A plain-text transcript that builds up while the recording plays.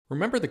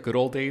Remember the good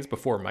old days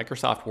before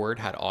Microsoft Word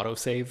had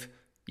autosave?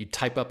 You'd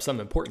type up some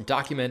important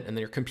document and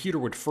then your computer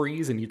would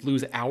freeze and you'd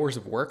lose hours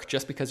of work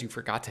just because you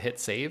forgot to hit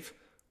save?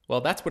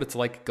 Well, that's what it's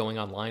like going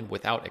online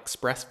without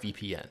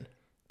ExpressVPN.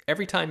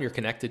 Every time you're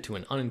connected to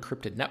an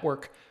unencrypted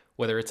network,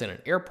 whether it's in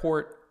an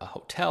airport, a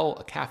hotel,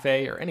 a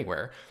cafe, or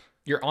anywhere,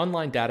 your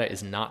online data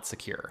is not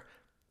secure.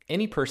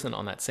 Any person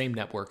on that same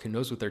network who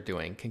knows what they're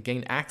doing can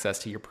gain access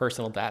to your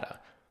personal data.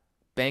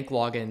 Bank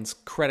logins,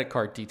 credit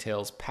card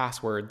details,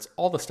 passwords,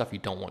 all the stuff you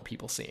don't want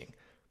people seeing.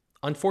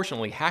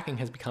 Unfortunately, hacking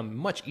has become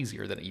much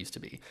easier than it used to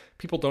be.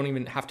 People don't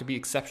even have to be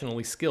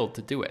exceptionally skilled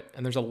to do it,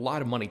 and there's a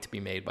lot of money to be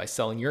made by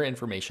selling your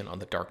information on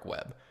the dark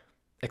web.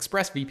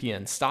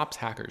 ExpressVPN stops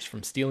hackers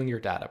from stealing your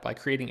data by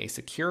creating a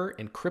secure,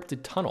 encrypted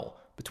tunnel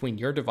between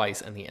your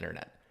device and the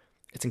internet.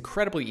 It's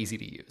incredibly easy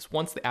to use.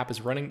 Once the app is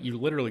running, you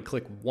literally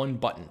click one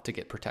button to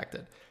get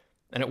protected.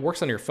 And it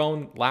works on your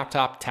phone,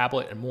 laptop,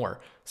 tablet, and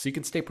more, so you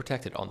can stay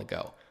protected on the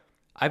go.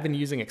 I've been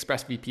using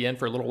ExpressVPN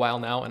for a little while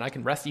now, and I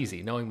can rest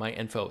easy knowing my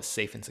info is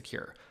safe and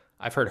secure.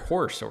 I've heard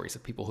horror stories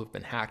of people who've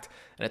been hacked,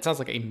 and it sounds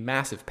like a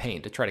massive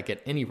pain to try to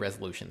get any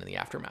resolution in the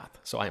aftermath,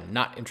 so I am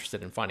not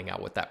interested in finding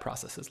out what that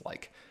process is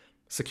like.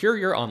 Secure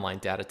your online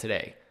data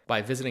today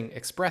by visiting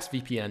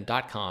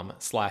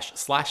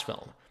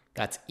expressvpn.com/film.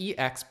 That's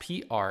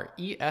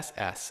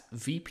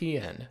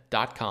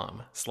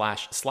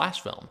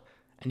expressvpn.com//film.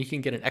 And you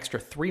can get an extra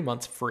 3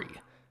 months free.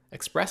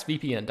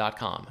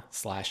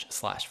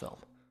 expressvpn.com//film.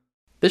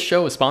 This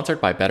show is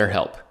sponsored by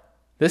BetterHelp.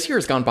 This year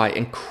has gone by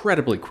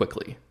incredibly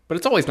quickly, but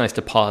it's always nice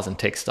to pause and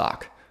take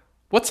stock.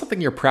 What's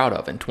something you're proud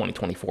of in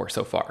 2024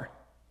 so far?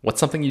 What's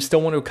something you still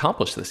want to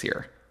accomplish this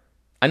year?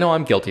 I know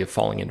I'm guilty of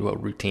falling into a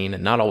routine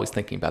and not always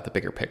thinking about the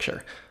bigger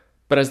picture.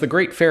 But as the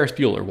great Ferris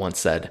Bueller once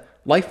said,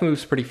 life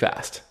moves pretty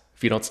fast.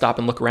 If you don't stop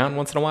and look around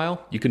once in a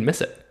while, you can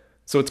miss it.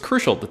 So it's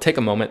crucial to take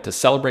a moment to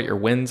celebrate your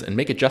wins and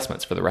make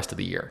adjustments for the rest of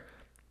the year.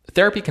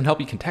 Therapy can help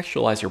you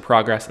contextualize your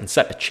progress and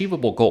set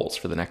achievable goals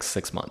for the next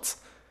 6 months.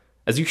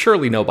 As you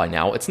surely know by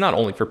now, it's not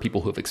only for people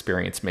who have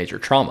experienced major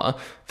trauma.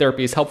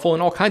 Therapy is helpful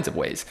in all kinds of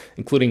ways,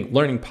 including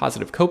learning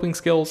positive coping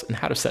skills and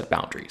how to set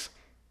boundaries.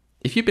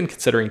 If you've been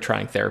considering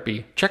trying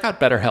therapy, check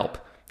out BetterHelp.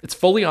 It's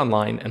fully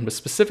online and was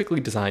specifically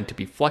designed to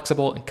be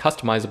flexible and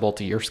customizable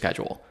to your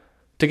schedule.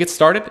 To get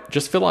started,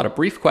 just fill out a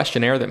brief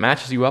questionnaire that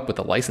matches you up with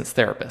a licensed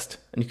therapist,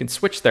 and you can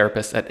switch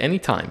therapists at any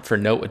time for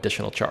no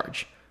additional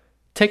charge.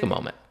 Take a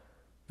moment.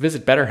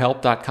 Visit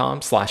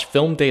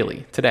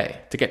betterhelp.com/filmdaily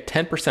today to get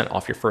 10%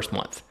 off your first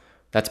month.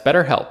 That's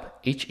BetterHelp,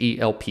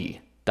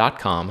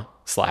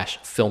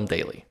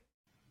 HELP.com/filmdaily.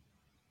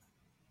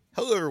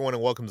 Hello, everyone,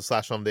 and welcome to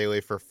Slash Film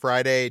Daily for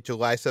Friday,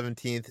 July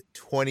 17th,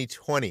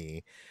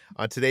 2020.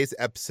 On today's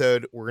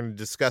episode, we're going to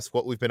discuss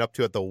what we've been up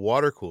to at the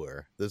water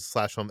cooler. This is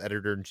Slash Film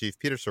Editor-in-Chief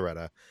Peter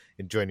Soretta,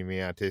 and joining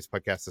me on today's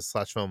podcast is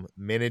Slash Film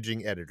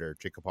Managing Editor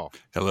Jacob Hall.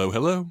 Hello,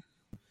 hello.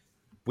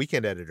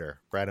 Weekend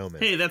Editor Brad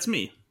Oman. Hey, that's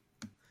me.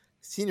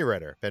 Senior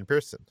Writer Ben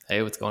Pearson.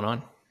 Hey, what's going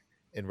on?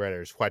 And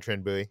writers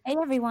Huatran Bui. Hey,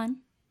 everyone.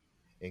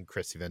 And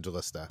Chris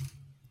Evangelista.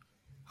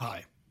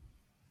 Hi.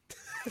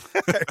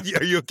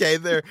 Are you okay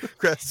there,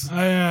 Chris? Is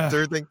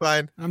everything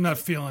fine? I'm not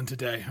feeling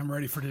today. I'm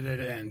ready for today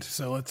to end.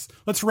 So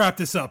let's wrap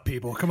this up,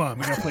 people. Come on,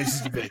 we got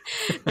places to be.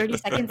 30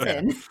 seconds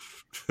in.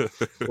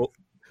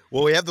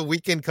 Well, we have the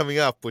weekend coming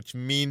up, which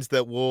means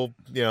that we'll,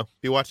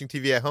 be watching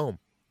TV at home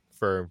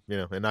for,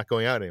 and not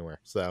going out anywhere.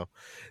 So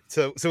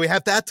we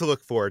have that to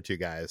look forward to,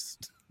 guys.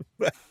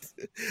 But,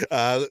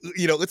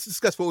 let's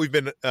discuss what we've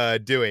been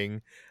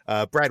doing.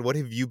 Brad, what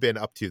have you been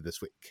up to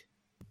this week?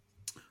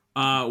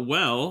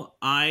 Well,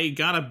 I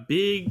got a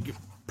big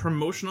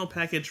promotional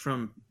package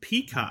from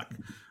Peacock,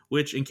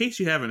 which, in case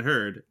you haven't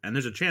heard, and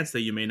there's a chance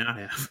that you may not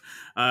have,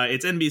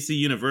 it's NBC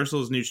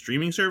Universal's new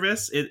streaming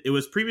service. It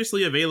was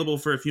previously available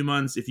for a few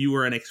months. If you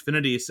were an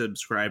Xfinity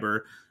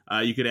subscriber,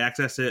 you could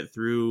access it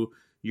through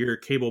your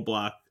cable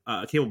box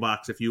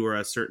if you were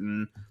a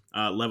certain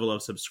level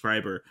of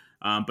subscriber.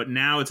 But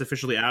now it's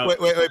officially out.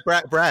 Wait,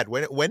 Brad.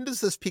 When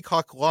does this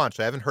Peacock launch?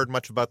 I haven't heard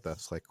much about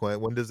this. Like,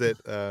 when does it?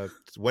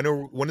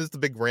 When is the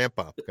big ramp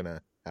up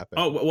gonna happen?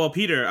 Oh well,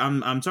 Peter,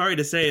 I'm sorry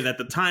to say that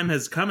the time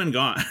has come and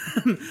gone.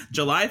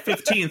 July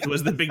 15th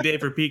was the big day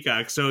for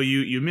Peacock, so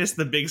you missed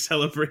the big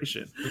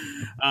celebration.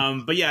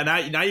 But yeah,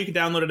 now you can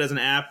download it as an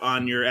app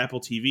on your Apple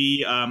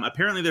TV.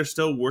 Apparently, they're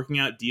still working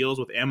out deals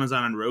with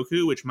Amazon and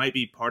Roku, which might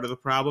be part of the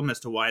problem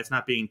as to why it's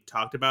not being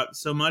talked about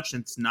so much,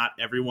 since not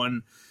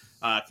everyone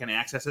can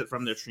access it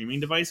from their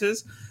streaming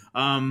devices.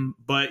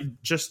 But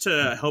just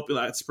to help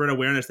spread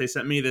awareness, they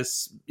sent me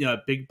this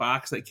big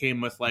box that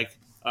came with like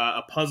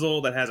a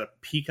puzzle that has a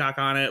peacock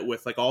on it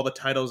with like all the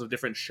titles of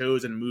different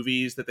shows and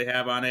movies that they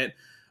have on it,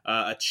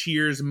 a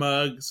Cheers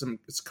mug, some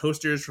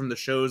coasters from the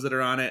shows that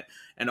are on it,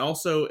 and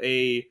also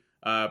a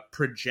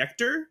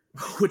projector,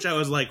 which I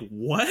was like,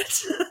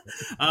 what?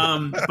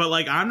 But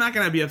like, I'm not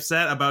going to be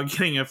upset about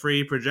getting a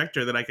free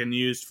projector that I can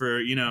use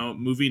for,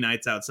 movie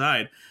nights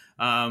outside.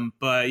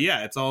 But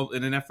yeah, it's all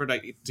in an effort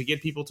to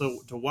get people to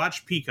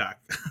watch Peacock.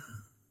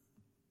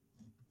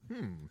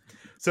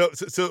 So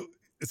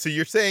So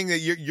you're saying that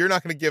you're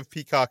not going to give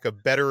Peacock a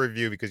better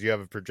review because you have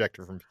a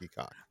projector from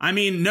Peacock? I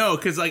mean, no,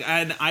 because like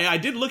I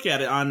did look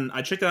at it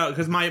I checked it out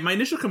because my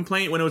initial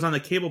complaint when it was on the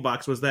cable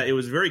box was that it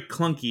was very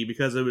clunky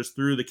because it was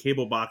through the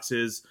cable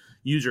box's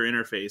user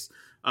interface.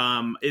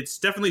 It's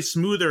definitely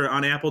smoother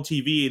on Apple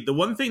TV. The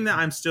one thing that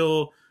I'm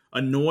still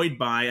annoyed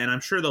by, and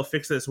I'm sure they'll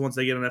fix this once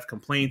they get enough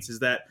complaints, is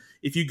that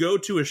if you go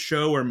to a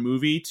show or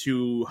movie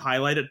to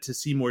highlight it to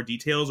see more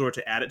details or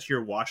to add it to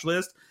your watch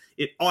list,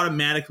 it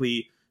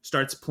automatically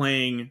starts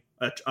playing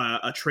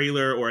a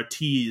trailer or a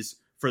tease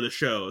for the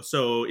show.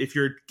 So if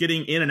you're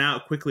getting in and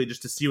out quickly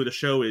just to see what the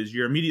show is,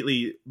 you're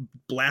immediately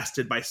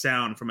blasted by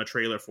sound from a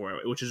trailer for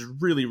it, which is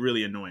really,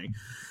 really annoying.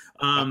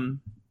 I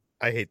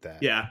hate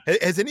that. Yeah.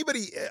 Has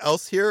anybody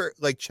else here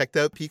like checked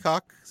out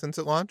Peacock since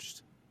it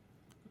launched?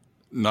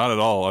 Not at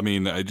all. I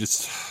mean,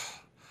 it's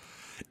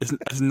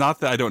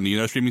not that I don't need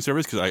a streaming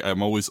service because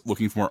I'm always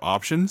looking for more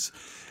options.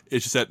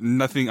 It's just that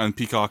nothing on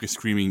Peacock is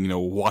screaming,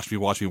 watch me,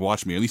 watch me,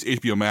 watch me. At least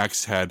HBO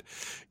Max had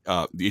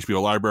the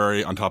HBO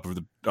library on top of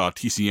the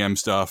TCM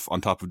stuff, on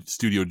top of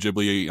Studio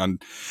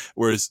Ghibli.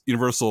 Whereas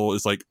Universal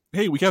is like,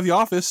 hey, we have The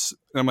Office.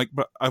 And I'm like,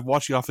 but I've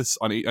watched The Office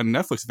on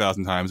Netflix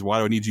 1,000 times. Why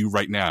do I need you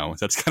right now?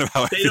 That's kind of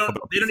how I feel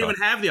about They don't even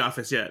have The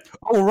Office yet.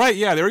 Oh, right.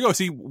 Yeah, there we go.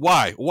 See,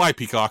 why? Why,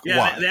 Peacock? Yeah,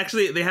 why?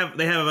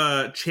 they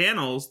have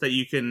channels that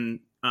you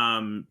can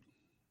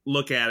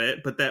look at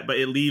it, but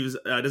it leaves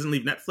doesn't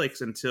leave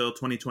Netflix until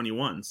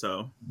 2021.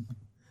 So,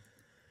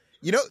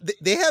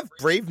 they have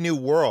Brave New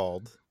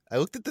World. I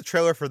looked at the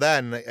trailer for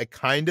that, and I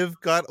kind of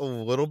got a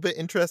little bit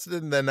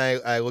interested, and then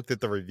I looked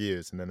at the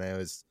reviews, and then I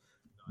was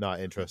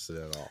not interested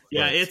at all.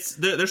 Yeah, but it's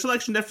their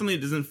selection definitely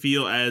doesn't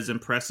feel as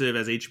impressive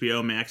as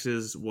HBO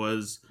Max's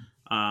was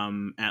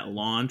at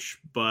launch,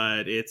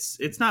 but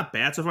it's not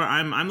bad so far.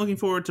 I'm looking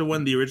forward to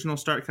when the originals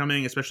start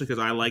coming, especially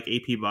because I like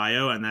AP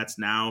Bio, and that's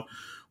now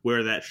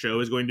where that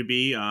show is going to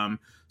be.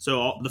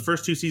 So the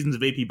first 2 seasons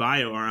of AP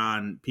Bio are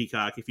on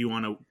Peacock if you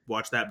want to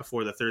watch that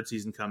before the 3rd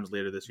season comes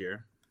later this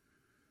year.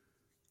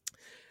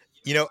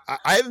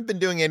 I haven't been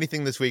doing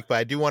anything this week, but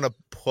I do want to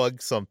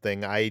plug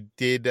something. I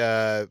did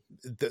the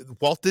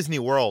Walt Disney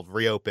World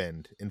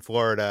reopened in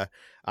Florida.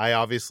 I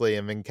obviously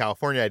am in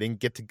California. I didn't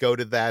get to go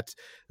to that,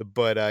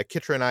 but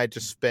Kitra and I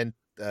just spent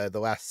the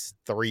last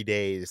 3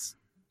 days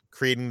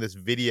creating this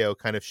video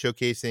kind of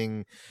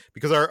showcasing,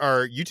 because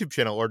our YouTube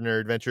channel, Ordinary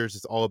Adventures,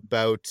 is all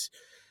about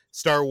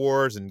Star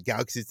Wars and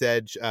Galaxy's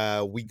Edge.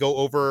 We go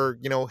over,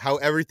 how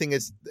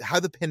how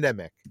the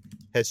pandemic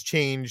has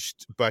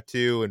changed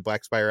Batuu and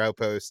Black Spire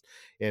Outpost,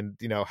 and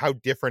how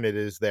different it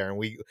is there. And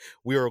we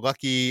were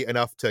lucky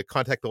enough to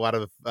contact a lot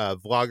of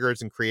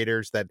vloggers and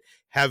creators that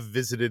have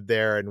visited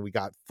there, and we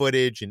got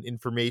footage and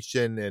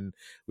information, and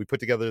we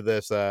put together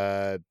this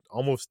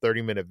almost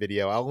 30-minute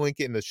video. I'll link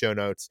it in the show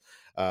notes,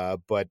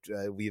 but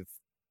we've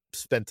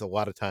spent a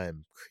lot of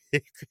time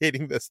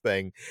creating this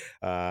thing,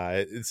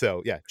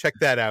 so yeah, check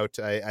that out.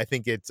 I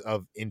think it's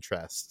of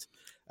interest.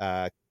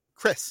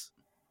 Chris,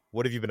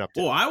 what have you been up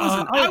to? Oh,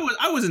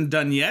 I wasn't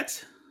done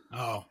yet.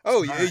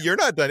 You're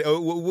not done.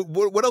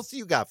 What else do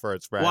you got for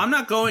us, Brad? Well, I'm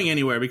not going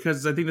anywhere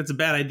because I think that's a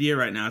bad idea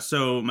right now.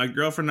 So my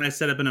girlfriend and I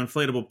set up an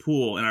inflatable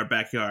pool in our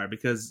backyard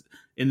because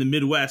in the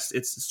Midwest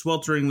it's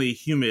swelteringly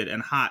humid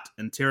and hot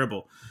and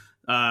terrible.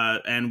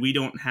 And we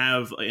don't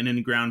have an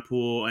in-ground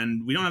pool,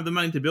 and we don't have the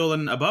money to build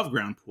an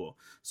above-ground pool.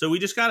 So we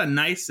just got a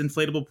nice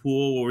inflatable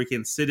pool where we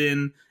can sit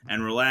in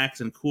and relax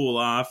and cool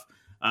off.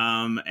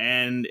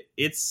 And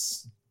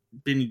it's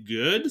been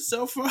good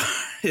so far.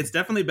 It's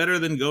definitely better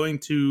than going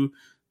to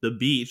the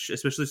beach,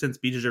 especially since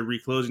beaches are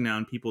reclosing now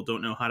and people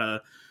don't know how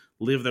to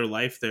live their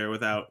life there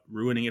without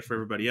ruining it for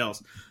everybody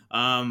else.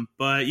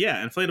 But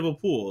yeah, inflatable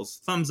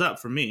pools, thumbs up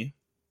from me.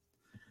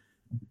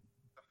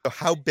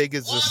 How big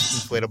is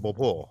this inflatable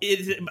pool?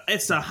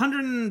 It's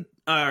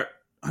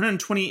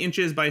 120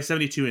 inches by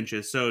 72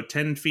 inches, so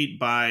 10 feet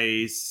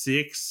by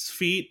 6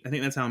 feet. I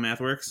think that's how math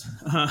works.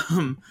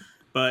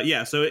 But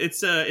yeah, so it's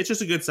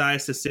just a good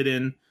size to sit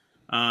in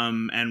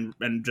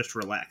and just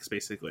relax,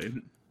 basically.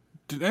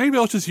 Did anybody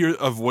else just hear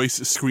a voice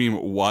scream,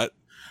 "What?"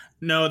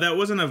 No, that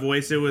wasn't a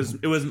voice. It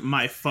was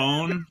my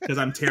phone because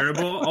I'm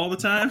terrible all the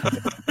time.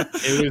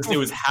 It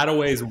was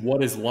Hadaway's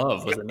 "What Is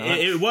Love," was it not?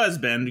 It was,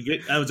 Ben.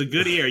 That was a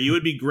good ear. You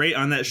would be great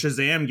on that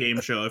Shazam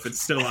game show if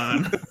it's still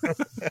on.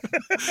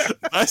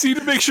 I just need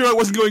to make sure I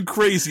wasn't going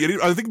crazy.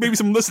 I think maybe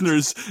some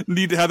listeners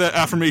need to have that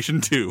affirmation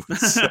too.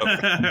 So.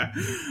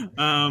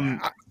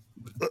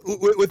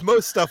 With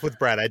most stuff with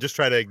Brad, I just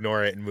try to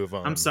ignore it and move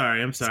on. I'm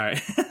sorry.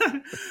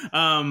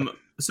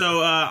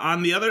 So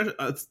on the other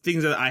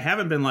things that I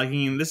haven't been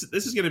liking, this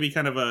is going to be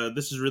kind of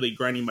this is really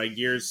grinding my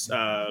gears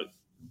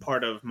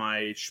part of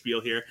my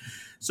spiel here.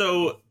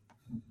 So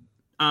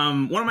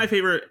one of my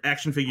favorite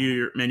action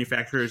figure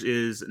manufacturers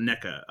is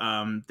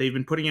NECA. They've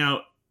been putting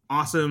out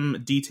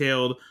awesome,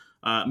 detailed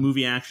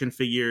movie action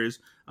figures.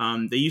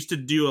 They used to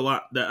do a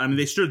lot.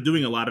 They started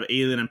doing a lot of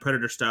Alien and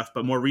Predator stuff,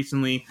 but more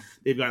recently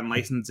they've gotten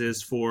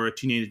licenses for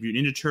Teenage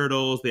Mutant Ninja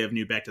Turtles. They have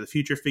new Back to the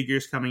Future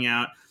figures coming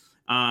out.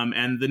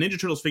 And the Ninja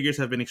Turtles figures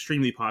have been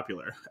extremely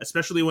popular,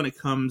 especially when it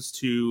comes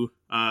to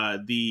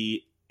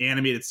the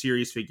animated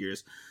series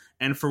figures.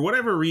 And for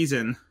whatever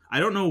reason, I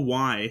don't know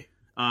why,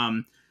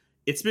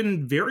 it's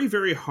been very,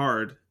 very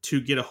hard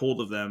to get a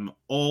hold of them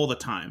all the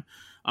time.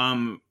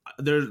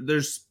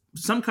 There's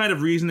some kind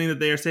of reasoning that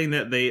they are saying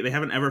that they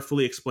haven't ever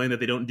fully explained that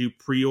they don't do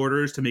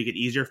pre-orders to make it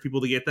easier for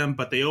people to get them,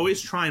 but they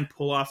always try and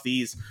pull off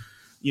these,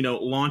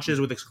 launches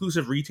with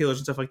exclusive retailers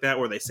and stuff like that,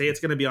 where they say it's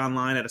going to be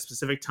online at a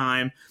specific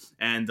time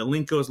and the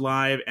link goes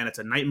live and it's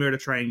a nightmare to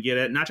try and get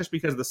it. Not just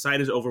because the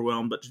site is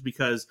overwhelmed, but just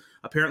because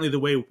apparently the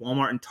way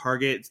Walmart and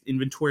Target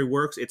inventory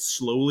works, it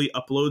slowly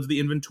uploads the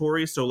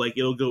inventory. So like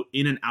it'll go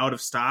in and out of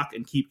stock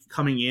and keep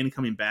coming in,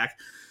 coming back.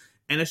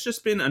 And it's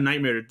just been a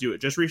nightmare to do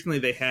it. Just recently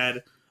they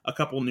had a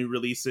couple new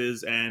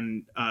releases,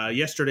 and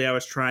yesterday I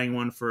was trying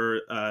one for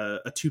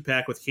a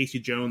 2-pack with Casey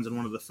Jones and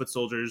one of the Foot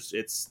Soldiers.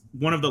 It's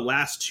one of the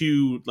last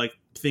two like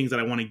things that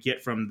I want to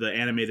get from the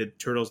animated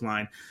Turtles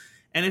line,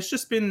 and it's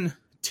just been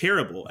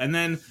terrible. And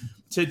then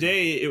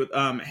today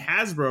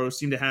Hasbro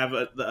seemed to have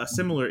a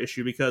similar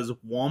issue because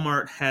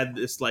Walmart had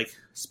this like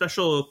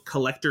special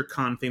collector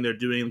con thing they're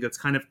doing that's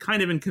kind of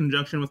in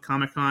conjunction with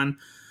Comic-Con.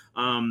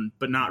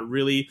 But not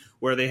really,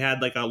 where they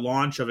had like a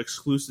launch of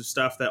exclusive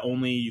stuff that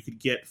only you could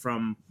get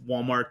from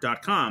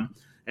Walmart.com,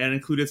 and it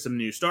included some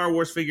new Star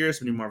Wars figures,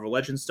 some new Marvel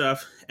Legends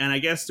stuff. And I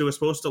guess it was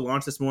supposed to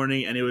launch this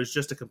morning, and it was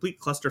just a complete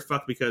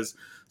clusterfuck because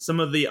some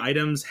of the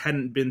items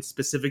hadn't been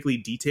specifically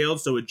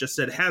detailed, so it just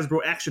said Hasbro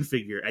action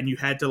figure, and you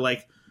had to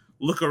like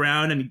look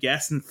around and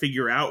guess and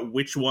figure out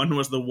which one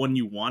was the one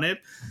you wanted.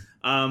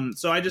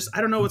 So I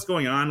don't know what's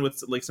going on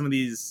with like some of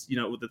these,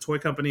 with the toy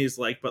companies,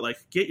 but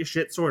get your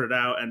shit sorted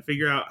out and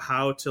figure out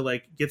how to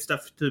like get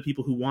stuff to the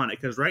people who want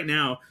it. Cause right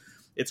now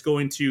it's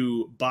going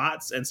to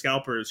bots and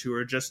scalpers who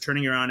are just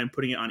turning around and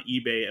putting it on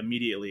eBay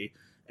immediately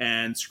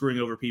and screwing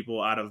over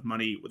people out of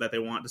money that they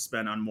want to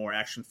spend on more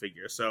action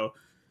figures. So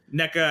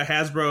NECA,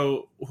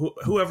 Hasbro,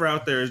 whoever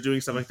out there is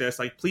doing stuff like this,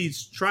 like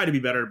please try to be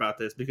better about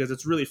this because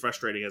it's really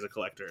frustrating as a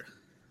collector.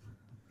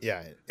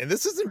 Yeah, and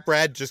this isn't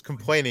Brad just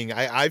complaining.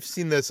 I've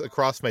seen this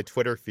across my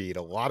Twitter feed.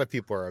 A lot of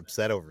people are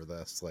upset over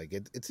this. Like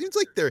it seems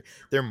like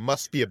there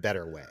must be a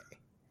better way.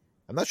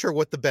 I'm not sure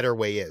what the better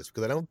way is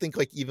because I don't think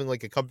even a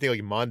company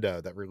like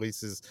Mondo that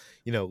releases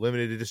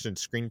limited edition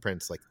screen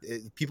prints,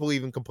 people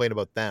even complain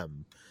about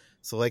them.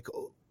 So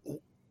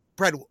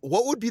Brad,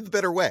 what would be the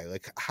better way?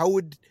 Like how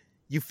would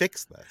you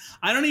fix this?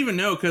 I don't even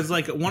know because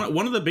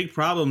one of the big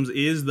problems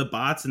is the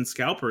bots and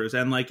scalpers,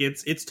 and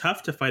it's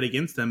tough to fight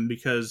against them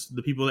because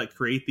the people that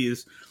create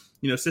these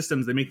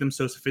systems, they make them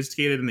so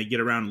sophisticated and they get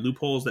around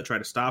loopholes that try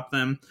to stop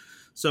them.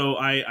 So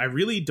I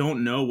really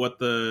don't know what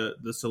the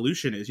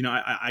solution is.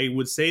 I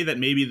would say that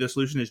maybe the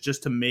solution is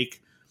just to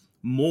make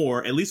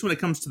more, at least when it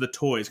comes to the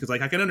toys, because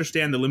I can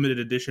understand the limited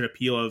edition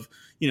appeal of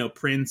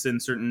prints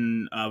and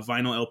certain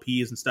vinyl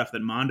LPs and stuff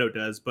that Mondo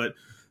does, but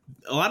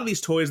a lot of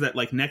these toys that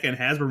NECA and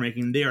Hasbro are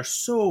making, they are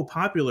so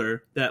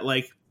popular that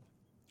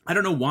I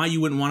don't know why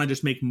you wouldn't want to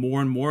just make more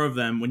and more of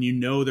them when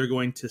they're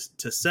going to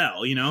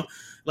sell,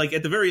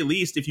 at the very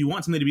least, if you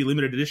want something to be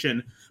limited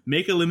edition,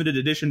 make a limited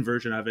edition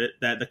version of it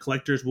that the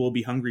collectors will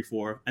be hungry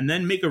for, and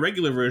then make a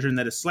regular version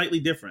that is slightly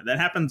different. That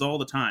happens all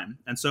the time.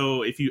 And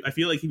so I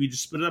feel like if you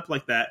just split it up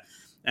like that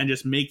and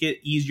just make it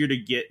easier to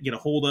get a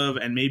hold of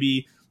and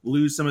maybe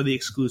lose some of the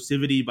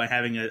exclusivity by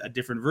having a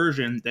different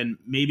version, then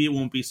maybe it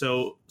won't be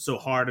so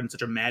hard and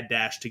such a mad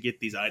dash to get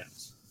these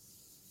items.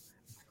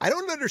 I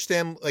don't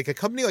understand, a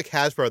company like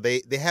Hasbro,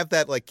 they have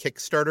that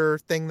Kickstarter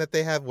thing that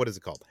they have. What is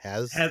it called?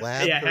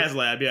 HasLab? Yeah,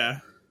 HasLab, yeah.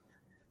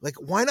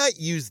 Why not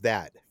use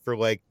that for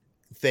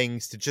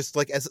things to just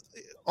as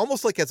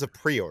almost as a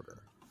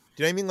pre-order?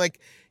 Do you know what I mean?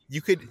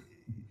 You could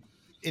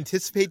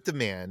anticipate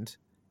demand,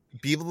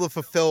 be able to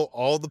fulfill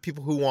all the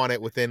people who want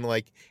it within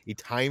a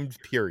timed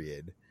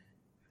period.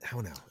 I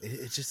don't know.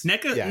 It's just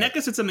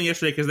NECA said something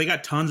yesterday because they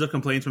got tons of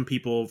complaints from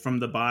people from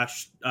the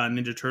Bosch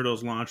Ninja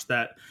Turtles launch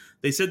that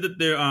they said that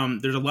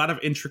there's a lot of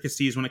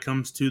intricacies when it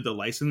comes to the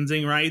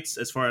licensing rights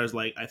as far as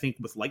I think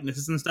with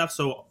likenesses and stuff.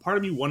 So part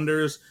of me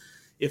wonders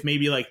if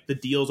maybe the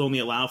deals only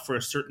allow for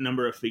a certain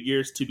number of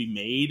figures to be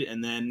made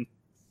and then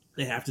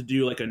they have to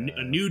do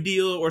a new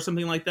deal or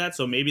something like that.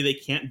 So maybe they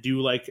can't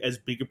do as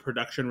big a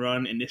production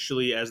run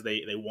initially as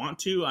they want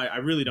to. I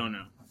really don't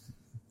know.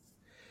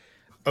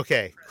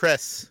 Okay,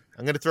 Chris,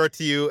 I'm going to throw it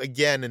to you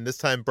again, and this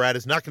time Brad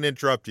is not going to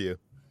interrupt you.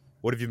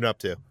 What have you been up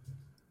to?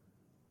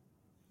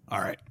 All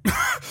right.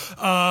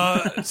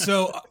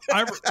 So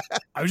I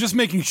was just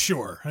making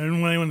sure. I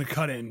didn't want anyone to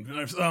cut in.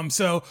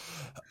 So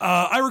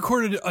I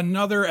recorded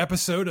another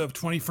episode of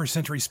 21st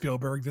Century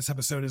Spielberg. This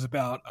episode is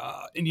about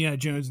Indiana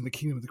Jones and the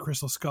Kingdom of the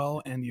Crystal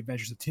Skull and the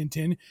Adventures of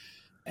Tintin.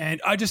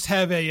 And I just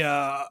have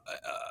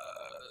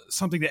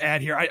something to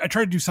add here. I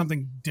tried to do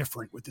something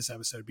different with this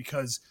episode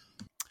because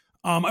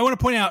I want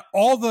to point out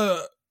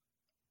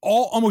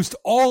almost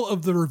all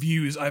of the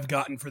reviews I've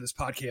gotten for this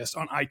podcast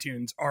on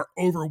iTunes are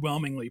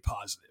overwhelmingly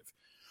positive.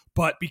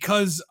 But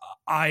because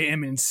I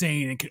am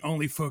insane and can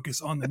only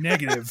focus on the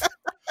negative,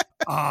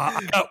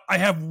 I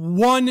have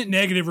one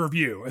negative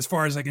review as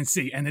far as I can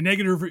see. And the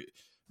negative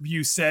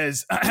review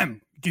says,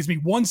 gives me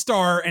 1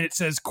 star, and it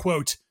says,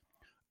 quote,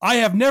 I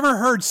have never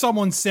heard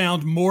someone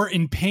sound more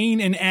in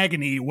pain and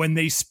agony when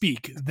they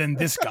speak than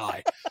this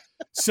guy.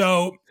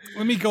 So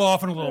let me go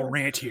off on a little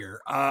rant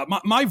here.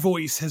 My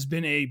voice has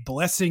been a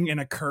blessing and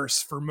a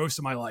curse for most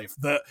of my life.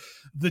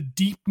 The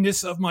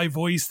deepness of my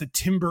voice, the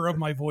timbre of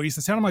my voice,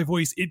 the sound of my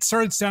voice, it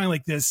started sounding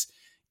like this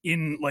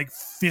in like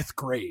 5th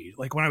grade.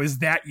 Like when I was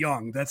that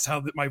young, that's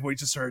how my voice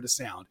just started to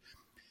sound.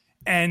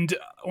 And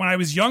when I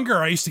was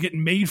younger, I used to get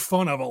made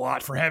fun of a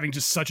lot for having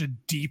just such a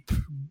deep,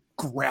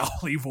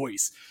 growly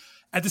voice.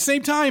 At the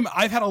same time,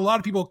 I've had a lot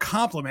of people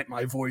compliment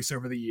my voice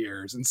over the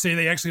years and say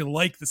they actually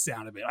like the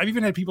sound of it. I've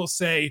even had people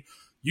say,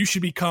 you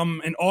should become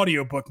an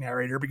audiobook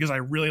narrator because I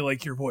really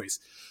like your voice.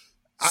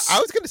 I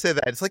was going to say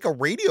that. It's like a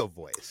radio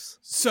voice.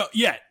 So,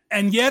 yeah.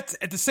 And yet,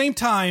 at the same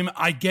time,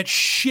 I get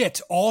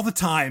shit all the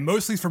time,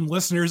 mostly from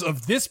listeners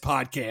of this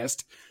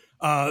podcast,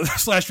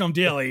 Slash Film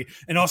Daily,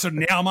 and also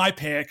now my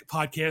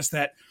podcast,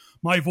 that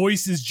my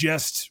voice is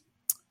just...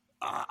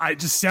 it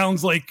just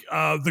sounds like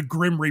the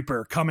Grim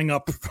Reaper coming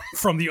up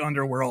from the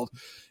underworld.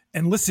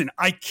 And listen,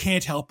 I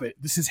can't help it.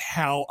 This is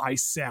how I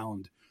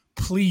sound.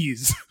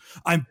 Please,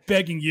 I'm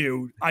begging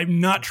you. I'm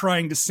not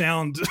trying to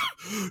sound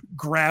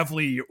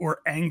gravelly or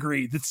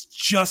angry. That's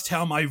just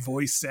how my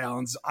voice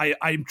sounds.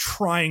 I'm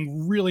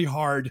trying really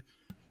hard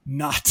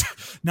not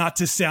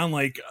to sound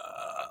like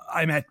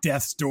I'm at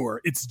death's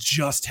door. It's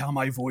just how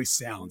my voice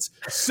sounds.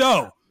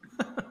 So...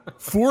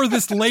 for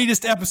this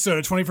latest episode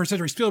of 21st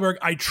Century Spielberg,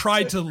 I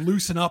tried to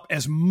loosen up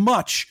as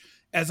much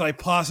as I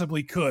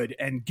possibly could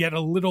and get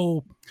a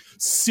little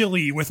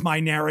silly with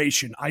my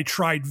narration. I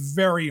tried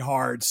very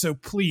hard, so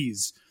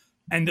please.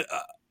 And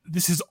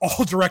this is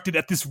all directed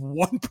at this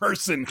one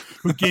person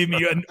who gave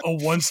me a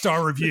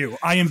 1-star review.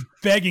 I am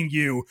begging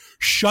you,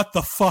 shut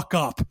the fuck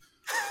up.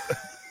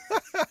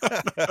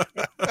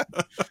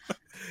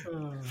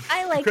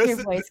 I like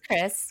your voice,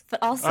 Chris,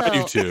 but also I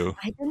do too.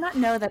 I did not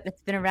know that it's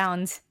been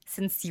around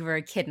since you were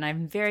a kid, and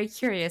I'm very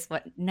curious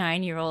what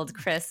 9-year-old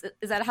Chris,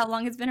 is that how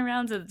long it's been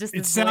around?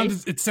 It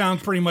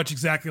sounds pretty much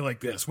exactly like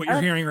this. What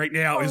you're hearing right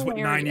now is what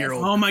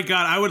 9-year-old. Oh my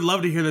god, I would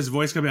love to hear this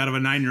voice coming out of a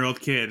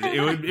 9-year-old kid.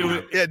 It would.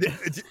 Yeah, do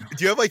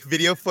you have like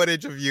video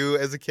footage of you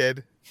as a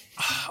kid?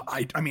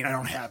 I mean, I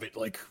don't have it.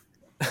 Like,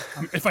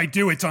 if I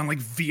do, it's on like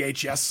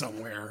VHS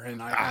somewhere,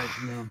 and I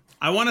you know.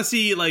 I want to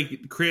see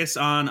like Chris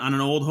on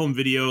an old home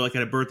video, like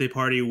at a birthday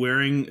party,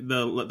 wearing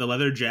the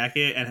leather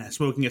jacket and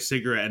smoking a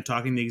cigarette and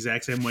talking the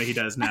exact same way he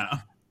does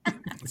now.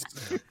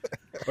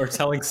 Or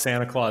telling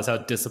Santa Claus how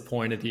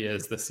disappointed he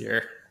is this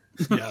year.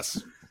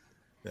 Yes.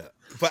 Yeah.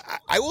 But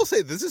I will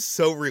say this is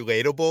so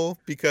relatable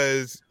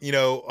because, you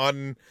know,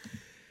 on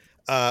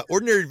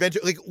Ordinary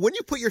Adventure, like when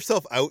you put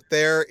yourself out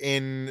there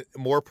in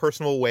more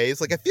personal ways,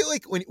 like I feel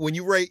like when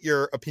you write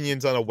your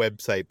opinions on a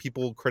website,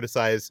 people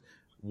criticize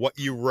what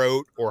you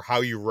wrote or how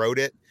you wrote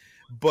it.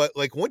 But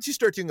like once you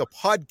start doing a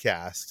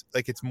podcast,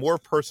 like it's more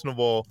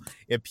personable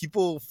and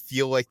people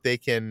feel like they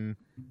can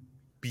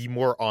be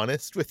more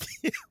honest with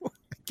you. I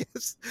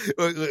guess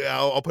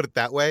I'll put it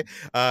that way.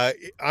 On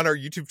our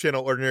YouTube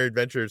channel, Ordinary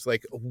Adventures,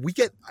 like we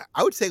get,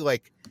 I would say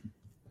like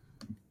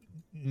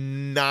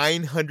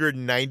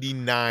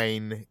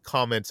 999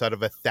 comments out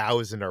of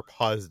 1,000 are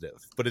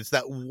positive, but it's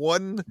that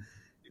one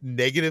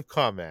negative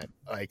comment,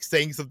 like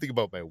saying something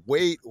about my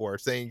weight or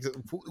saying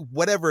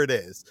whatever it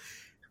is,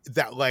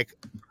 that like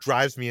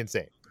drives me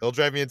insane. It'll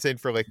drive me insane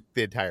for like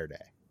the entire day.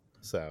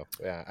 So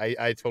yeah,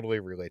 I totally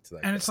relate to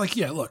that. And it's like,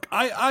 yeah, look,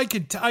 I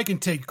can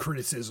take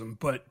criticism,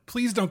 but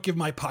please don't give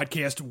my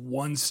podcast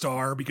 1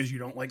 star because you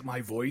don't like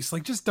my voice.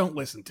 Like, just don't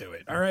listen to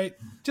it. All right,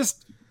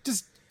 just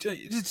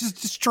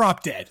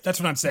drop dead. That's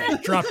what I'm saying.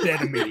 Drop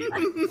dead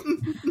immediately.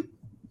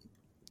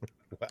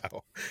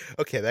 Wow.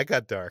 Okay, that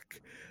got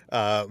dark.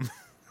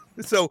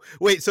 So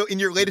wait, so in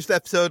your latest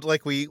episode,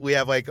 like we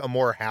have like a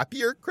more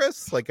happier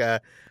Chris, like a.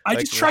 I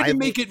just tried to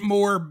make it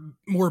more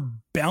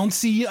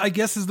bouncy, I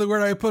guess is the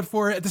word I put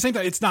for it. At the same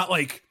time, it's not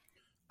like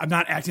I'm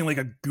not acting like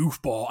a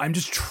goofball. I'm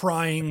just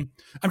trying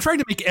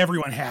to make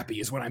everyone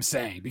happy is what I'm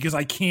saying, because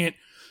I can't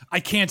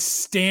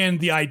stand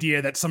the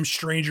idea that some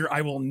stranger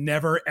I will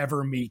never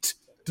ever meet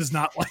does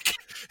not like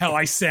how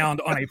I sound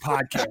on a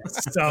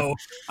podcast. So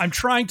I'm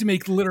trying to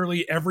make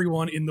literally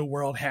everyone in the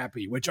world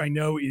happy, which I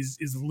know is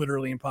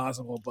literally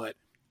impossible, but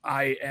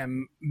I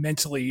am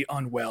mentally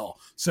unwell.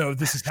 So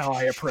this is how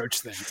I approach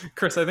things.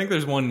 Chris, I think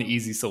there's one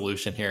easy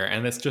solution here,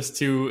 and it's just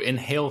to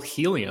inhale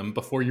helium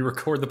before you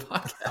record the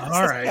podcast.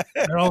 All right.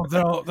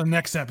 The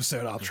next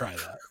episode, I'll try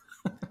that.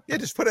 Yeah,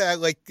 just put it at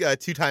like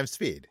 2 times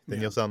speed.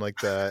 Then you'll sound like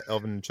the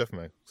Elvin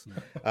Schiffman.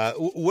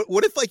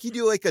 What if like you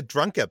do like a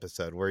drunk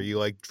episode where you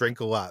like drink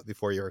a lot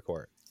before you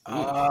record?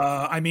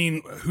 I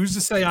mean, who's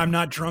to say I'm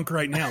not drunk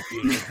right now,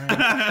 Peter? We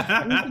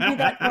can do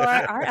that for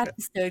our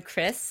episode,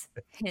 Chris.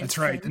 That's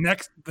right.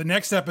 The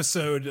next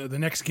episode, the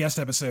next guest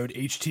episode,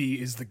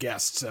 HT is the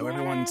guest. So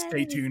everyone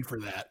stay tuned for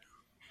that.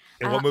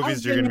 And what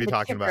movies you're going to be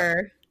talking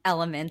about?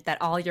 Element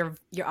that all your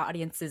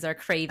audiences are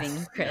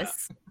craving,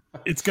 Chris.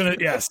 It's gonna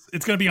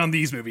be on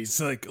these movies.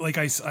 So like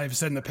I've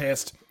said in the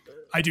past,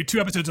 I do 2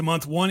 episodes a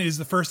month. One is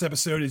the first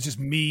episode is just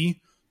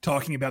me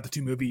talking about the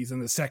two movies,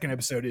 and the second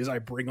episode is I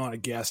bring on a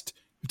guest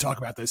to talk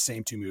about those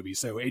same two movies.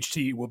 So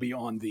HT will be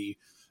on the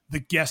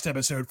guest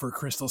episode for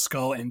Crystal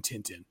Skull and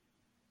Tintin.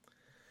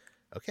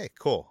 Okay,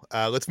 cool.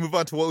 Let's move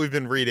on to what we've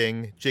been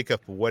reading.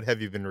 Jacob, what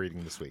have you been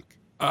reading this week?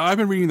 I've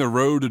been reading The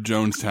Road to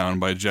Jonestown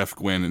by Jeff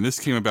Gwynne, and this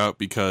came about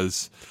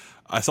because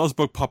I saw this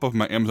book pop up in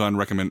my Amazon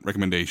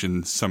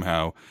recommendations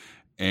somehow,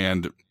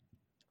 and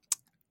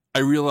I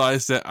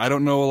realized that I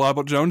don't know a lot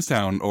about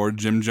Jonestown or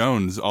Jim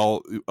Jones,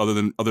 other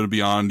than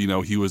beyond,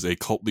 he was a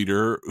cult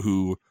leader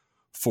who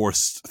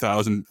forced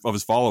thousands of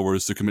his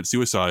followers to commit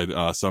suicide,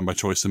 some by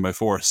choice, some by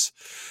force.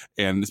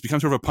 And it's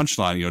become sort of a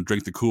punchline,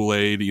 drink the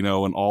Kool-Aid, and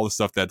all the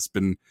stuff has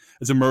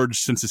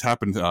emerged since this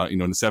happened, in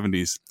the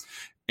 70s.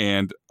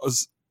 And I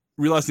was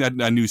realizing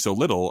that I knew so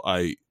little,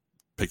 I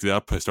picked it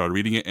up, I started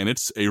reading it, and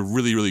it's a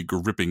really, really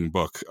gripping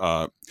book.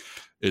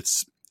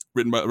 It's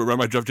written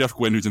by Jeff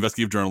Gwynne, who's an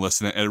investigative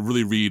journalist, and it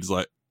really reads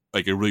like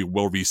a really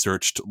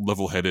well-researched,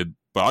 level-headed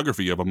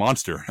biography of a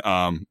monster.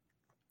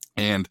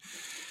 And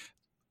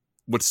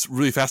what's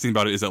really fascinating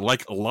about it is that,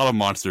 like a lot of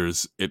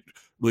monsters, it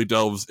really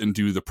delves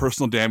into the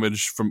personal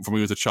damage from when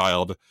he was a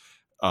child,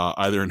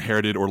 either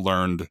inherited or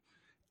learned,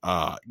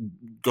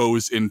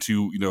 goes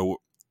into,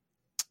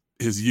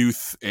 his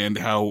youth and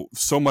how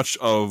so much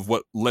of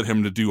what led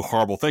him to do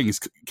horrible things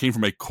came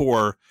from a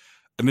core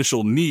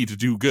initial need to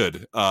do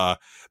good,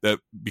 that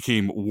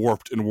became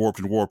warped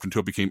until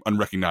it became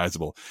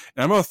unrecognizable.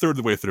 And I'm about a third of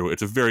the way through.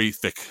 It's a very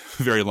thick,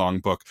 very long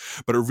book,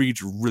 but it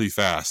reads really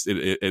fast.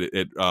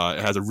 It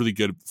has a really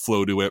good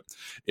flow to it.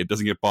 It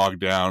doesn't get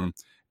bogged down.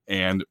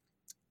 And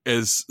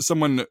as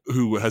someone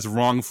who has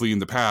wrongfully in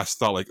the past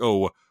thought like,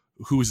 oh,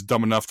 who's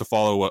dumb enough to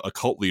follow a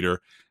cult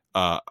leader?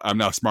 I'm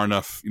now smart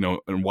enough,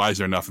 and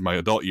wiser enough in my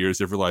adult years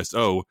to have realized,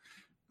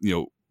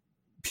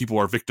 people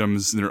are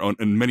victims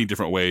in many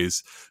different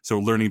ways. So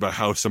learning about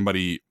how a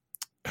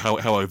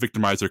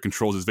victimizer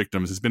controls his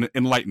victims has been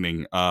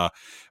enlightening.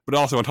 But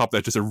also on top of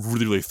that, just a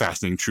really, really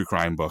fascinating true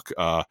crime book.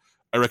 I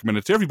recommend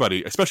it to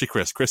everybody, especially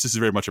Chris. Chris, this is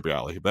very much up your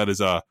alley. That is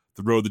The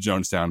Road to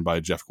Jonestown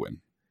by Jeff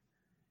Gwynne.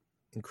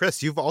 And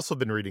Chris, you've also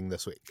been reading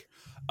this week.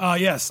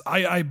 Yes,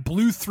 I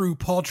blew through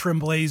Paul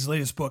Tremblay's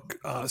latest book,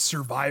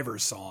 Survivor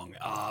Song.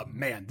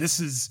 Man, this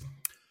is...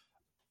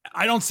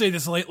 I don't say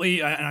this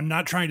lately, and I'm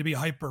not trying to be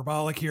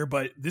hyperbolic here,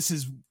 but this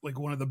is like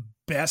one of the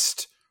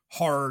best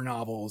horror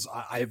novels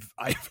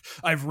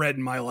I've read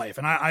in my life,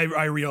 and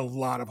I read a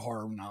lot of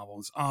horror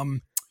novels.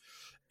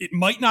 It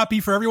might not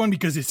be for everyone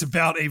because it's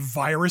about a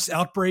virus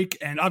outbreak,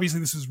 and obviously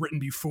this was written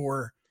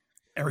before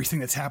everything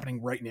that's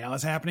happening right now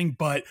is happening,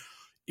 but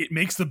it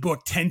makes the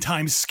book 10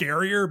 times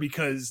scarier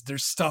because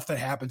there's stuff that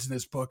happens in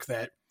this book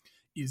that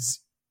is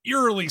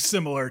eerily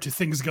similar to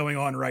things going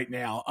on right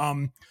now.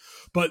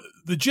 But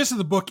the gist of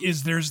the book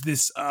is there's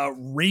this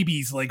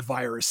rabies-like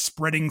virus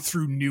spreading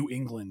through New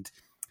England.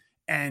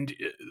 And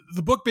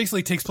the book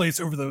basically takes place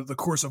over the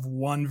course of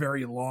one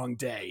very long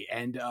day.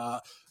 And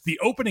the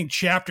opening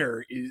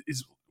chapter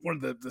is one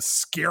of the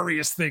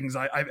scariest things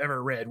I've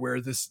ever read,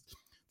 where this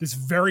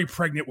very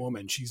pregnant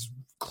woman, she's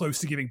close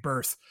to giving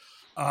birth,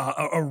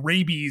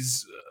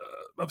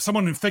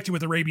 someone infected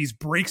with the rabies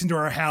breaks into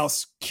her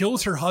house,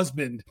 kills her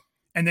husband,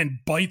 and then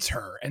bites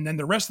her. And then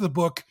the rest of the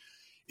book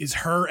is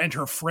her and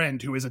her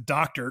friend, who is a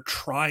doctor,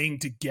 trying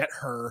to get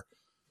her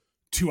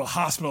to a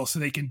hospital so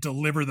they can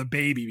deliver the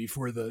baby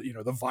before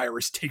the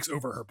virus takes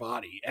over her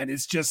body. And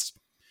it's just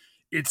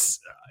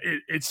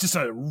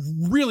a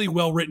really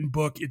well written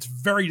book. It's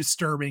very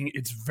disturbing.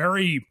 It's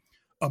very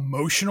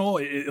emotional.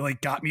 It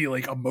like got me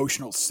like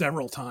emotional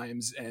several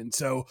times. And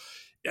so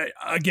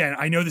again,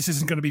 I know this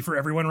isn't going to be for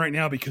everyone right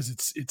now because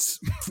it's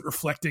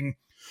reflecting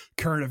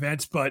current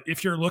events, but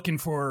if you're looking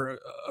for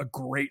a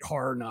great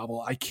horror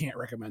novel, I can't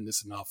recommend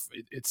this enough.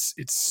 It's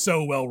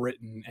so well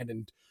written,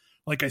 and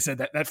like I said,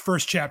 that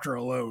first chapter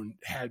alone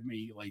had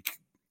me like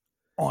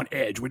on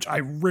edge, which I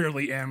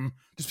rarely am,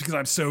 just because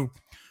I'm so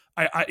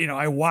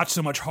I watch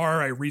so much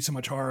horror, I read so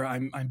much horror,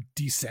 I'm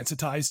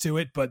desensitized to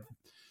it. But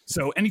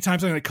so anytime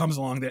something that comes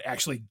along that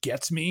actually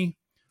gets me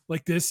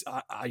like this,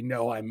 I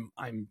know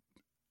I'm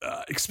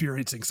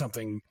experiencing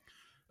something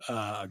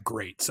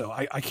great. So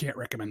I can't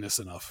recommend this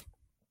enough.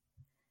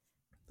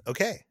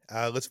 Okay,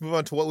 let's move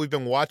on to what we've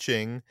been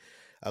watching.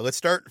 Let's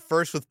start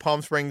first with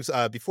Palm Springs.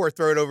 Before I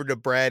throw it over to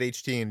Brad,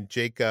 HT, and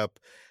Jacob,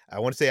 I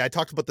want to say I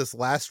talked about this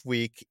last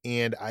week,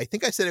 and I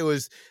think I said it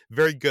was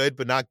very good,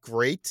 but not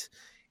great.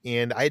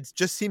 And I had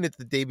just seen it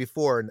the day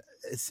before, and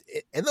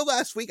in the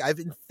last week, I've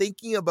been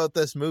thinking about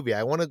this movie.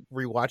 I want to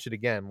rewatch it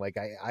again. Like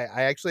I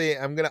actually,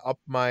 I'm gonna up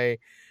my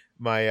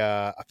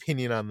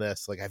opinion on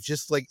this. Like I've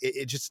just like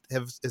it just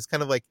has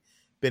kind of like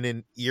been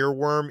an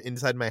earworm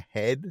inside my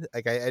head.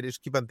 Like I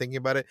just keep on thinking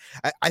about it.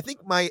 I think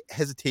my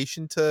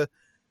hesitation to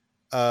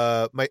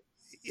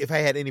if I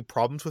had any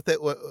problems with it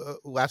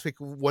last week,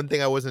 one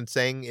thing I wasn't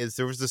saying is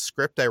there was this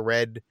script I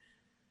read,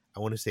 I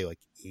want to say like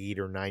 8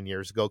 or 9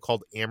 years ago,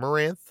 called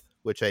Amaranth,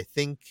 which I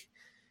think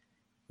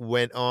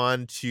went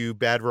on to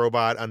Bad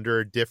Robot under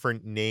a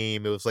different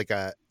name. It was like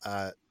a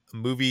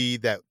movie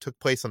that took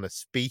place on a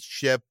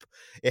spaceship.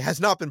 It has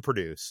not been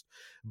produced,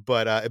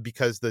 but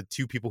because the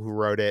two people who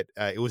wrote it,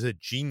 it was a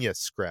genius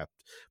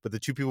script, but the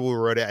two people who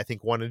wrote it, I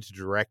think, wanted to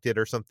direct it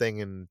or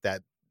something, and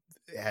that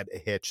had a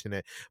hitch in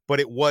it. But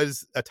it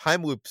was a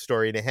time loop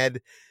story, and it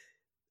had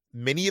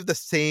many of the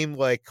same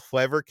like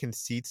clever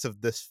conceits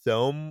of this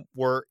film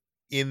were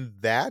in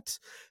that.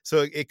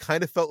 So it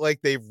kind of felt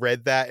like they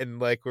read that and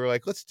like we're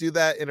like, let's do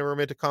that in a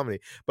romantic comedy.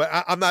 But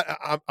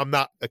I'm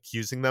not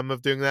accusing them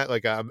of doing that.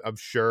 Like I'm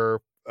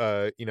sure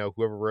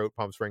whoever wrote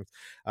Palm Springs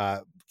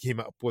came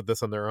up with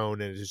this on their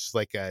own, and it's just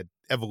like a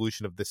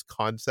evolution of this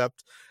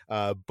concept.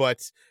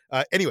 But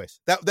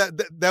anyways,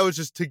 that was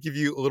just to give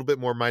you a little bit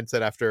more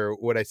mindset after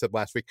what I said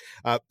last week.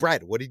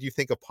 Brad, what did you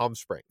think of Palm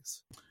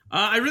Springs?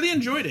 I really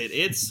enjoyed it.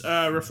 It's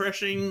a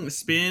refreshing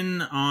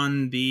spin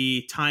on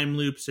the time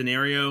loop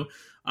scenario.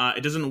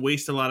 It doesn't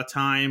waste a lot of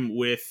time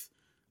with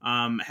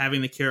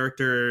having the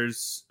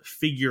characters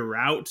figure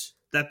out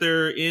that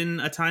they're in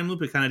a time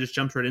loop. It kind of just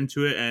jumps right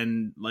into it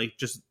and like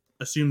just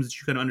assumes that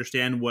you can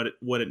understand what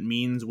it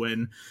means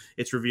when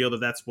it's revealed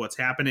that that's what's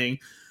happening.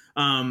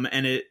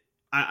 And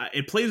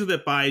it plays with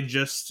it by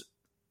just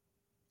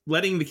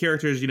letting the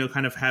characters,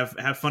 kind of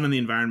have fun in the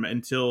environment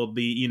until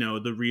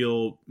the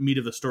real meat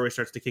of the story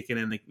starts to kick in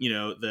and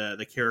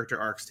the character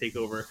arcs take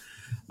over.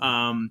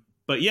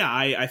 But yeah,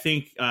 I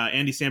think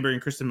Andy Samberg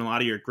and Kristen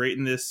Milioti are great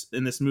in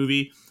this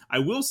movie. I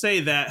will say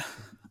that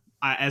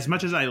as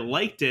much as I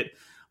liked it,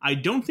 I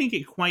don't think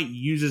it quite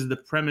uses the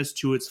premise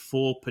to its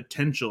full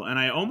potential. And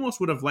I almost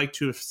would have liked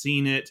to have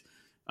seen it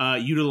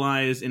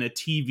utilized in a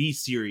TV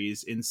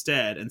series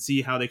instead and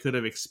see how they could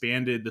have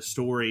expanded the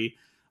story.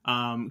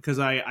 Because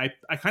I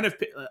kind of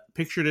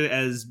pictured it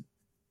as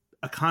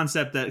a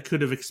concept that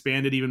could have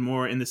expanded even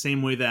more in the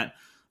same way that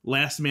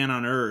Last Man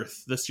on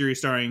Earth, the series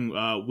starring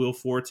Will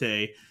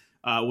Forte,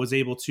 was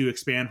able to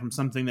expand from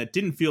something that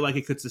didn't feel like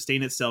it could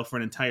sustain itself for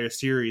an entire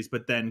series,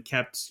 but then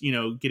kept,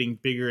 getting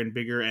bigger and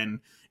bigger and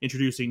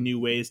introducing new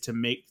ways to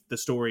make the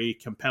story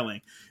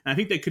compelling. And I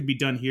think that could be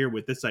done here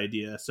with this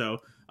idea. So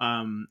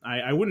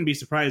I wouldn't be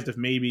surprised if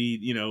maybe,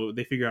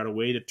 they figure out a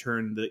way to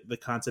turn the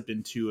concept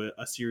into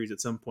a series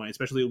at some point,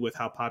 especially with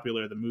how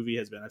popular the movie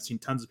has been. I've seen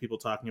tons of people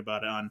talking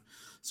about it on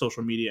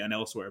social media and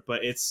elsewhere,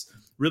 but it's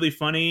really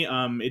funny.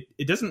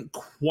 It doesn't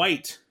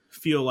quite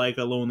feel like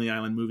a Lonely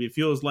Island movie. It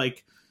feels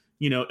like,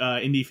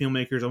 indie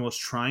filmmakers almost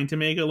trying to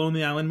make a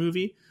Lonely Island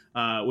movie,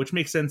 which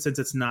makes sense since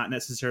it's not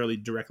necessarily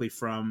directly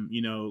from,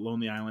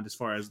 Lonely Island as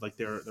far as like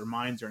their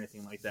minds or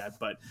anything like that.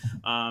 But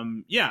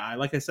yeah,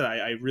 like I said,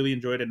 I really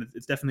enjoyed it, and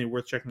it's definitely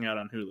worth checking out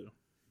on Hulu.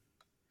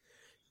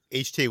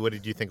 HT, what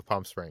did you think of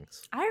Palm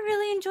Springs? I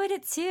really enjoyed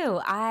it too.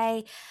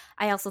 I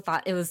also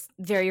thought it was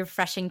very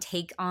refreshing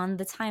take on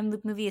the time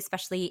loop movie,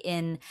 especially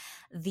in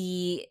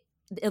the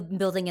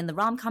building in the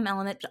rom-com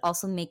element, but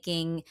also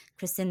making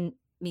Kristen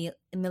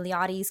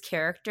Milioti's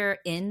character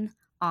in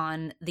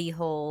on the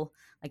whole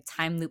like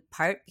time loop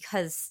part,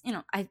 because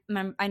I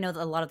know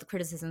that a lot of the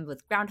criticism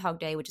with Groundhog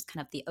Day, which is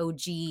kind of the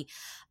OG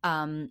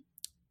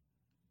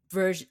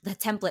version, the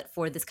template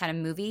for this kind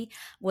of movie,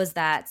 was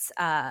that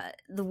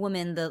the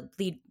woman, the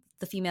lead,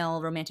 the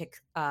female romantic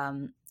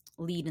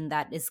lead in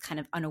that is kind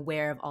of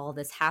unaware of all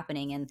this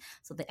happening, and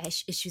so the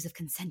issues of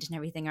consent and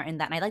everything are in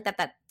that, and I like that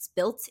that's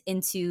built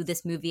into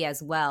this movie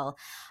as well.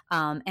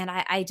 And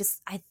I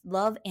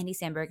love Andy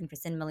Samberg and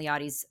Kristen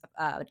Milioti's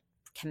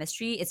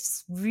chemistry. It's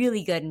just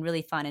really good and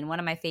really fun, and one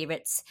of my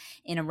favorites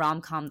in a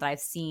rom-com that I've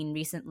seen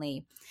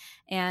recently.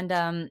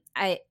 And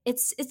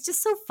it's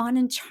just so fun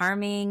and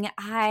charming.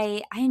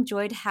 I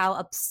enjoyed how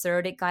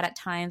absurd it got at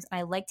times, and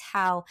I liked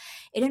how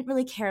it didn't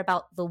really care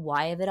about the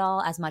why of it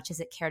all as much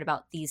as it cared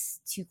about these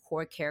two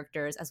core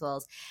characters, as well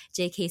as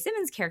J.K.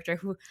 Simmons' character,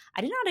 who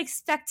I did not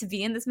expect to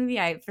be in this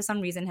movie. I, for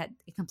some reason, had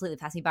completely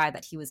passed me by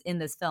that he was in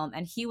this film,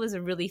 and he was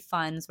a really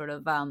fun sort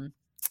of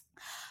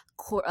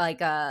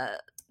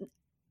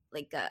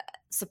like a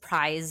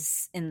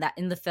surprise in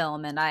the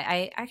film. And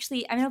I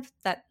know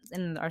that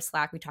in our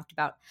Slack we talked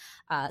about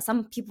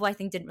some people I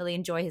think didn't really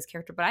enjoy his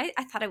character, but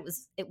I thought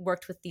it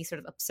worked with the sort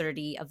of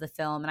absurdity of the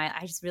film, and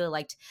I just really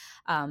liked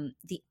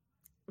the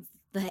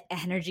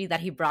energy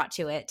that he brought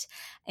to it.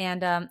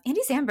 And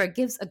Andy Samberg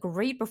gives a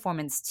great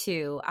performance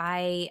too.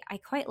 I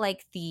quite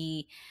like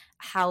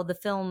how the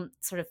film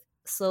sort of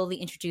slowly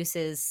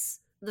introduces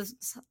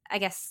I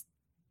guess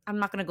I'm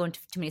not going to go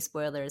into too many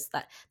spoilers,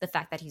 that the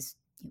fact that he's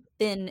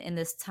been in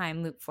this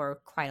time loop for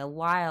quite a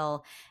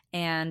while,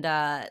 and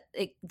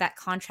that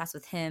contrast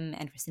with him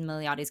and Kristen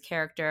Milioti's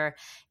character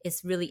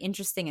is really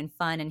interesting and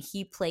fun, and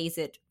he plays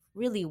it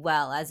really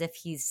well, as if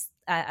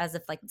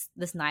like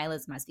this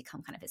nihilism has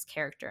become kind of his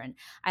character, and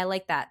I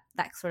like that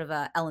sort of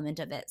a element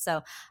of it.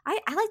 So I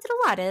liked it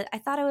a lot. I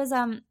thought it was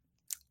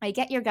I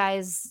get your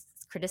guys'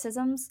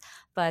 criticisms,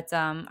 but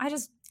I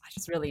just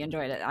really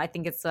enjoyed it. I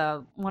think it's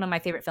one of my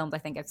favorite films I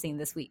think I've seen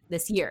this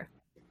year.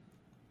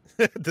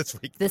 this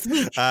week. This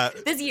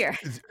year.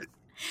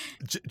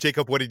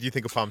 Jacob, what did you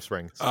think of Palm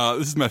Springs?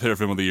 This is my favorite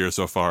film of the year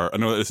so far. I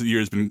know this year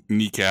has been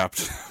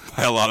kneecapped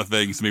by a lot of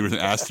things. Maybe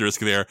there's an asterisk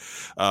there,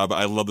 but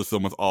I love this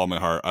film with all my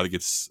heart. I think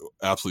it's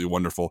absolutely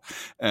wonderful,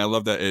 and I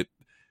love that it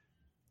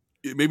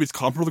maybe it's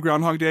comparable to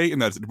Groundhog Day in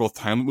that they're both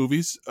time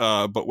movies.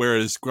 But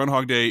whereas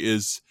Groundhog Day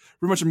is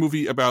very much a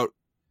movie about,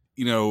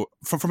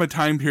 from a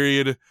time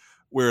period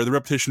where the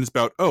repetition is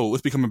about,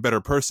 let's become a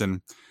better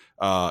person.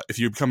 If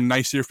you become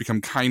nicer, if you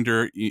become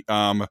kinder,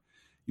 the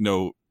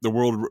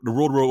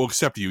world will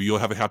accept you. You'll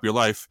have a happier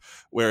life.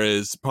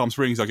 Whereas Palm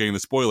Springs, not getting the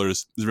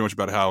spoilers, is very much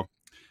about how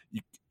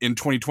in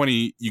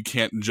 2020 you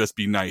can't just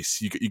be nice.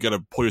 You got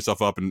to pull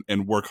yourself up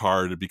and work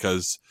hard,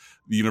 because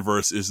the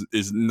universe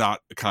is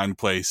not a kind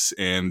place,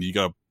 and you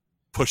got to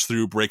push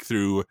through, break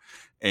through,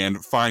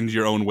 and find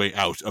your own way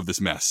out of this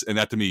mess. And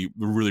that to me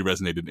really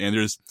resonated. And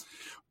there's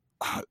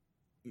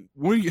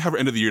when we have our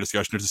end of the year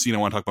discussion, there's a scene I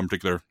want to talk about in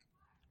particular at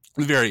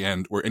the very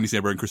end where Andy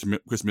Samberg and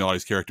Chris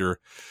Mialati's character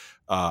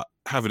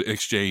have an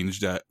exchange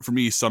that for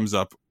me sums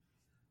up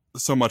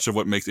so much of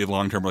what makes a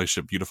long-term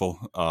relationship beautiful,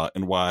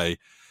 and why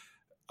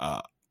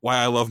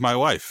I love my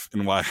wife,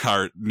 and why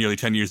our nearly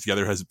 10 years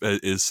together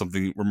is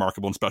something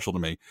remarkable and special to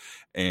me.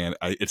 And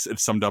it's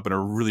summed up in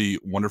a really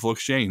wonderful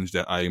exchange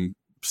that I'm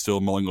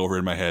still mulling over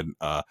in my head.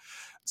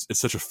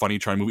 It's such a funny,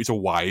 charming movie. It's a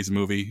wise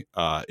movie.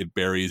 It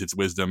buries its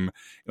wisdom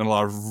in a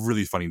lot of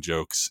really funny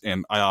jokes.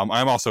 And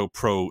I'm also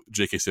pro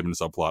J.K. Simmons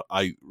subplot.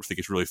 I think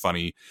it's really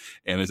funny,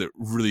 and is a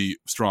really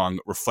strong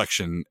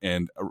reflection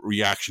and a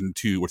reaction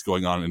to what's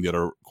going on in the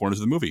other corners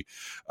of the movie.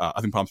 I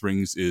think Palm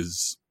Springs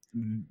is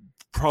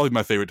probably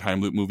my favorite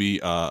time loop movie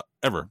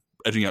ever,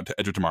 edging out to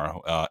Edge of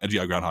Tomorrow, edging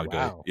out Groundhog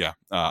Day. Yeah,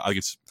 I think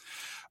it's.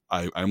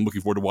 I'm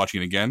looking forward to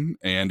watching it again.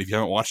 And if you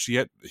haven't watched it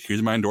yet,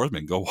 here's my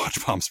endorsement: go watch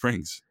Palm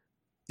Springs.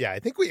 Yeah, I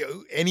think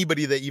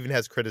anybody that even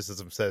has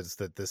criticism says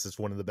that this is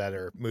one of the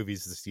better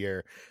movies this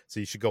year, so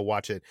you should go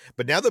watch it.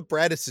 But now that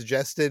Brad has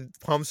suggested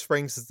Palm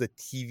Springs as the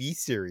TV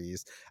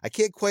series, I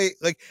can't quite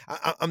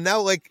I'm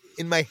now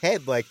in my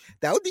head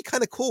that would be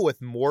kind of cool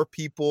with more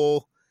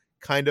people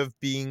kind of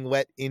being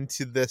let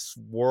into this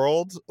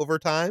world over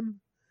time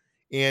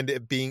and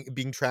it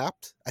being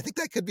trapped. I think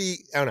that could be,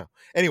 I don't know.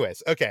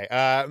 Anyways, okay.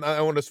 I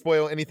don't want to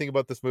spoil anything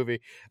about this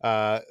movie.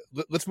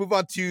 Let's move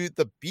on to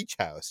The Beach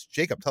House.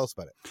 Jacob, tell us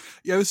about it.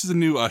 Yeah, this is a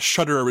new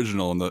Shudder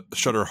original on the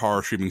Shudder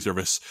horror streaming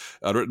service,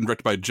 written and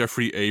directed by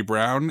Jeffrey A.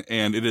 Brown,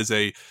 and it is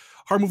a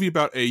horror movie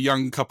about a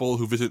young couple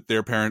who visit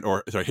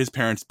his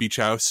parents' beach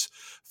house,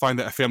 find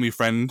that a family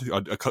friend,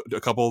 an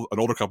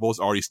older couple, is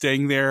already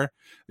staying there.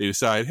 They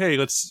decide, hey,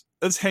 let's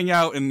hang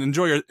out and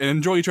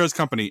enjoy each other's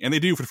company, and they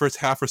do for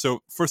the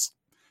first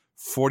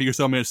 40 or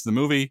so minutes of the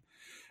movie.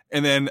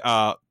 And then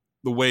the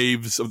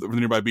waves of the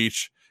nearby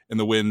beach and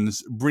the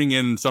winds bring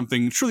in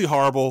something truly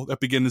horrible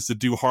that begins to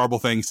do horrible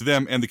things to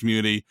them and the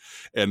community,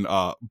 and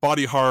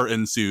body horror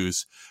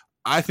ensues.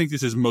 I think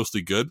this is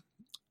mostly good.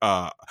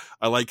 I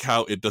like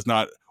how it does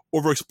not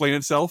over-explain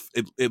itself.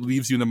 It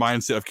leaves you in the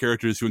mindset of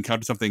characters who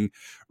encounter something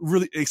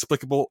really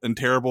inexplicable and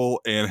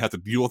terrible and have to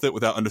deal with it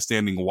without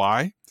understanding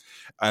why.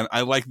 And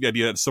I like the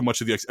idea that so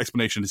much of the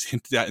explanation is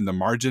hinted at in the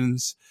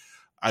margins.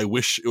 I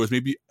wish it was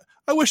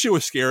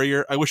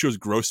scarier. I wish it was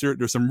grosser.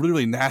 There's some really,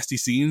 really nasty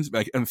scenes,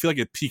 but I feel like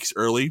it peaks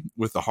early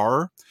with the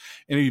horror,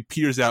 and it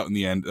peters out in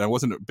the end. And I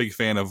wasn't a big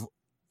fan of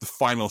the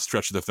final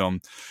stretch of the film.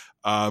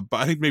 But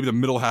I think maybe the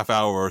middle half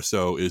hour or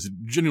so is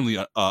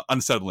genuinely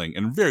unsettling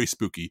and very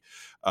spooky,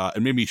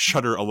 and made me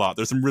shudder a lot.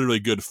 There's some really, really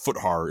good foot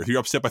horror. If you're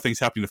upset by things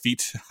happening to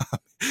feet,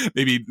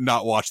 maybe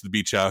not watch The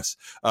Beach House.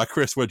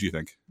 Chris, what do you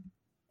think?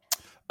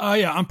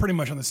 Yeah, I'm pretty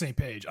much on the same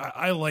page.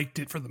 I liked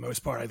it for the most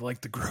part. I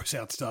liked the gross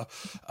out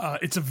stuff.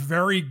 It's a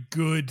very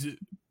good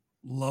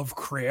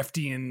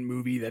Lovecraftian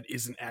movie that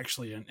isn't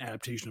actually an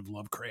adaptation of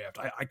Lovecraft.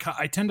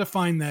 I tend to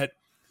find that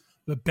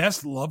the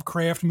best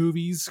Lovecraft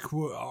movies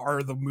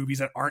are the movies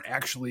that aren't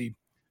actually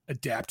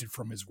adapted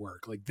from his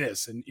work, like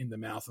this and In the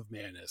Mouth of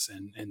Madness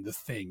and The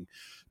Thing,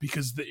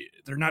 because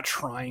they're not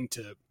trying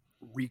to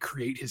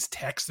recreate his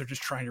text. They're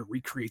just trying to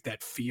recreate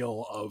that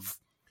feel of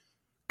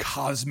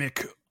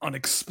cosmic,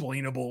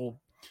 unexplainable,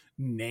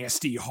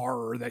 nasty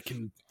horror that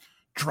can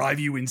drive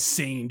you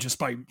insane just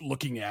by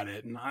looking at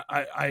it. And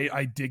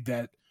I dig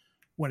that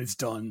when it's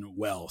done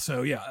well.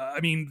 So yeah, I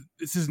mean,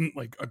 this isn't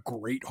like a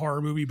great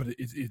horror movie, but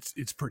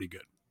it's pretty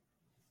good.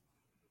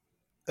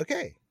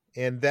 Okay,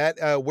 and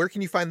that where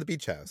can you find The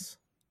Beach House?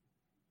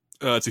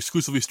 It's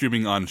exclusively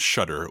streaming on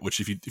Shudder. Which,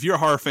 if you're a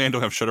horror fan,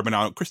 don't have Shudder by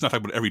now. Chris and I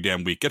talk about it every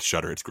damn week. Get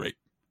Shudder; it's great.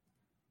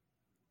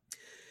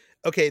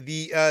 Okay,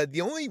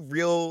 the only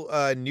real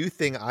new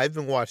thing I've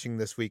been watching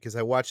this week is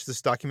I watched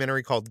this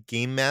documentary called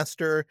Game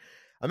Master.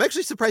 I'm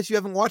actually surprised you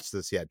haven't watched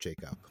this yet,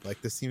 Jacob.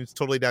 This seems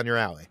totally down your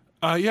alley.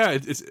 Yeah,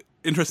 it's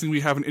interesting.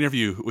 We have an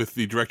interview with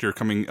the director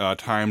coming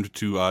timed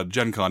to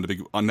Gen Con, the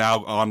big now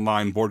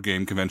online board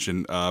game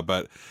convention.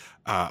 But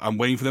I'm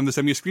waiting for them to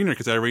send me a screener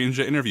because I arranged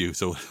an interview.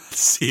 So let's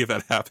see if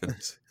that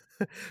happens.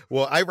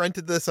 Well, I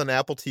rented this on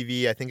Apple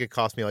TV. I think it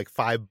cost me like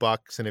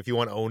 $5, and if you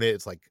want to own it,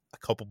 it's like a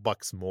couple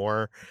bucks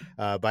more.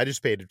 But I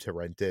just paid to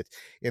rent it.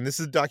 And this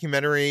is a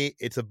documentary.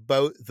 It's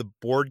about the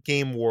board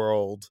game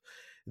world.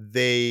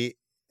 The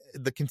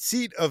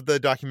conceit of the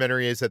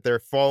documentary is that they're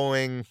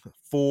following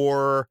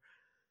 4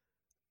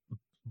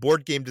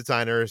 board game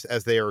designers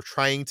as they are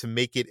trying to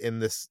make it in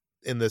this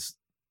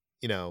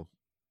you know,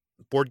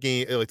 board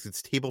game, like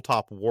this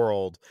tabletop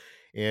world.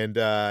 And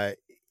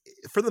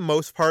for the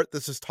most part,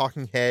 this is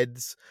talking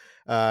heads.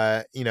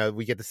 You know,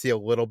 we get to see a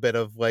little bit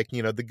of like,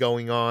 you know, the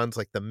going ons,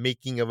 like the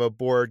making of a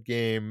board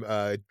game,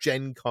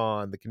 Gen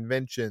Con, the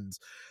conventions,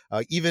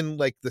 even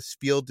like the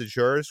Spiel des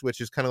Jeux, which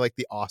is kind of like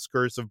the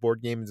Oscars of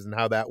board games and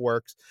how that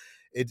works.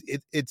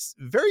 It's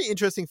very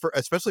interesting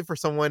especially for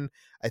someone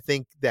I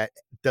think that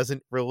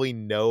doesn't really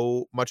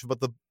know much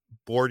about the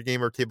board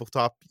game or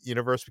tabletop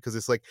universe, because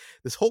it's like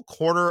this whole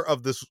corner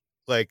of this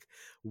like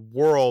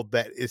world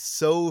that is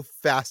so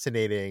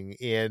fascinating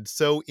and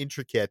so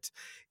intricate,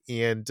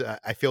 and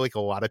I feel like a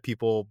lot of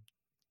people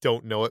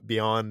don't know it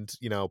beyond,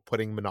 you know,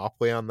 putting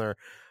Monopoly on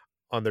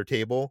their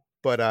table.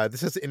 But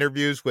this has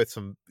interviews with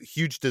some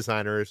huge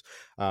designers,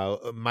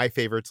 my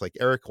favorites like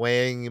Eric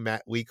Lang,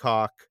 Matt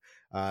Leacock,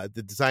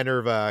 the designer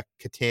of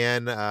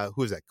Catan,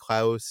 who is that,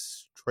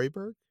 Klaus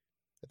Treuberg,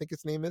 I think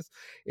his name is.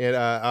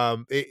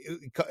 And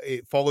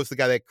it follows the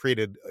guy that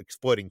created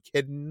Exploding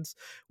Kittens,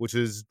 which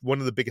is one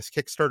of the biggest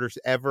Kickstarters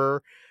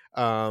ever.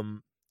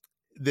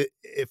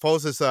 It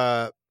follows this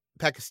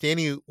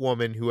Pakistani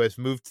woman who has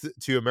moved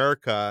to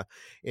America,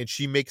 and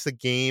she makes a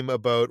game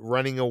about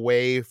running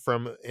away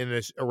from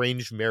an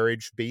arranged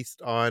marriage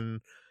based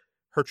on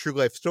her true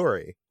life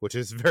story, which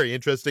is very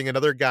interesting.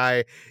 Another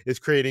guy is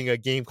creating a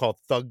game called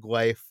Thug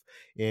Life.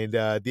 And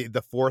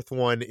the fourth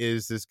one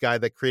is this guy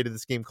that created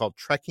this game called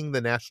Trekking the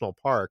National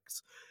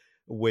Parks,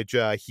 which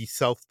he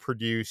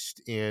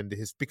self-produced and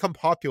has become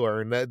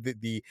popular. And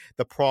the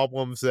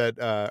problems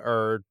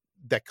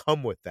that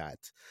come with that,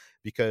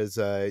 because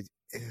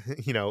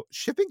you know,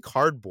 shipping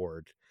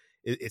cardboard,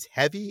 it's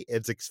heavy,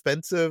 it's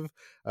expensive.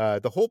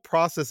 The whole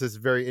process is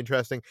very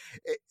interesting.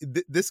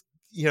 This,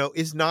 you know,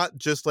 is not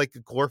just like a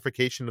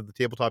glorification of the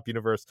tabletop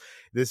universe.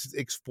 This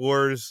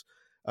explores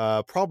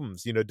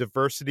problems, you know,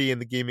 diversity in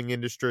the gaming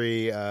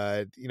industry,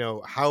 you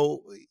know,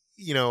 how,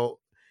 you know,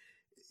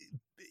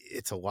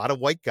 it's a lot of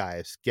white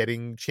guys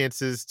getting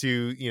chances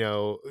to, you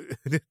know,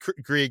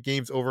 create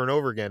games over and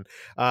over again.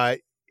 I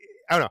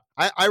don't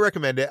know. I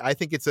recommend it. I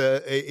think it's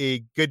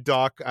a good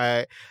doc.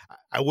 I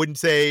wouldn't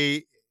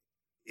say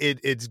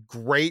it's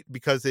great,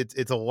 because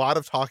it's a lot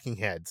of talking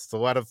heads. It's a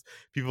lot of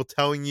people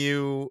telling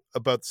you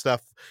about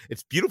stuff.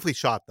 It's beautifully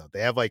shot though.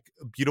 They have like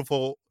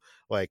beautiful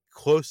like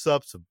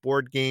close-ups of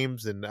board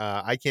games and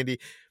eye candy.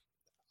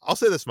 I'll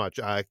say this much: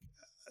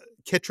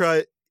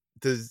 Kitra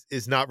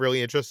is not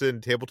really interested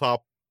in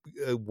tabletop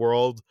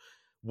world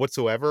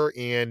whatsoever,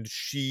 and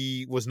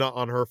she was not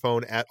on her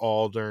phone at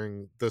all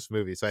during this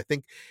movie. So I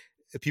think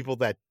people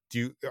that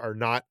are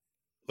not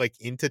like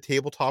into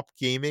tabletop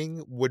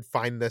gaming would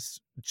find this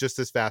just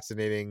as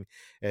fascinating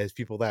as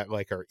people that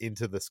like are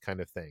into this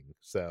kind of thing.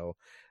 So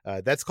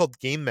that's called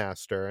Game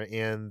Master,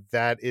 and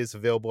that is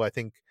available, I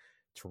think,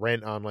 to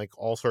rent on like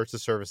all sorts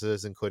of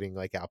services, including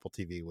like Apple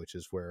TV, which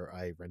is where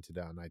I rented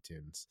it on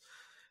iTunes.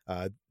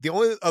 The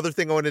only other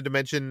thing I wanted to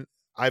mention,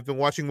 I've been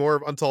watching more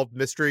of Unsolved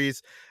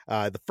Mysteries.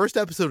 The first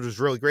episode was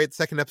really great. The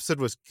second episode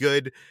was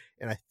good.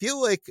 And I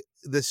feel like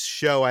this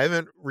show, I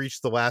haven't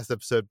reached the last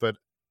episode, but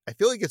I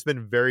feel like it's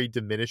been very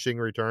diminishing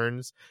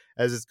returns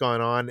as it's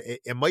gone on.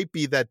 It might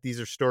be that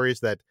these are stories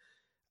that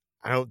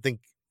I don't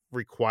think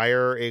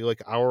require a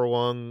like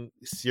hour-long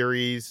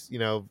series. You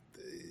know,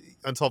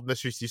 Unsolved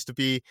Mysteries used to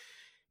be,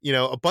 you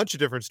know, a bunch of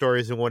different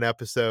stories in one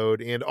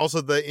episode. And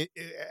also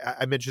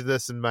I mentioned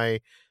this in my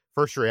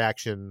first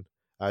reaction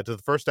to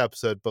the first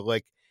episode, but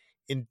like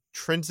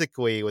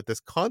intrinsically with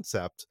this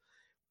concept,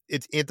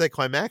 it's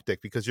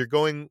anticlimactic, because you're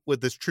going with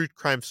this true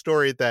crime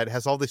story that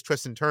has all these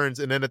twists and turns,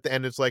 and then at the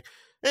end it's like,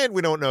 and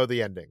we don't know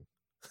the ending.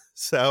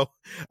 So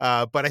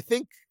but I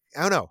think,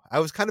 I don't know, I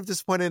was kind of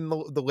disappointed in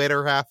the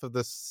later half of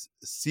this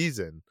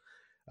season.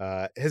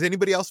 Has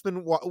anybody else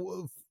been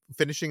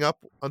finishing up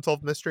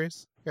Unsolved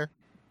Mysteries here?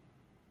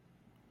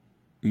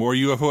 More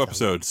UFO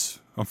episodes.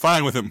 I'm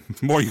fine with it.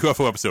 More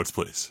UFO episodes,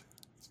 please.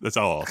 That's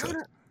all I'll say.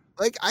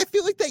 Like, I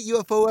feel like that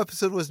UFO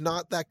episode was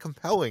not that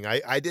compelling.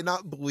 I did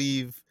not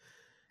believe,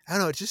 I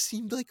don't know, it just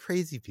seemed like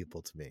crazy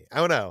people to me. I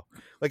don't know.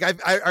 Like,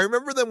 I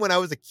remember them when I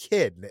was a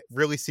kid, and it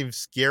really seemed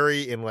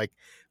scary and like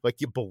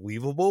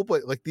believable,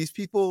 but like these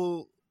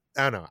people,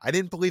 I don't know. I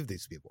didn't believe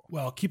these people.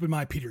 Well, keep in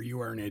mind, Peter, you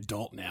are an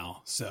adult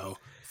now, so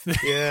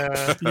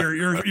yeah,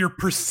 your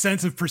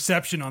sense of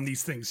perception on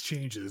these things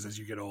changes as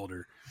you get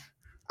older.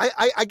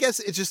 I guess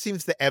it just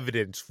seems the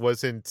evidence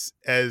wasn't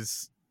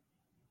as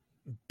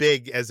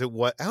big as it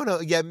was. I don't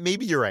know. Yeah,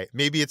 maybe you're right.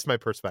 Maybe it's my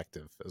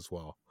perspective as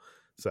well.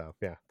 So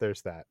yeah,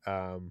 there's that.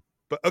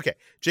 But okay,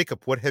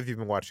 Jacob, what have you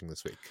been watching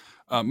this week?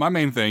 My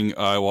main thing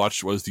I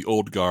watched was The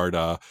Old Guard,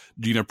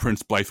 Gina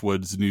Prince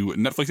Bythewood's new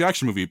Netflix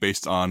action movie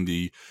based on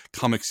the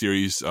comic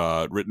series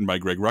written by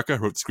Greg Rucka,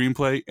 who wrote the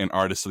screenplay, and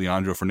artist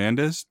Leandro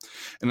Fernandez.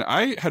 And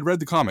I had read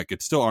the comic;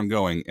 it's still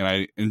ongoing, and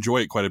I enjoy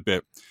it quite a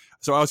bit.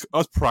 So I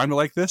was primed to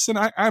like this, and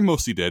I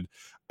mostly did.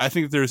 I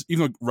think there's,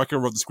 even though Rucka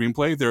wrote the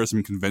screenplay, there are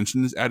some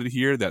conventions added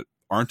here that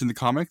aren't in the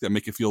comic that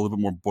make it feel a little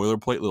bit more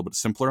boilerplate, a little bit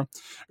simpler.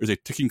 There's a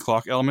ticking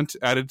clock element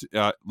added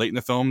late in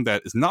the film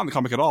that is not in the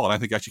comic at all, and I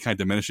think actually kind of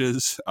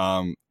diminishes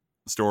the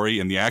story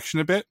and the action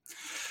a bit.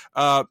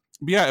 But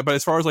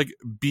as far as like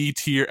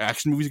B-tier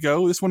action movies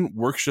go, this one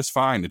works just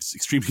fine. It's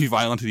extremely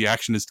violent. The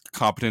action is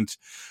competent.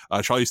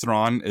 Charlize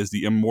Theron as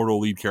the immortal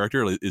lead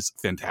character is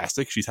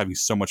fantastic. She's having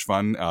so much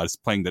fun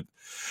just playing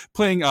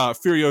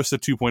Furiosa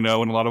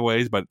 2.0 in a lot of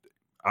ways, but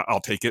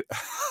I'll take it.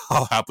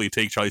 I'll happily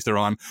take Charlize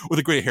Theron with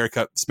a great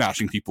haircut,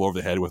 smashing people over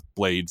the head with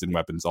blades and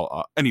weapons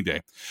any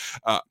day.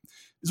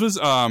 This was,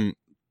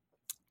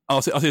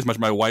 I'll say as much.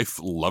 My wife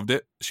loved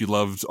it. She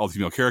loved all the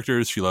female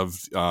characters. She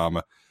loved,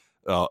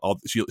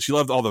 she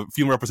loved all the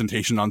female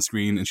representation on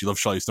screen, and she loved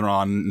Charlize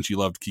Theron, and she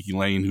loved Kiki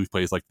Lane, who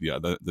plays like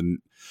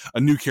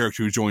a new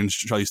character who joins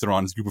Charlize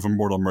Theron's group of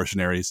immortal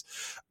mercenaries.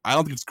 I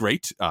don't think it's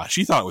great.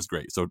 She thought it was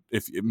great, so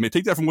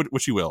take that from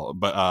what you will,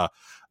 but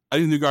I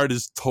think New Guard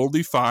is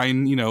totally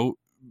fine,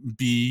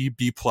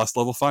 B plus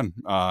level fun.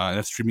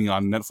 That's streaming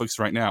on Netflix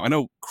right now. I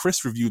know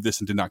Chris reviewed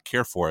this and did not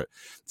care for it.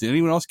 Did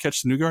anyone else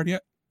catch the New Guard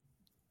yet?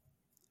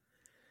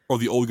 Or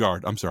the Old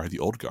Guard? I'm sorry, the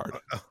Old Guard.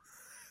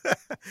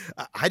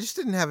 I just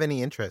didn't have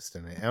any interest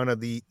in it. I don't know.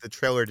 The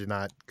trailer did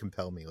not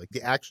compel me. Like,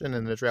 the action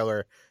in the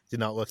trailer did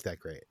not look that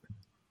great.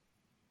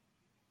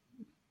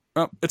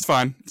 Oh, it's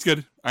fine. It's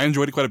good. I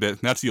enjoyed it quite a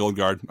bit. That's the Old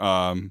Guard.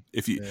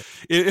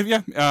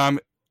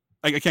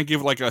 I can't give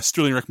it like a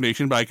sterling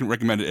recommendation, but I can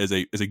recommend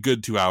it as a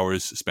good 2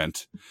 hours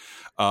spent.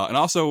 And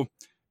also,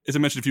 as I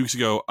mentioned a few weeks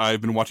ago,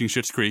 I've been watching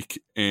Schitt's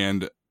Creek,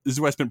 and this is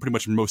what I spent pretty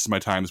much most of my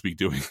time this week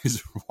doing,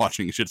 is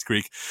watching Schitt's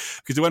Creek,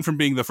 because it went from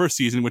being the first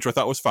season, which I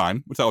thought was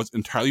fine, which I thought was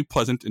entirely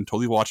pleasant and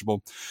totally watchable,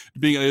 to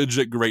being a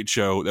legit great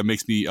show that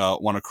makes me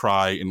want to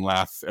cry and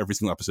laugh every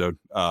single episode.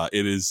 I'm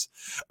in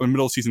the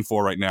middle of season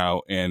 4 right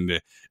now, and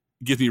it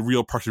gives me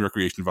real Parks and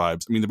Recreation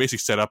vibes. I mean, the basic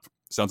setup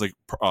sounds like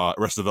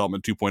Arrested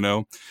Development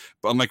 2.0,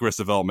 but unlike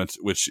Arrested Development,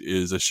 which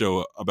is a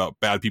show about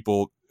bad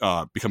people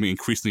becoming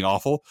increasingly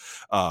awful,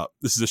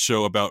 this is a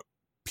show about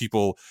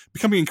people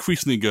becoming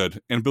increasingly good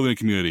and building a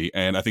community.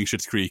 And I think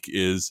Schitt's Creek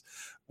is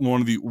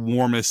one of the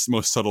warmest,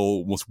 most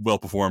subtle, most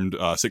well-performed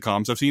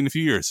sitcoms I've seen in a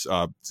few years,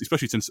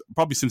 especially since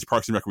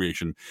Parks and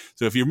Recreation.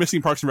 So if you're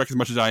missing Parks and Rec as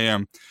much as I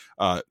am,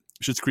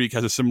 Schitt's Creek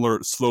has a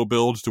similar slow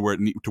build to where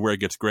it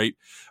gets great.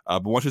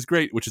 But once it's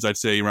great, which is I'd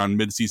say around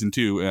mid-season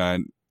 2,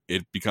 and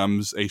it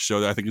becomes a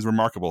show that I think is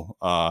remarkable.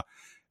 And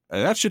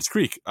that's Schitt's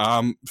Creek.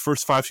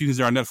 First 5 seasons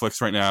are on Netflix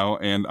right now,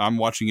 and I'm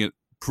watching it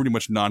pretty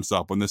much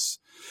nonstop. When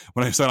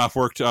I sign off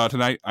work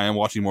tonight, I am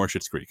watching more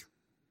Schitt's Creek.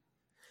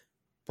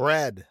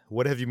 Brad,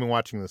 what have you been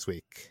watching this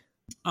week?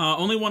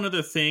 Only one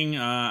other thing.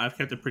 I've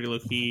kept it pretty low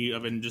key.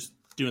 I've been just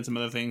doing some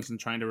other things and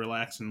trying to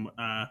relax and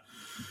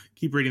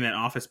keep reading that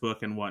Office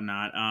book and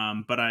whatnot.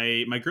 But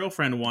my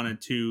girlfriend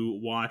wanted to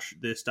watch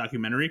this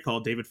documentary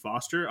called David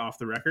Foster, Off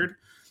the Record.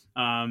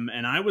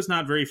 And I was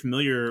not very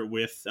familiar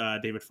with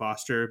David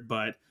Foster,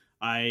 but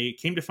I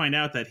came to find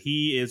out that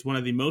he is one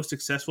of the most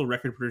successful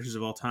record producers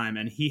of all time,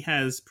 and he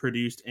has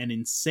produced an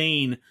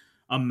insane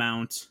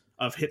amount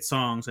of hit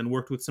songs and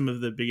worked with some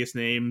of the biggest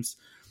names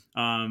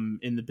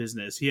in the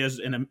business. He has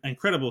an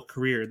incredible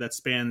career that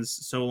spans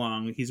so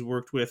long. He's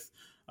worked with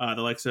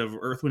the likes of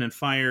Earth, Wind &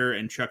 Fire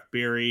and Chuck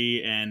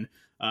Berry and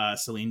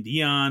Celine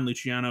Dion,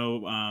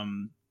 Luciano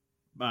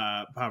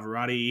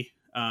Pavarotti,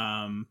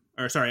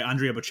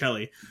 Andrea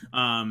Bocelli,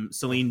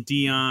 Celine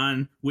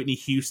Dion, Whitney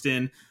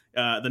Houston.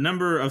 The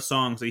number of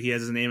songs that he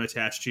has his name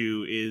attached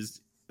to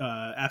is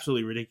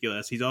absolutely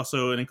ridiculous. He's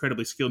also an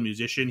incredibly skilled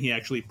musician. He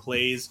actually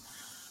plays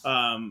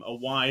a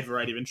wide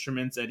variety of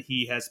instruments, and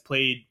he has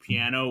played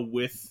piano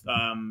with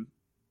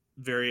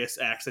various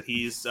acts that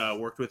he's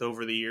worked with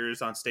over the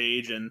years on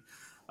stage. And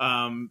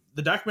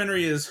the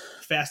documentary is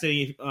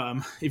fascinating.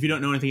 If you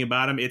don't know anything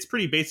about him, it's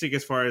pretty basic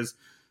as far as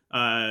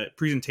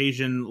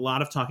presentation, a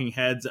lot of talking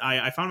heads.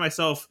 I found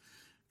myself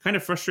kind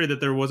of frustrated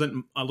that there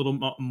wasn't a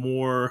little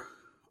more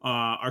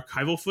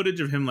archival footage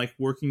of him like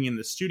working in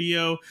the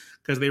studio,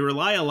 because they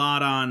rely a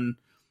lot on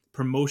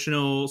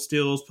promotional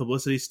stills,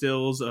 publicity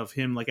stills of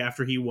him like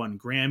after he won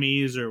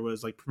Grammys or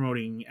was like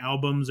promoting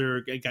albums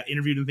or got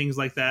interviewed and things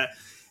like that.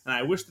 And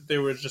I wish that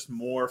there was just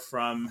more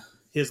from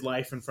his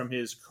life and from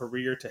his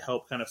career to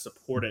help kind of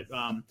support it.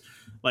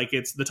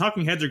 It's the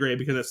talking heads are great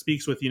because it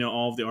speaks with,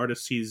 all of the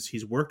artists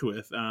he's worked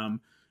with.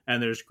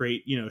 And there's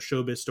great,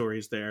 showbiz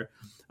stories there.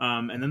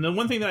 And then the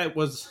one thing that I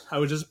was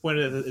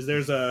disappointed at is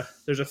there's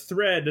a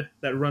thread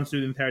that runs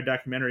through the entire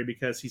documentary,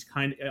 because he's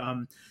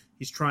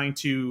he's trying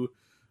to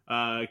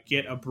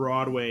get a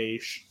Broadway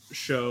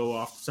show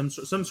off, some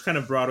kind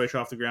of Broadway show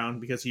off the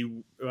ground, because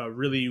he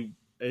really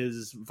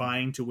is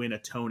vying to win a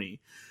Tony.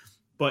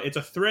 but it's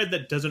a thread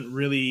that doesn't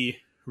really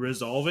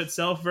resolve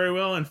itself very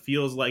well and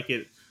feels like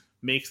it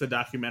makes the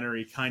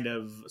documentary kind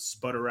of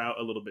sputter out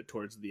a little bit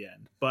towards the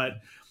end.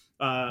 But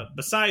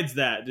besides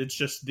that, it's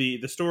just the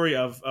story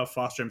of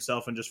Foster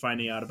himself and just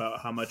finding out about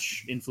how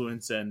much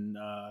influence and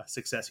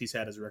success he's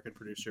had as a record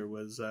producer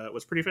was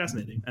pretty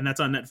fascinating. And that's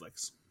on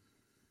Netflix.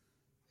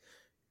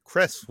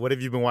 Chris, what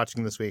have you been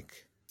watching this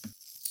week?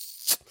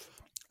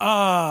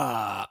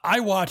 I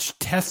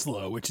watched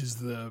Tesla, which is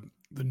the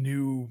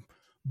new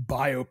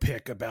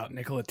biopic about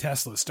Nikola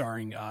Tesla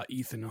starring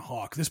Ethan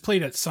Hawke. This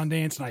played at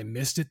Sundance and I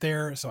missed it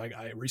there, so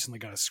I recently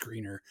got a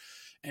screener.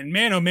 And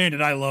man, oh man,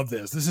 did I love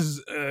this. This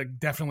is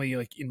definitely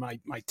like in my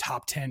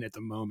top 10 at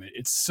the moment.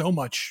 It's so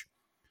much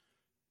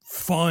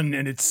fun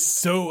and it's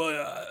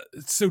so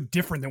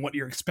different than what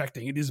you're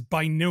expecting. It is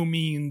by no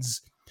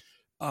means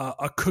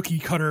a cookie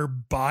cutter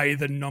by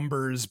the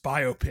numbers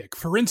biopic.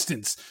 For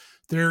instance,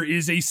 there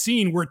is a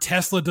scene where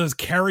Tesla does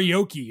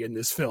karaoke in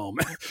this film.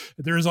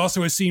 There is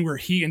also a scene where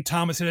he and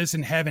Thomas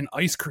Edison have an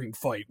ice cream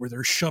fight where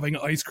they're shoving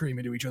ice cream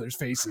into each other's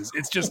faces.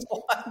 It's just,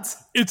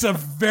 it's a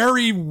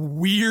very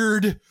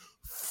weird,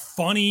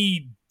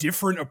 funny,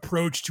 different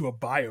approach to a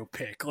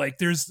biopic. Like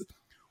there's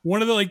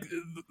one of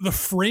the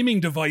framing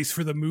device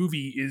for the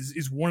movie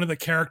is one of the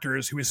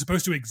characters who is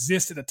supposed to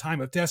exist at the time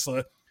of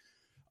Tesla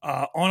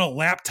on a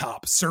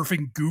laptop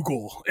surfing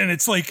Google, and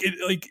it's like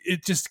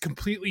it just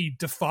completely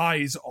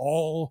defies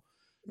all.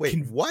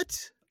 Wait,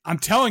 what? I'm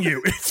telling you,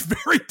 it's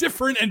very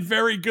different and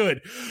very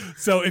good.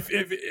 So if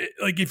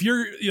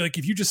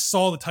you just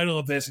saw the title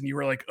of this and you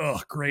were like,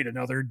 oh, great,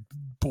 another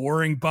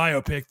boring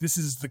biopic, this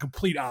is the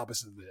complete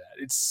opposite of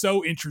that. It's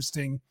so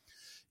interesting.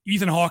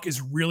 Ethan Hawke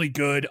is really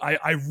good.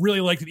 I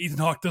really like that Ethan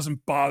Hawke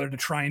doesn't bother to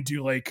try and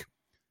do like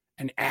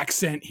an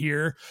accent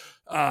here.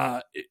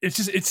 It's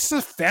just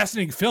a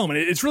fascinating film, and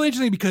it's really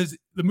interesting because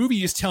the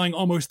movie is telling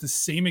almost the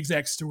same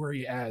exact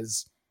story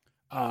as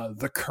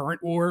The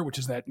Current War, which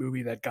is that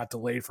movie that got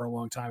delayed for a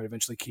long time and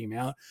eventually came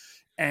out.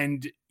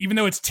 And even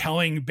though it's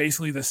telling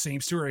basically the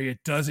same story, it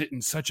does it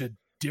in such a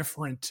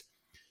different,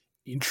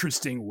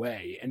 interesting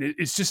way. And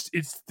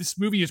this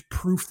movie is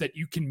proof that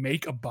you can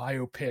make a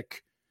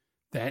biopic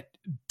that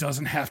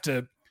doesn't have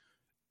to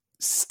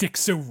stick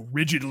so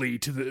rigidly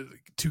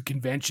to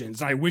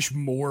conventions. I wish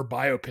more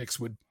biopics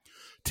would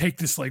take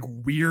this like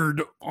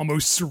weird,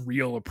 almost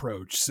surreal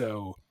approach.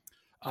 So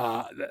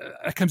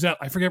it comes out,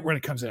 I forget when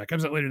it comes out. It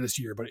comes out later this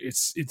year, but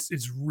it's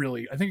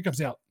really, I think it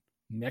comes out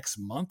next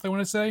month, I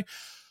want to say.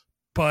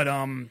 But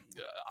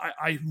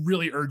I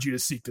really urge you to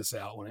seek this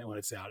out when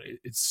it's out.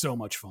 It's so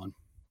much fun.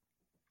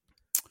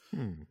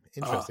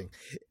 Interesting.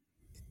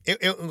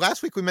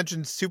 Last week we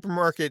mentioned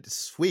Supermarket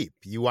Sweep.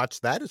 You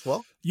watched that as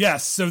well?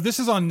 Yes. So this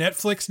is on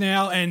Netflix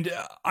now, and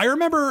I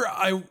remember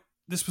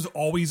this was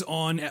always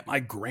on at my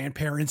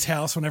grandparents'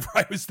 house whenever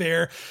I was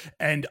there,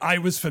 and I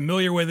was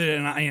familiar with it,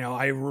 and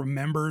I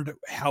remembered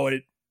how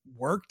it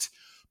worked.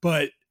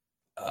 But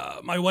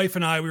my wife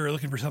and we were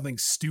looking for something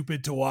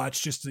stupid to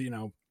watch just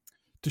to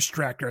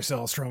distract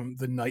ourselves from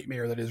the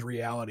nightmare that is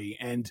reality.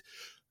 And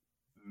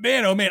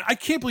man, oh man, I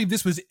can't believe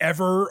this was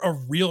ever a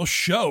real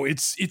show.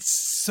 It's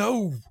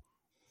so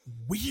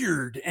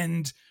weird.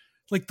 And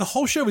like the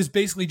whole show is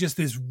basically just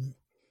this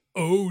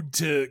ode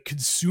to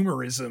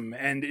consumerism,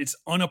 and it's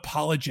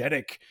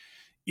unapologetic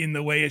in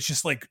the way it's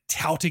just like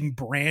touting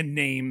brand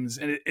names,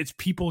 and it's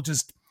people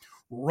just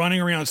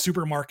running around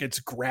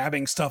supermarkets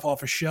grabbing stuff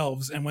off of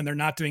shelves. And when they're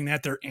not doing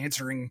that, they're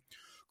answering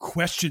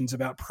questions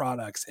about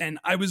products. And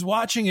I was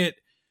watching it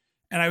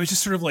and I was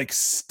just sort of like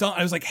stunned.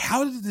 I was like,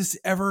 how did this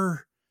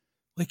ever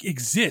like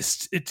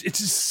exist? It's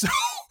just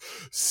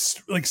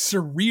so like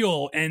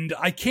surreal, and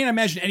I can't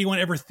imagine anyone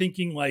ever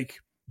thinking like,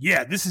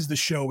 yeah, this is the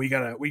show we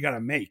gotta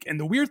make. And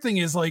the weird thing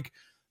is like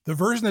the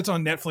version that's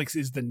on Netflix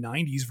is the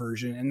 90s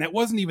version, and that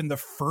wasn't even the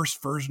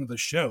first version of the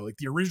show. Like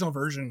the original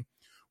version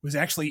was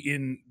actually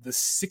in the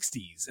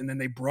 60s, and then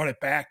they brought it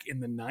back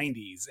in the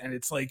 90s. And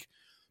it's like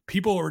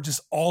people are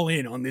just all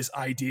in on this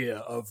idea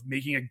of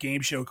making a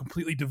game show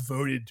completely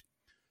devoted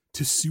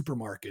to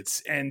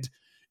supermarkets. And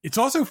it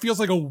also feels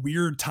like a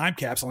weird time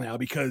capsule now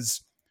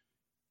because,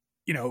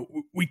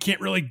 we can't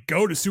really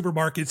go to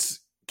supermarkets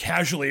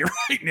casually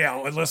right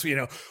now unless we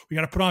got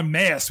to put on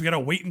masks, we got to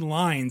wait in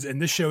lines.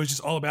 And this show is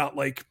just all about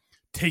like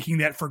taking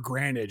that for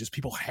granted, just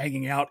people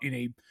hanging out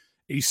in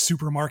a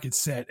supermarket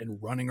set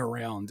and running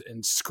around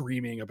and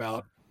screaming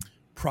about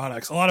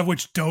products, a lot of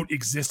which don't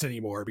exist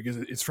anymore because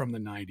it's from the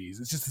 90s.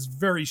 It's just this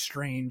very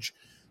strange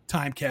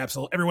time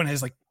capsule. Everyone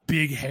has like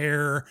big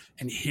hair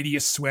and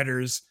hideous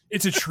sweaters.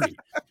 It's a treat.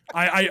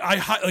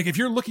 I like if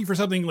you're looking for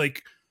something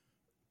like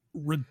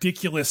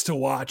ridiculous to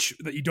watch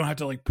that you don't have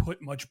to like put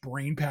much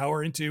brain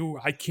power into,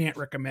 I can't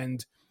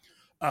recommend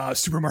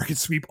Supermarket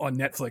Sweep on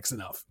Netflix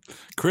enough.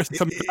 Chris,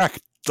 coming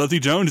back. Leslie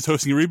Jones is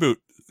hosting a reboot.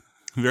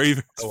 Very,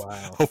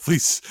 wow. hopefully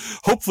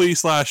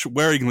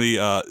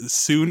 /wearingly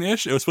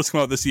soon-ish. It was supposed to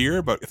come out this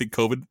year, but I think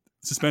COVID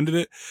suspended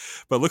it.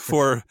 But look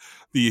for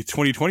the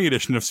 2020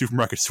 edition of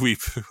Supermarket Sweep,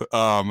 which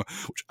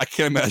I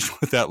can't imagine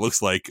what that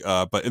looks like,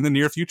 but in the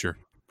near future.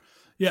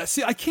 Yeah,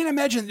 see, I can't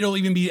imagine it'll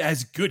even be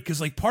as good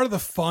because, like, part of the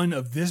fun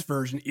of this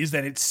version is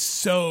that it's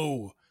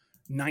so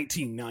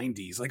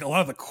 1990s. Like, a lot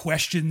of the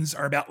questions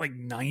are about like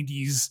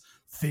 90s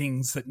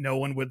things that no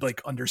one would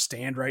like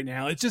understand right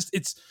now.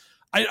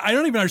 I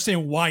don't even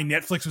understand why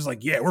Netflix was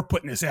like, yeah, we're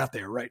putting this out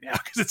there right now.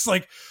 Because it's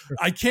like,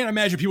 I can't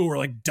imagine people were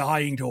like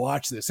dying to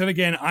watch this. And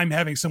again, I'm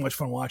having so much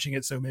fun watching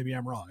it, so maybe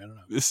I'm wrong. I don't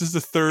know. This is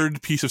the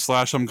third piece of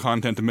Slash Some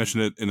content to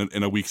mention it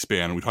in a week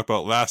span. We talked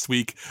about it last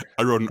week.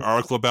 I wrote an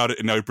article about it,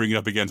 and now we bring it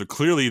up again. So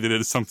clearly that it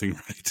is something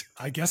right.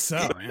 I guess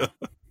so, yeah.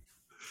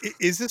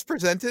 Is this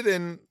presented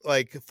in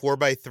like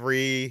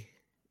 4:3,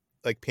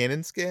 like pan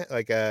and scan?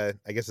 Like I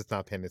guess it's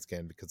not pan and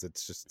scan because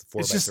it's just 4:3.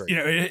 It's just,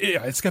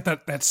 it's got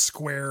that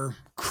square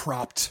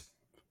cropped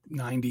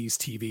 90s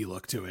TV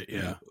look to it.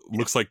 Yeah.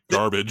 Looks like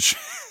garbage.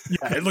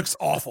 Yeah, it looks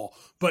awful.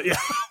 But yeah,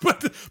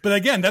 but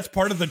again, that's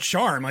part of the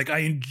charm. Like, I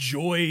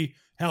enjoy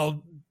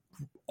how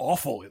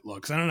awful it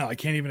looks. I don't know. I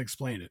can't even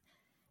explain it.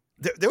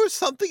 There was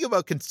something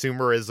about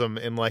consumerism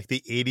in like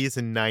the 80s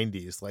and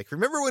 90s. Like,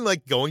 remember when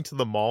like going to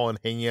the mall and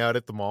hanging out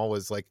at the mall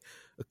was like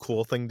a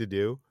cool thing to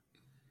do?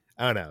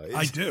 I don't know.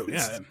 I do.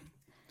 Yeah.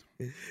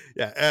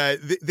 Yeah.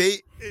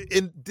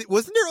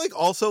 Wasn't there like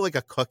also like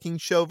a cooking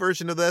show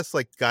version of this?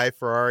 Like Guy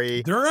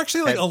Fieri. There are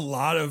actually like a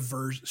lot of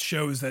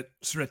shows that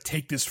sort of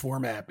take this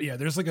format. Yeah.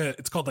 There's like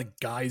it's called like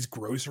Guy's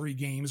Grocery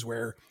Games,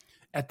 where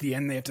at the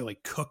end they have to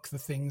like cook the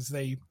things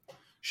they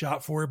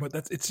shot for, but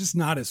it's just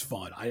not as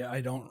fun.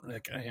 I don't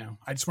like,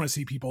 I just want to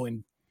see people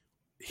in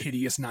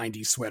hideous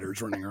 90s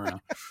sweaters running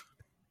around.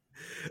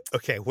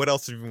 Okay, what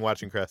else have you been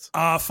watching, Chris?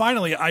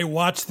 Finally, I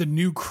watched the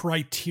new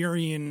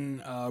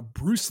Criterion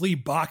Bruce Lee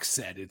box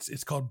set.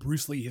 It's called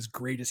Bruce Lee: His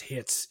Greatest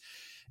Hits,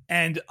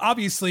 and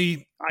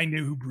obviously I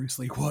knew who Bruce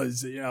Lee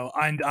was,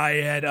 and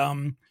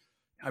I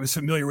was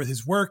familiar with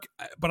his work,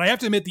 but I have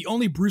to admit the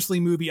only Bruce Lee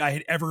movie I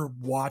had ever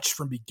watched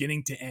from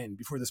beginning to end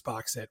before this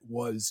box set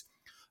was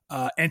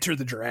Enter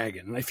the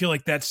Dragon. And I feel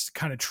like that's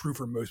kind of true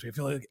for most people.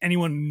 I feel like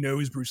anyone who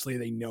knows Bruce Lee,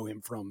 they know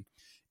him from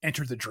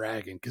Enter the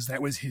Dragon, because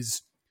that was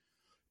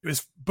it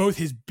was both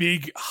his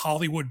big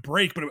Hollywood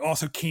break, but it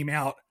also came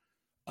out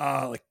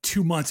like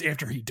 2 months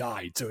after he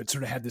died. So it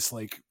sort of had this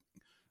like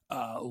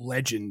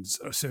legends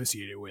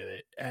associated with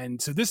it. And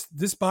so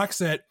this box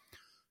set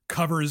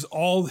covers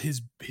all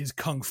his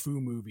kung fu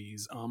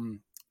movies.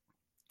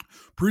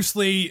 Bruce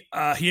Lee,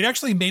 he had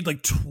actually made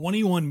like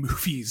 21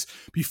 movies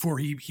before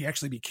he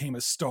actually became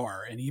a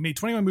star. And he made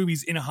 21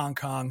 movies in Hong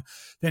Kong.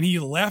 Then he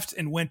left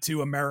and went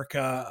to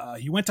America.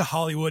 He went to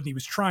Hollywood, and he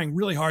was trying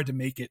really hard to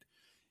make it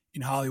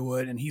in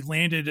Hollywood. And he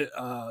landed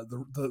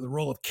the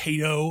role of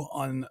Kato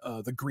on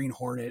the Green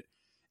Hornet.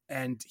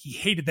 And he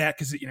hated that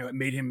because it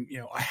made him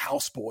a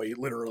houseboy,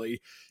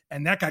 literally.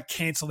 And that got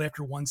canceled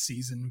after one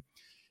season.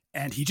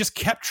 And he just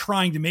kept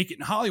trying to make it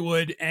in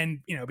Hollywood.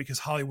 And, because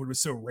Hollywood was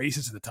so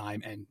racist at the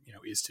time and,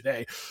 is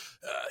today,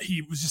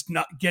 he was just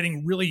not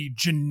getting really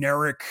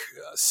generic,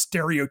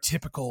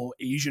 stereotypical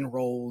Asian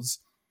roles.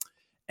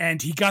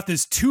 And he got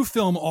this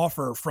 2-film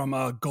offer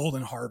from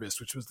Golden Harvest,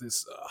 which was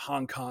this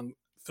Hong Kong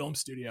film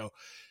studio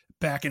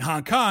back in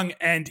Hong Kong.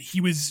 And he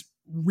was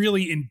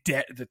really in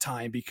debt at the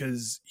time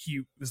because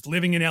he was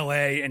living in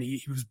LA and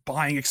he was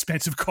buying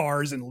expensive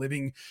cars and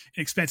living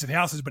in expensive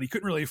houses, but he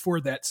couldn't really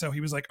afford that. So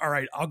he was like, all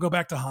right, I'll go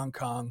back to Hong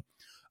Kong.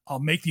 I'll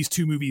make these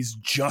 2 movies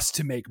just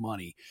to make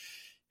money.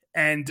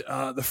 And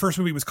the first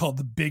movie was called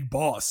The Big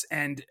Boss.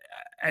 And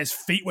as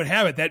fate would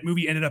have it, that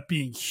movie ended up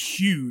being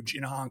huge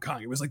in Hong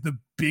Kong. It was like the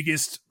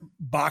biggest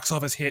box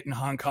office hit in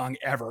Hong Kong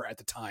ever at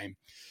the time.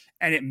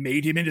 And it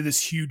made him into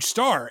this huge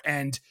star.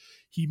 And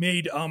he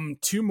made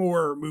 2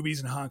 more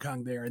movies in Hong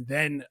Kong there. And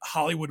then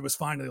Hollywood was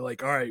finally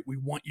like, all right, we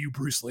want you,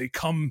 Bruce Lee.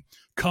 Come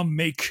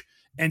make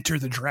Enter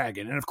the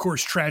Dragon. And of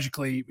course,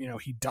 tragically,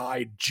 he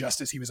died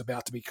just as he was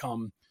about to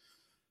become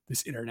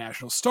this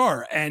international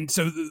star. And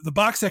so the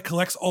box set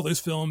collects all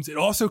those films. It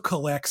also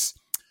collects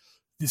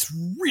this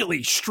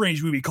really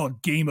strange movie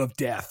called Game of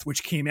Death,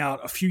 which came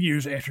out a few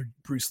years after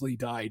Bruce Lee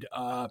died.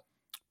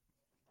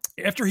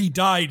 After he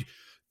died,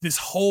 this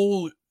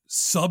whole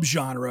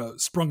subgenre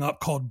sprung up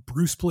called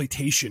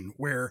Bruceploitation,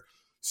 where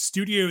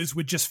studios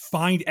would just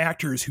find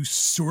actors who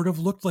sort of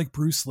looked like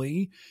Bruce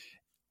Lee,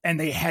 and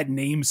they had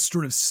names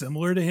sort of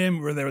similar to him,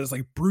 where there was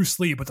like Bruce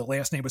Lee, but the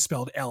last name was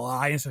spelled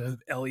L-I instead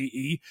of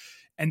L-E-E.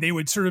 And they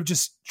would sort of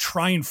just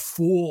try and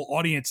fool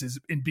audiences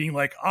in being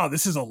like, oh,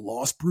 this is a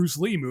lost Bruce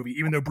Lee movie,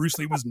 even though Bruce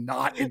Lee was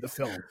not in the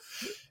film.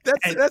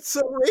 That's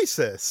so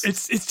racist.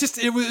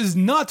 It was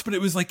nuts, but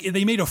it was like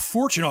they made a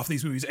fortune off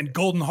these movies. And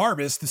Golden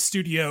Harvest, the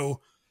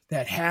studio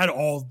that had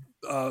all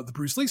the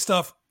Bruce Lee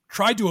stuff,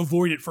 tried to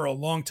avoid it for a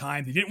long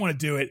time. They didn't want to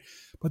do it,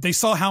 but they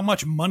saw how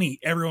much money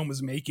everyone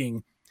was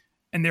making.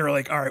 And they were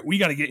like, all right, we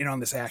got to get in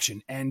on this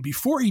action. And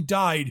before he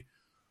died,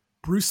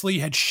 Bruce Lee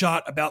had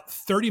shot about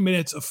 30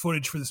 minutes of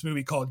footage for this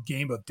movie called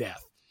Game of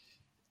Death.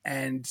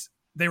 And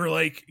they were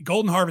like,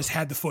 Golden Harvest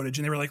had the footage.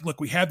 And they were like,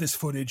 look, we have this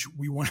footage.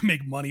 We want to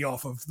make money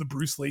off of the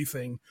Bruce Lee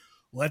thing.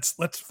 Let's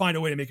find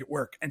a way to make it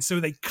work. And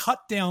so they cut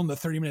down the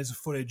 30 minutes of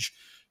footage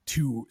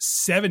to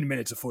 7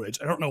 minutes of footage.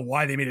 I don't know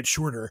why they made it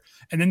shorter.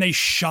 And then they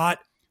shot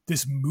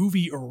this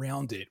movie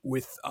around it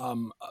with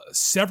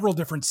several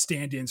different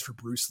stand-ins for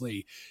Bruce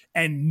Lee,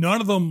 and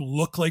none of them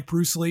look like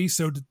Bruce Lee.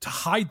 So to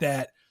hide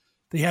that,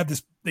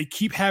 they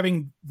keep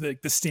having the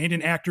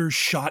stand-in actors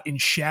shot in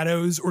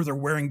shadows, or they're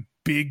wearing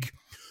big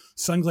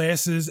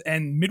sunglasses.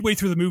 And midway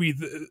through the movie,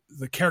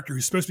 the character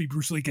who's supposed to be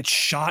Bruce Lee gets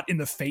shot in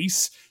the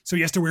face, so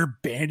he has to wear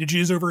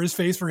bandages over his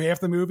face for half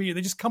the movie.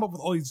 They just come up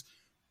with all these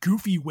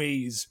goofy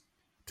ways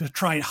to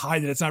try and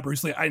hide that it's not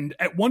Bruce Lee. And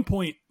at one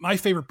point, my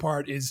favorite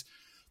part is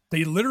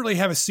they literally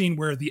have a scene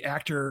where the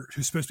actor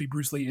who's supposed to be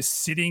Bruce Lee is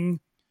sitting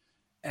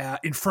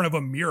in front of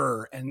a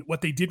mirror. And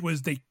what they did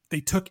was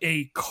they took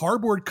a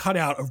cardboard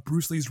cutout of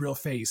Bruce Lee's real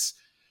face,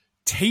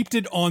 taped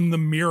it on the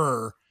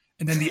mirror,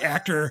 and then the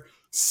actor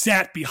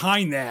sat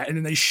behind that, and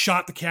then they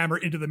shot the camera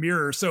into the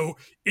mirror. So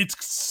it's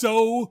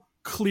so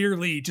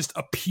clearly just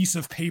a piece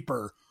of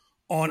paper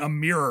on a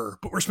mirror,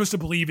 but we're supposed to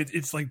believe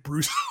it's like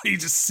Bruce Lee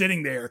just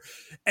sitting there.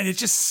 And it's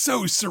just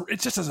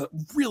it's just a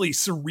really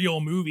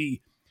surreal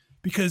movie,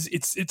 because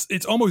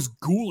it's almost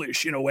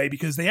ghoulish in a way,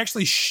 because they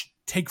actually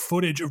take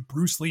footage of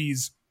Bruce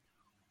Lee's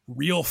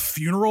real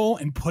funeral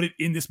and put it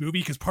in this movie,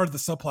 because part of the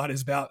subplot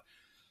is about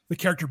the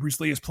character Bruce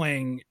Lee is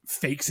playing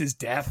fakes his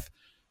death.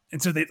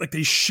 And so they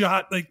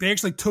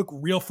actually took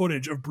real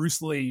footage of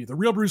Bruce Lee, the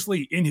real Bruce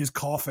Lee, in his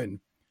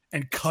coffin,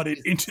 and cut it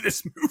into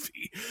this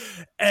movie.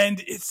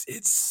 And it's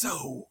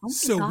so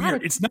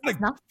weird. It's not a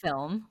snuff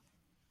film.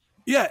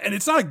 Yeah, and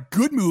it's not a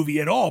good movie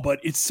at all, but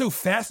it's so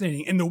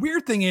fascinating. And the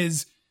weird thing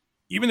is,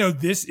 even though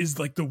this is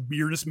like the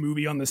weirdest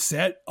movie on the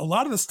set, a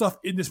lot of the stuff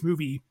in this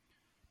movie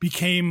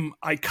became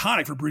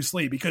iconic for Bruce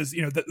Lee, because,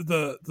 you know,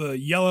 the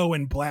yellow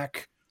and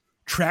black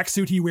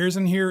tracksuit he wears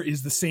in here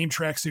is the same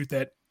tracksuit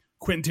that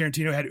Quentin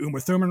Tarantino had Uma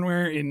Thurman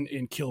wear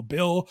in Kill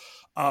Bill.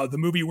 The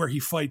movie where he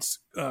fights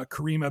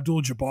Kareem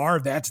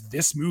Abdul-Jabbar, that's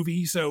this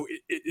movie. So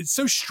it's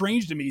so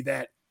strange to me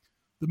that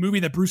the movie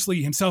that Bruce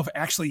Lee himself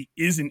actually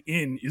isn't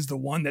in is the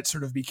one that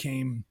sort of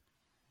became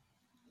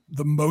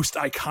the most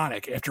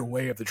iconic after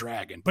Way of the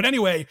Dragon. But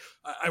anyway,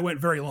 I went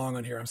very long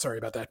on here. I'm sorry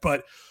about that.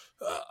 But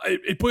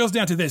it boils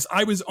down to this.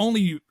 I was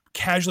only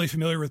casually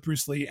familiar with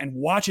Bruce Lee, and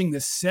watching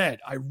this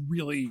set, I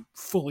really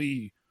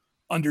fully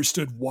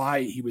understood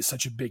why he was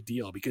such a big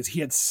deal, because he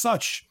had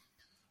such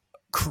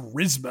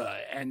charisma,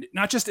 and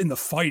not just in the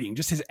fighting,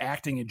 just his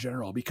acting in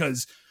general,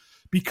 because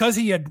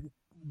he had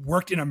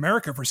worked in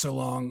America for so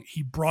long,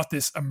 he brought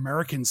this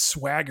American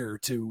swagger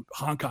to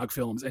Hong Kong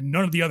films, and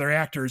none of the other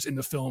actors in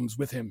the films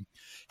with him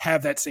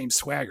have that same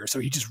swagger. So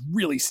he just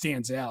really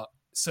stands out.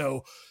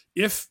 So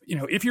if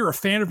you're a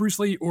fan of Bruce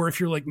Lee, or if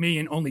you're like me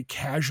and only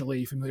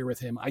casually familiar with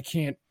him, I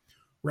can't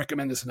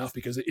recommend this enough,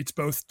 because it's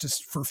both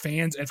just for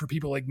fans and for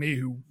people like me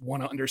who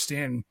want to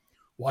understand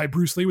why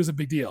Bruce Lee was a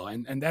big deal.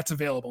 And that's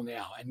available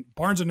now. And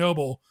Barnes &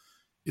 Noble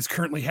is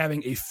currently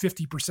having a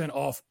 50%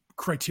 off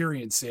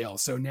Criterion sale.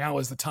 So now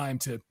is the time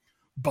to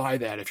buy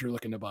that if you're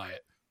looking to buy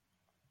it.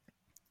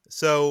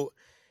 So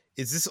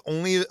is this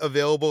only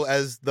available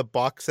as the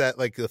box set,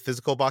 like the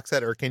physical box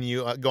set, or can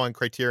you go on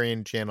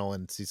Criterion Channel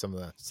and see some of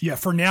that? Yeah,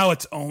 for now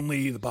it's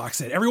only the box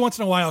set. Every once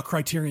in a while,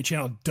 Criterion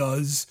Channel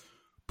does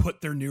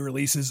put their new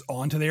releases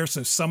onto there,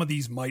 so some of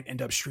these might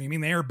end up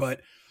streaming there. But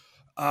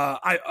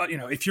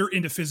if you're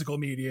into physical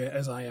media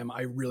as I am,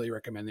 I really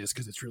recommend this,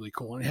 because it's really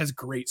cool and it has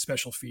great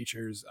special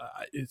features.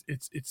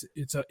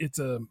 It's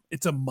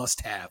a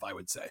must-have, I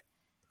would say.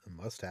 A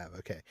must-have.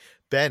 Okay,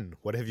 Ben,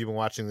 what have you been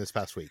watching this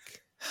past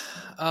week?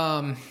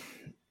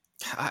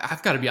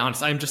 I've got to be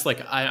honest. I'm just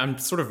like I'm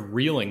sort of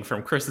reeling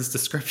from Chris's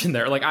description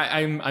there. Like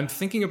I'm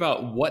thinking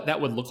about what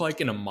that would look like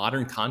in a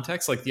modern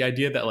context. Like the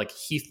idea that like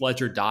Heath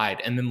Ledger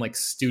died, and then like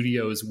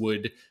studios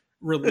would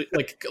really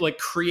like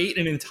create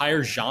an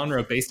entire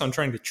genre based on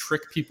trying to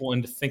trick people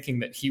into thinking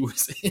that he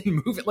was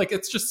in movie. Like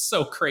it's just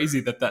so crazy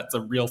that that's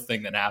a real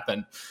thing that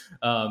happened.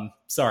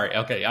 Sorry.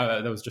 Okay,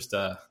 that was just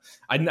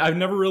I've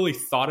never really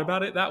thought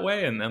about it that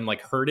way, and then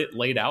like heard it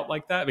laid out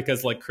like that,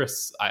 because like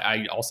Chris,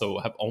 I also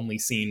have only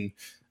seen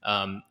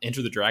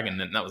Enter the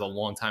Dragon, and that was a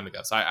long time ago.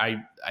 So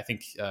I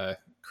think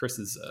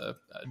Chris's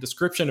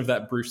description of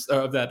that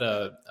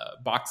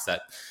box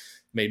set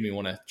made me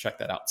want to check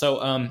that out. So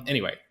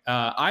anyway,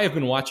 I have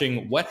been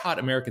watching Wet Hot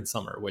American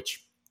Summer,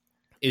 which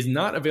is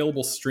not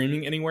available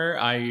streaming anywhere.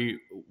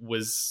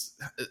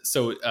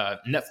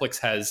 Netflix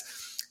has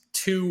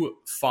 2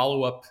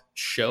 follow-up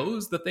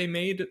shows that they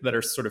made that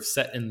are sort of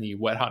set in the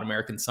Wet Hot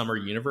American Summer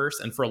universe.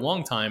 And for a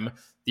long time,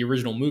 the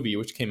original movie,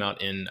 which came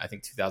out in, I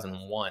think,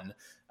 2001,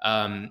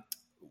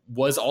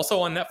 was also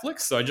on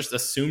Netflix. So I just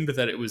assumed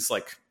that it was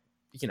like,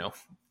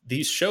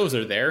 these shows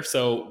are there,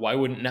 so why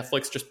wouldn't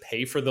Netflix just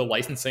pay for the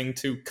licensing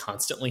to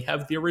constantly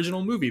have the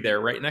original movie there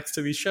right next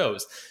to these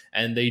shows?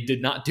 And they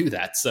did not do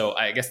that. So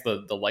I guess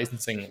the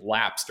licensing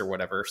lapsed or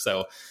whatever.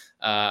 So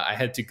I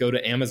had to go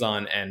to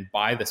Amazon and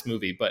buy this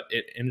movie, but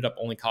it ended up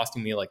only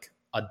costing me like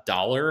 $1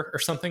 or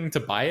something to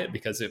buy it,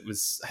 because it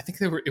was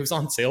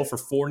on sale for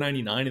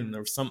 $4.99, and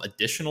there was some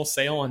additional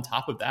sale on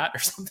top of that or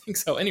something.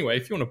 So anyway,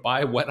 if you want to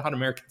buy Wet Hot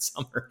American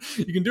Summer,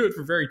 you can do it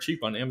for very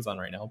cheap on Amazon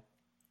right now.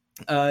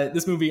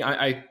 This movie,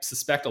 I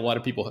suspect a lot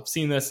of people have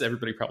seen this.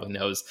 Everybody probably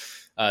knows.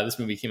 This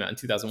movie came out in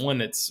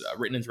 2001. It's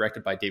written and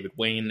directed by David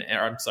Wayne.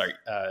 I'm sorry.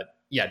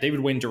 David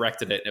Wayne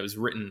directed it. It was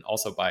written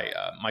also by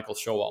Michael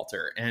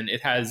Showalter. And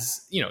it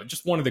has,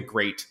 just one of the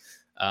great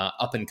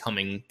up and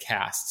coming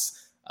casts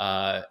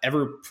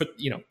ever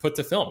put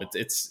to film.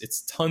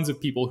 It's tons of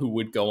people who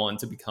would go on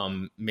to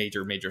become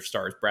major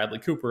stars. Bradley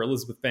Cooper,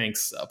 Elizabeth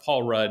Banks,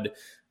 Paul Rudd,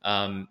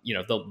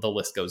 the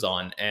list goes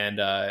on. And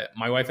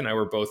my wife and I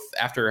were both,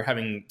 after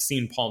having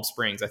seen Palm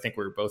Springs, I think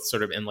we were both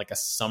sort of in like a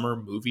summer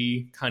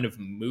movie kind of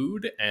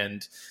mood,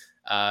 and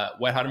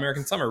Wet Hot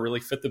American Summer really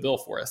fit the bill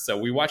for us. So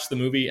we watched the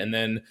movie, and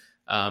then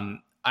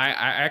I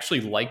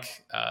actually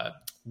like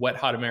Wet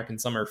Hot American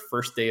Summer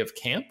First Day of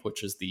Camp,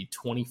 which is the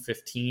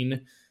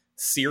 2015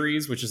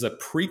 series, which is a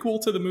prequel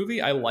to the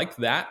movie. I like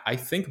that, I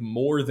think,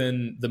 more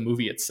than the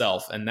movie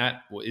itself, and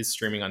that is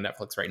streaming on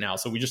Netflix right now.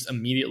 So we just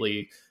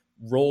immediately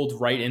rolled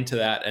right into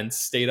that and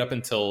stayed up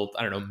until,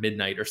 I don't know,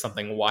 midnight or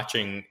something,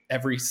 watching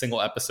every single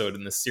episode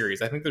in this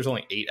series. I think there's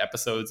only 8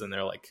 episodes, and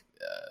they're like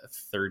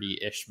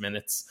 30-ish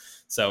minutes.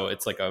 So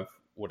it's like a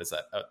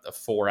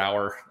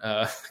 4-hour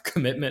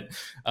commitment.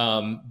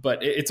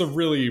 But it's a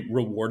really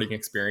rewarding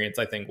experience,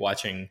 I think,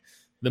 watching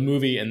the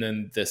movie and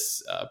then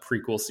this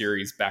prequel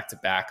series back to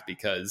back,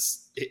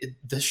 because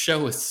the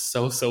show is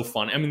so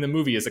fun. I mean, the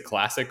movie is a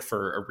classic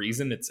for a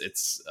reason.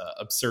 It's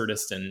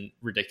absurdist and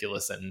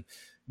ridiculous and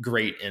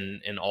great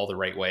in all the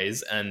right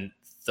ways. And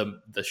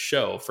the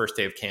show First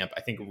Day of Camp,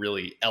 I think,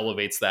 really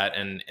elevates that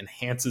and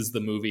enhances the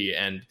movie,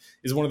 and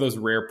is one of those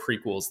rare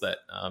prequels that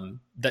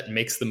that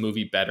makes the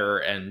movie better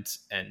and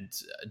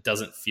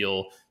doesn't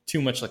feel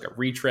too much like a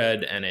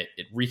retread, and it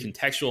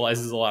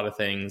recontextualizes a lot of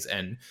things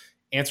and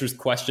answers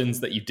questions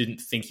that you didn't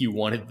think you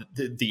wanted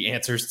the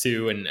answers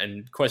to,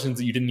 and questions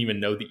that you didn't even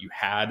know that you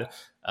had.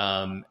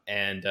 Man,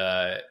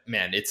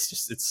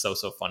 it's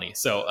so funny.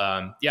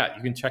 So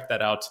you can check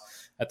that out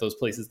at those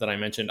places that I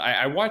mentioned.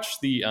 I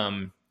watched the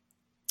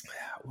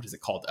what is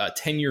it called?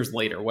 10 Years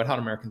Later, Wet Hot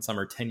American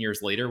Summer 10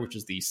 Years Later, which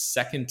is the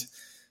second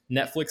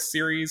Netflix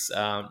series,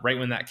 right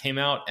when that came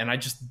out. And I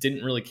just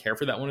didn't really care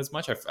for that one as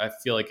much. I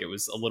feel like it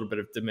was a little bit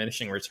of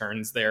diminishing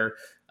returns there.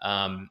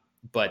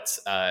 But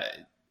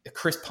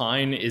Chris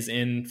Pine is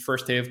in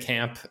First Day of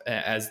Camp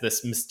as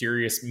this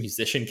mysterious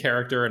musician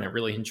character, and I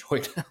really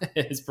enjoyed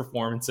his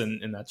performance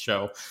in that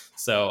show.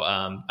 So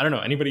I don't know,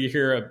 anybody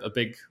here a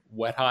big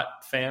Wet Hot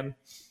fan?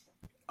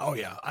 Oh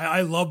yeah,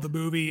 I love the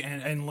movie,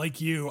 and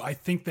like you, I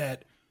think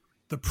that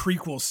the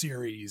prequel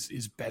series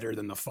is better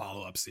than the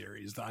follow-up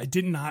series. I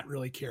did not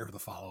really care for the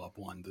follow-up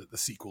one, the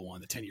sequel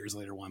one, the 10 Years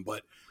Later one,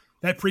 but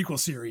that prequel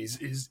series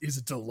is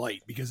a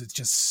delight because it's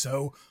just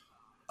so...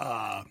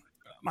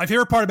 my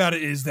favorite part about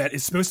it is that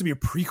it's supposed to be a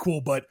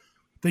prequel, but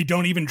they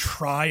don't even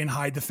try and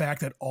hide the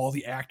fact that all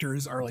the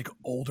actors are like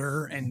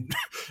older, and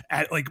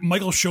like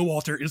Michael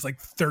Showalter is like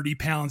 30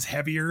 pounds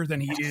heavier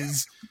than he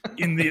is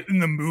in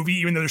the movie,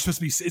 even though it's supposed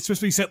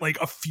to be set like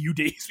a few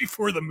days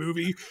before the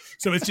movie.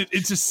 So it's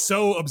just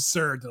so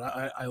absurd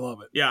that I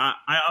love it. Yeah,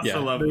 I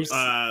also love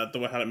the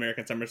Wet Hot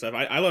American Summer stuff.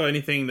 I love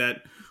anything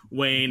that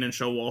Wayne and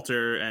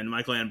Showalter and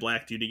Michael Ann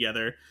Black do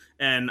together,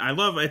 and I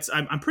love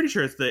I'm pretty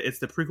sure it's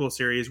the prequel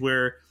series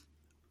where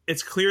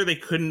it's clear they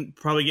couldn't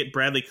probably get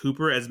Bradley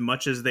Cooper as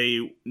much as they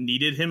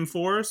needed him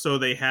for, so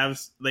they have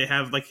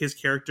like his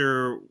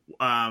character,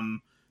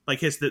 like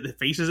the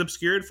face is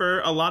obscured for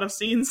a lot of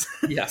scenes.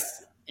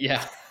 Yes,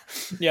 yeah.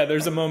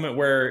 There's a moment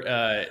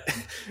where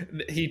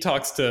he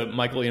talks to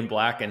Michael Ian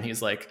Black, and he's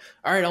like,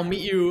 "All right, I'll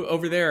meet you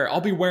over there. I'll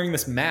be wearing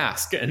this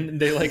mask." And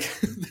they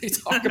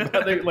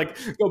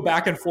go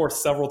back and forth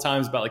several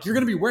times about like, "You're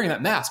going to be wearing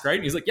that mask, right?"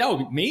 And he's like,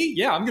 "Yo, me?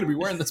 Yeah, I'm going to be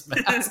wearing this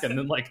mask." And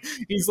then like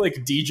he's like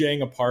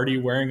DJing a party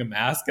wearing a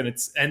mask,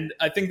 and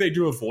I think they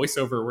do a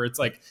voiceover where it's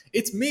like,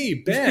 "It's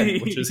me, Ben,"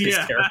 which is his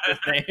character's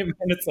name,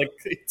 and it's like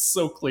it's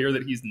so clear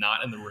that he's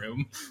not in the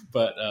room.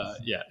 But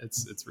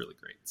it's really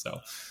great.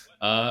 So.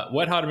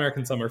 Wet Hot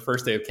American Summer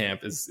First Day of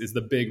Camp is the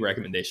big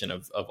recommendation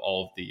of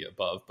all of the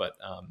above. But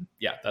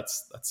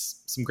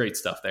that's some great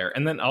stuff there.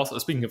 And then also,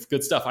 speaking of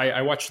good stuff,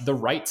 I watched The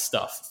Right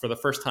Stuff for the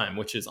first time,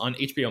 which is on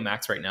HBO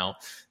Max right now.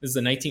 This is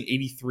a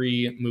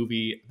 1983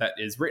 movie that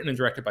is written and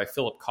directed by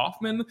Philip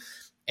Kaufman.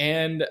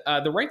 And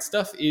The Right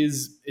Stuff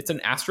it's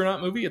an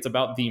astronaut movie. It's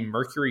about the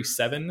Mercury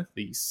 7,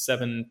 the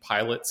 7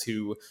 pilots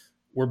who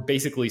were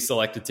basically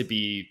selected to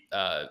be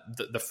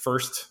the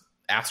first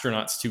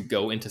astronauts to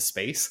go into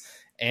space.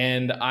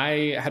 And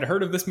I had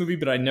heard of this movie,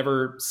 but I'd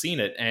never seen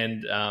it.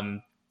 And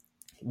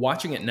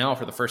watching it now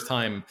for the first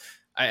time,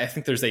 I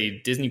think there's a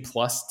Disney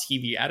Plus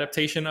TV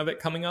adaptation of it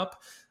coming up.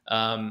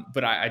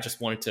 But I just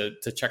wanted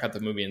to check out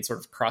the movie and sort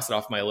of cross it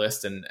off my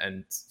list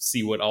and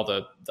see what all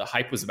the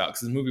hype was about.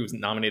 Because the movie was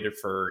nominated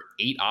for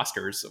 8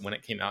 Oscars when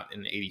it came out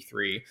in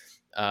 '83.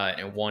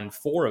 And won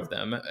 4 of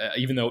them,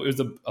 even though it was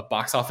a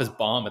box office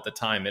bomb at the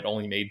time. It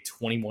only made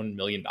 $21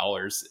 million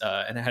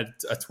and it had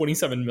a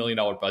 $27 million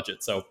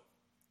budget. So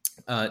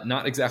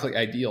not exactly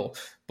ideal,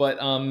 but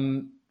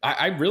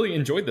I really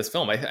enjoyed this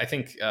film. I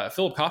think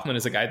Philip Kaufman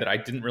is a guy that I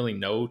didn't really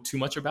know too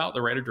much about,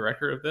 the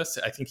writer-director of this.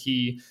 I think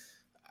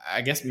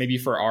I guess maybe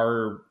for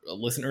our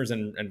listeners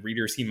and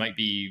readers, you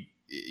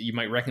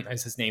might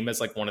recognize his name as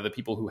like one of the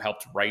people who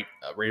helped write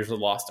Raiders of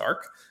the Lost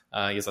Ark.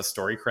 He has a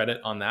story credit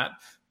on that,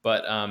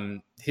 but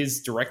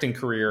his directing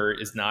career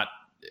is not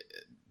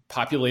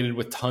populated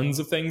with tons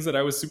of things that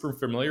I was super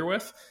familiar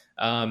with.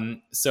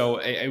 So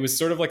it was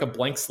sort of like a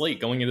blank slate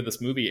going into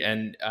this movie.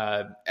 And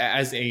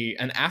as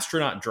an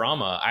astronaut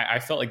drama, I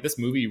felt like this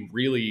movie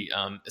really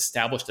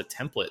established a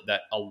template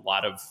that a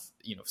lot of,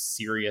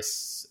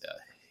 serious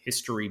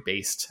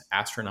history-based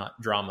astronaut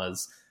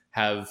dramas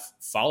have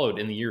followed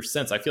in the years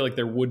since. I feel like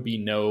there would be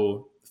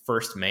no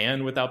First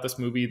Man without this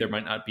movie. There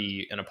might not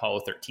be an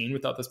Apollo 13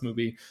 without this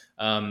movie.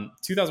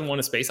 2001: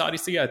 A Space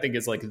Odyssey, I think,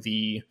 is like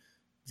the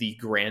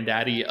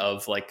granddaddy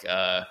of like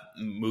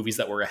movies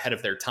that were ahead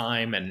of their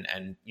time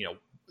and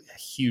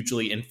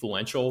hugely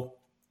influential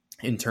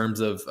in terms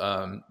of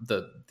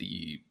the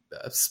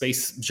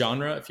space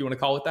genre, if you want to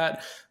call it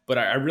that. But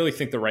I really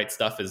think The Right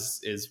Stuff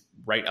is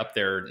right up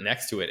there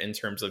next to it in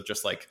terms of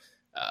just like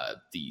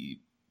the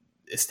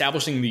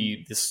establishing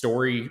the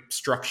story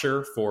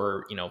structure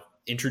for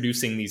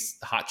introducing these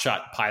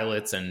hotshot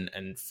pilots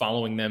and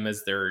following them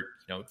as they're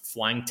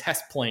flying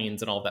test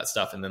planes and all that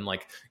stuff, and then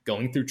like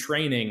going through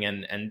training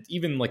and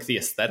even like the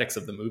aesthetics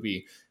of the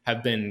movie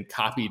have been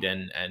copied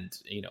and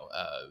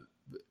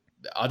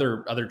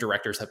other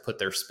directors have put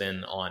their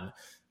spin on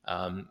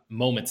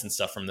moments and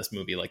stuff from this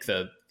movie, like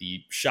the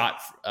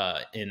shot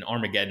in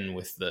Armageddon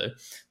with the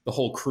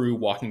whole crew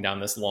walking down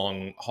this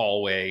long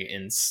hallway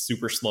in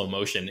super slow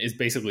motion is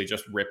basically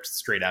just ripped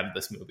straight out of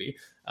this movie,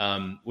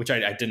 which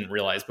I didn't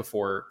realize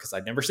before because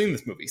I'd never seen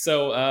this movie.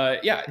 So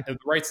The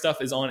Right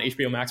Stuff is on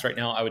HBO Max right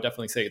now. I would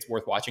definitely say it's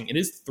worth watching. It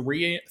is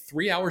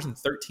 3 hours and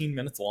 13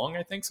 minutes long,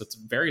 I think, so it's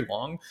very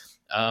long.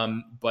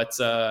 But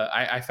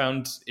I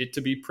found it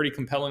to be pretty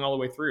compelling all the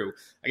way through.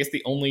 I guess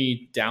the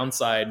only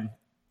downside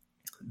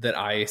that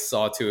I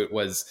saw to it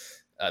was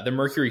the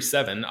Mercury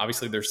 7.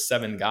 Obviously, there's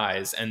 7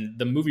 guys, and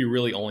the movie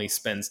really only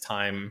spends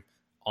time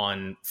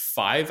on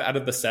 5 out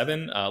of the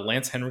 7.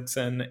 Lance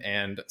Henriksen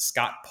and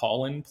Scott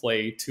Paulin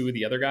play 2 of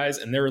the other guys,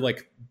 and they're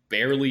like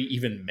barely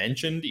even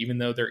mentioned, even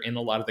though they're in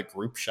a lot of the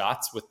group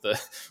shots with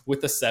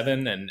the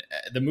 7. And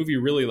the movie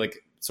really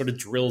like sort of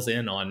drills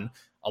in on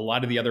a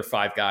lot of the other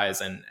 5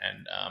 guys, and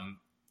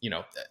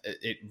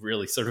it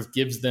really sort of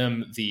gives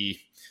them the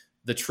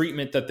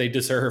treatment that they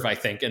deserve, I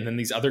think. And then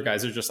these other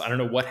guys are just, I don't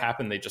know what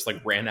happened. They just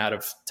like ran out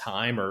of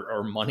time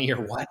or money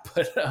or what,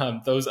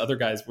 but those other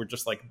guys were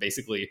just like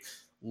basically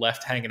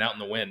left hanging out in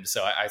the wind.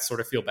 So I sort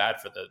of feel bad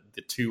for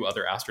the 2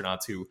 other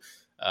astronauts who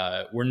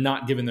were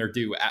not given their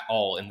due at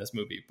all in this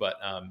movie. But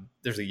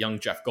there's a young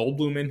Jeff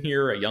Goldblum in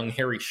here. A young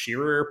Harry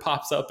Shearer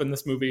pops up in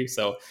this movie.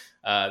 So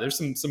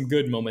there's some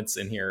good moments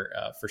in here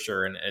for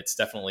sure. And it's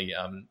definitely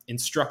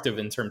instructive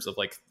in terms of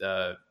like,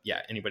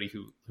 anybody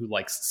who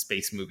likes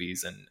space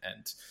movies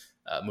and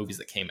movies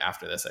that came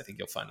after this. I think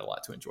you'll find a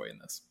lot to enjoy in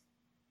this.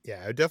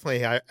 Yeah, I would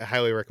definitely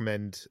highly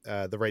recommend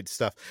The Right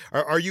Stuff.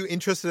 Are you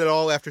interested at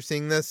all after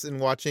seeing this and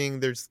watching?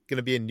 There's going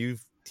to be a new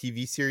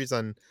TV series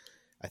on,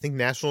 I think,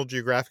 National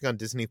Geographic on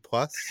Disney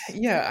Plus.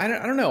 Yeah, I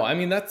don't know. I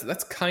mean,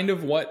 that's kind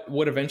of what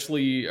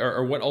eventually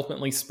or what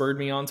ultimately spurred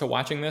me on to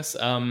watching this.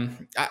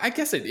 I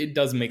guess it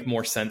does make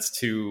more sense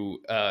to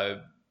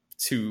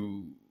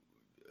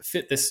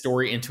fit this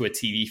story into a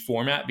TV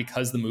format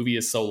because the movie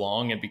is so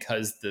long and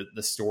because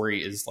the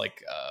story is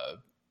like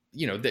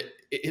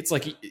it's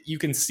like you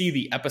can see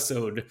the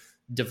episode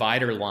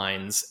divider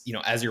lines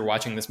as you're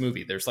watching this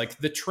movie. There's like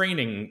the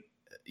training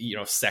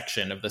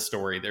section of the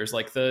story. There's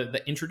like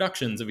the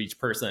introductions of each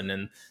person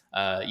and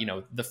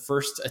the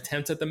first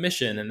attempt at the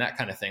mission and that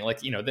kind of thing. Like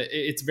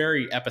it's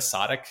very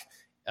episodic.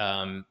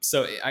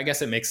 So I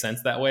guess it makes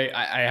sense that way.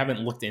 I haven't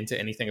looked into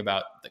anything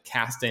about the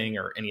casting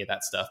or any of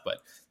that stuff, but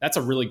that's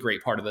a really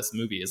great part of this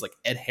movie is like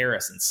Ed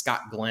Harris and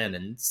Scott Glenn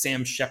and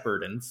Sam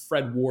Shepard and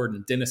Fred Ward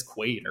and Dennis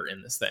Quaid are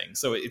in this thing.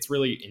 So it's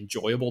really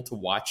enjoyable to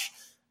watch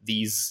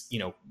these,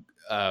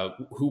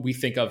 who we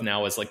think of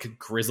now as like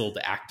grizzled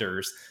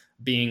actors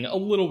being a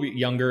little bit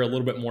younger, a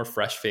little bit more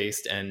fresh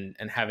faced and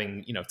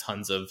having,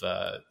 tons of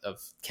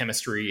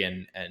chemistry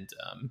and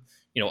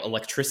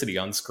electricity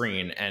on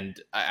screen. And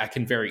I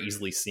can very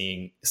easily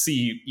see,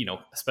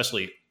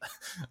 especially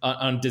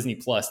on Disney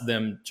Plus,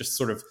 them just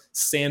sort of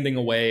sanding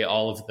away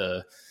all of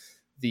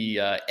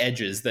the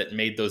edges that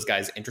made those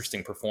guys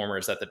interesting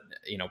performers at the,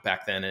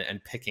 back then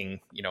and picking,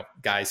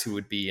 guys who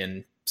would be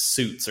in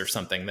suits or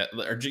something that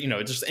are,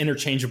 just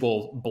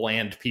interchangeable,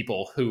 bland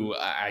people who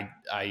I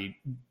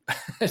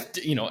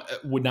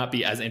would not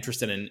be as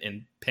interested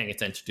in paying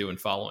attention to and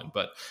following.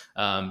 But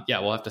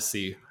we'll have to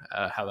see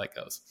how that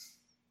goes.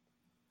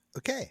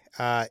 Okay.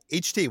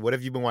 HT, what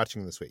have you been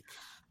watching this week?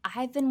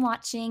 I've been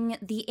watching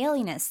The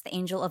Alienist, The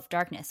Angel of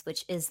Darkness,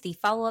 which is the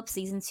follow-up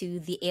season to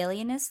The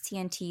Alienist,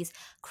 TNT's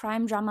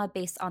crime drama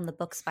based on the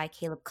books by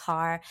Caleb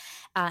Carr,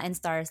 and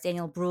stars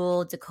Daniel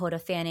Bruhl, Dakota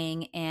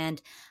Fanning,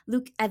 and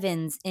Luke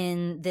Evans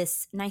in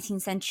this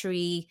 19th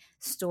century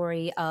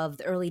story of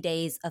the early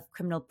days of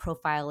criminal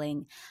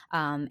profiling,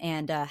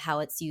 and how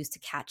it's used to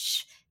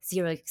catch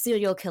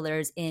serial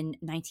killers in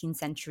late 19th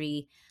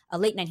century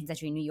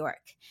New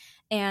York.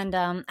 And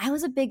I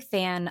was a big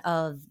fan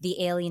of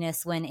The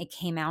Alienist when it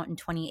came out in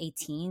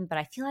 2018, but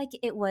I feel like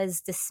it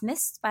was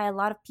dismissed by a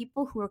lot of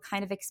people who were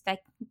kind of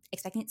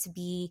expecting it to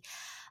be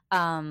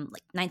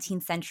like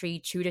 19th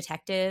century True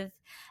Detective.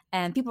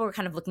 And people were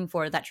kind of looking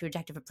for that True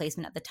Detective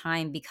replacement at the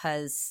time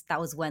because that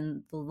was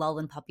when the lull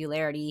in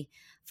popularity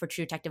for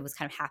True Detective was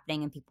kind of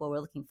happening and people were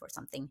looking for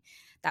something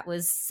that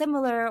was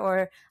similar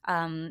or,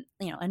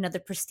 another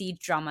prestige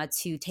drama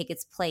to take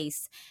its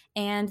place.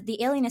 And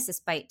The Alienist,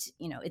 despite,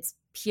 its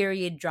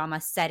period drama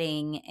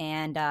setting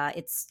and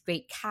its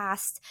great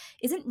cast,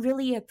 isn't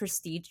really a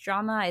prestige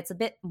drama. It's a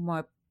bit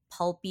more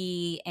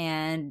pulpy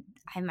and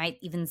I might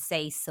even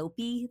say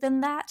soapy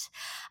than that.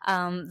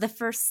 The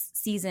first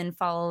season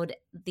followed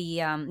the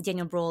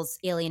Daniel Bruhl's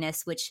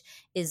Alienist, which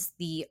is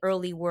the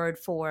early word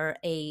for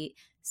a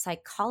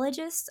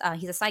psychologist.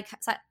 He's a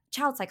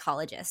child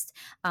psychologist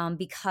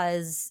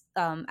because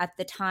at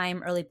the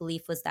time, early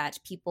belief was that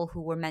people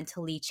who were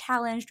mentally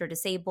challenged or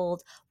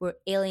disabled were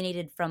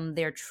alienated from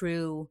their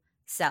true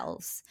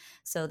selves.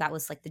 So that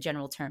was like the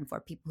general term for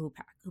people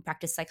who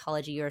practice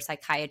psychology or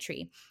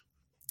psychiatry.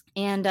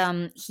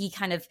 And he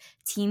kind of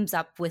teams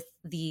up with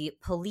the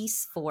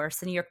police force,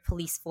 the New York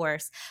police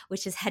force,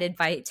 which is headed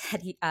by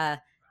Teddy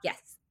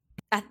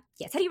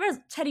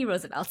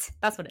Roosevelt.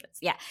 That's what it is.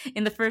 Yeah.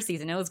 In the first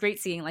season, it was great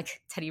seeing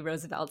like Teddy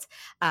Roosevelt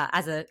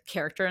as a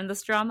character in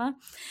this drama.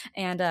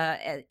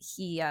 And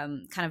he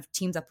kind of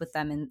teams up with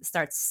them and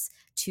starts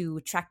to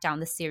track down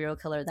the serial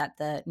killer that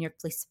the New York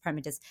Police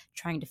Department is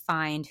trying to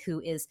find, who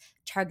is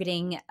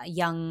targeting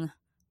young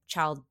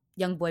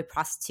boy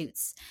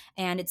prostitutes.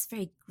 And it's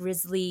very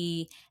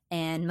grisly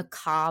and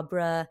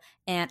macabre,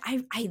 and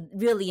I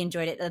really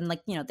enjoyed it. And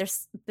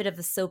there's a bit of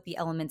the soapy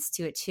elements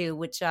to it too,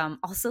 which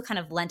also kind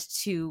of lent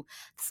to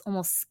this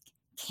almost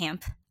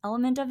camp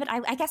element of it.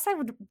 I guess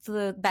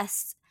the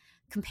best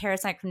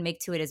comparison I can make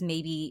to it is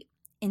maybe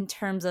in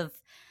terms of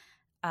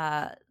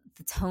the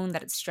tone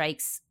that it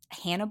strikes,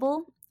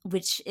 Hannibal,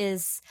 which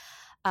is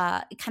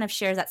it kind of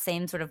shares that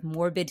same sort of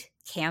morbid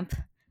camp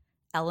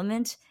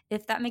element,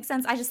 if that makes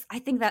sense. I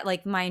think that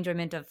like my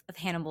enjoyment of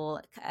Hannibal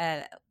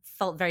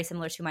felt very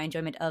similar to my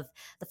enjoyment of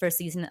the first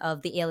season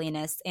of The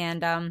Alienist.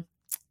 And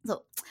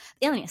so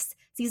The Alienist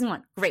season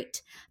 1,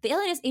 great. The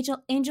Alienist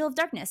Angel of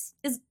Darkness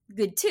is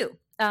good too.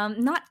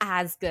 Not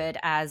as good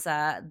as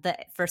the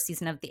first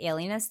season of The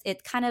Alienist.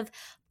 It kind of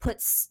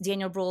puts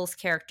Daniel Bruhl's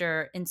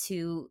character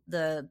into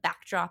the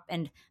backdrop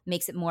and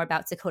makes it more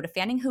about Dakota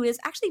Fanning, who was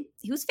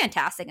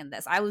fantastic in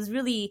this. I was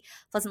really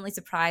pleasantly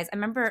surprised. I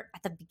remember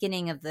at the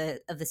beginning of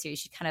the series,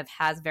 she kind of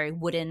has very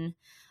wooden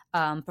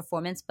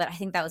performance, but I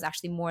think that was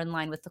actually more in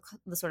line with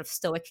the sort of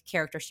stoic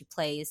character she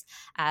plays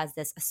as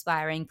this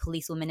aspiring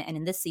policewoman, and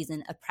in this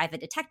season, a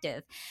private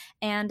detective.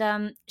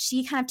 And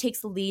she kind of takes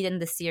the lead in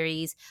the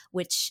series,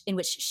 in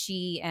which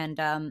she and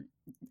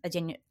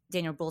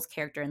Daniel Bruhl's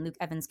character and Luke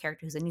Evans'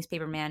 character, who's a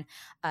newspaperman,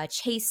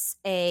 chase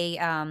a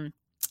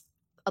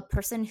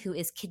person who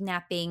is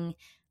kidnapping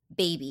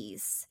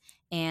babies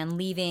and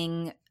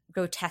leaving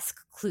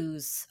grotesque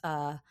clues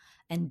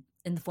and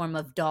in the form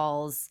of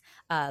dolls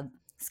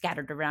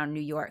scattered around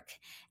New York.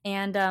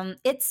 And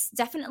it's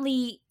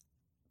definitely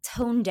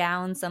toned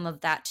down some of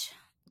that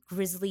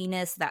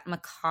grisliness, that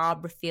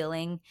macabre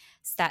feeling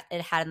that it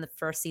had in the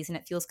first season.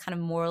 It feels kind of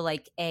more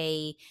like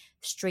a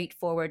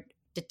straightforward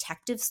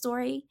detective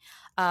story,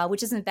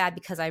 which isn't bad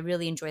because I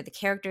really enjoyed the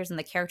characters, and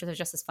the characters are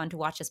just as fun to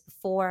watch as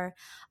before.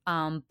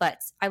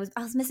 But I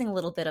was missing a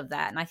little bit of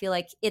that, and I feel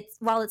like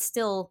while it's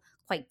still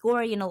quite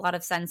gory in a lot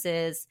of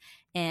senses,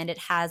 and it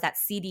has that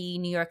seedy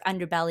New York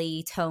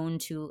underbelly tone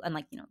to,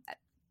 unlike that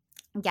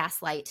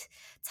Gaslight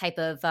type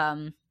of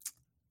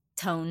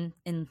tone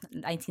in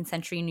 19th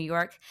century New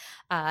York.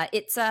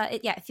 It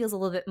feels a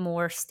little bit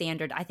more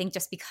standard, I think,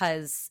 just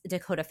because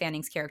Dakota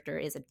Fanning's character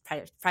is a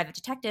private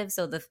detective,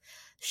 so the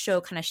show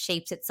kind of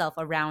shapes itself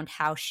around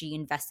how she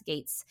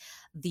investigates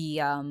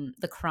the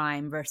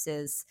crime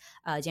versus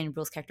Daniel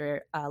Bruhl's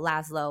character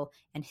Laszlo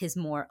and his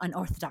more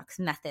unorthodox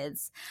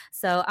methods.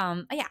 So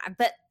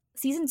but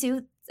season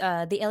 2,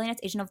 The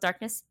Alienist Angel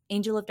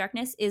of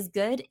Darkness is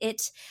good.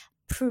 It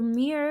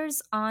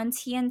premieres on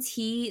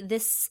TNT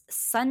this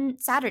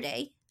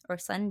Sunday,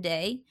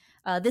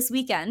 this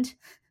weekend.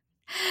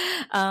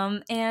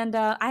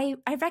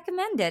 I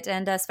recommend it,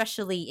 and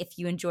especially if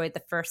you enjoyed the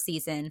first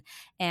season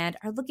and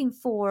are looking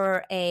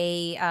for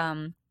a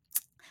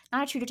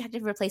not a True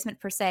Detective replacement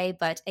per se,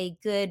 but a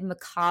good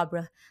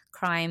macabre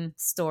crime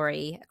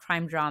story,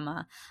 crime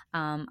drama.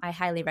 I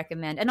highly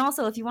recommend. And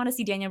also, if you want to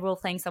see Daniel Bruhl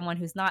playing someone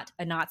who's not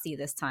a Nazi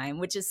this time,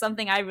 which is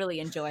something I really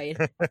enjoyed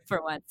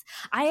for once.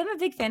 I am a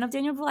big fan of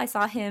Daniel Bruhl. I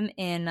saw him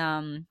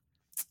in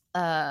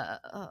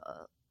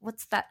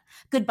what's that?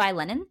 Goodbye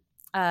Lenin.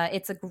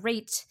 It's a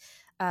great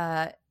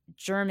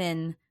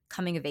German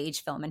coming of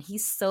age film, and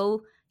he's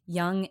so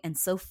young and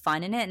so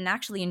fun in it. And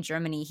actually in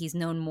Germany, he's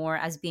known more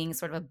as being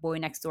sort of a boy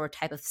next door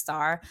type of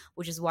star,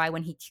 which is why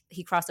when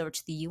he crossed over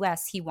to the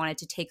US, he wanted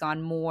to take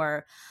on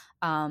more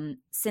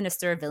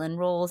sinister villain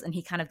roles, and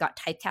he kind of got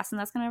typecast in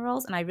those kind of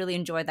roles. And I really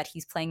enjoyed that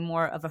he's playing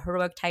more of a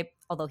heroic type,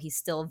 although he's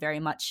still very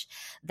much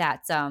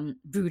that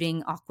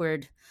brooding,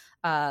 awkward,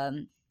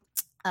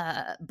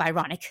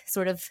 Byronic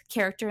sort of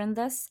character in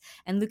this.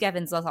 And Luke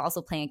Evans was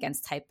also playing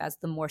against type as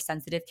the more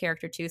sensitive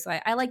character too. So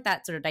I like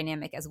that sort of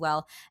dynamic as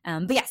well.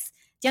 But yes,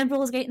 Deanna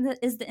Brühl is great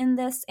in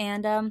this,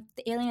 and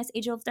The Alienist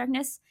Age of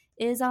Darkness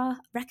is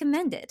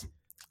recommended.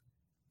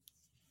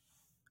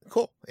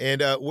 Cool.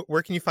 And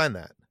where can you find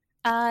that?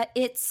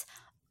 It's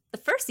the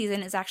first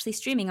season is actually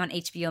streaming on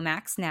HBO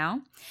Max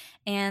now,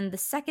 and the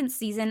second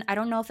season, I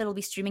don't know if it'll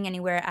be streaming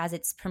anywhere as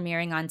it's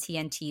premiering on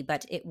TNT,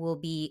 but it will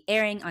be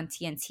airing on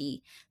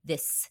TNT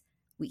this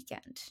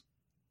weekend.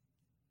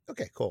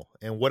 Okay, cool.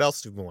 And what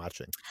else have you been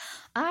watching?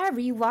 I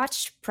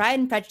rewatched Pride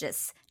and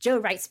Prejudice, Joe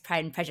Wright's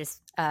Pride and Prejudice,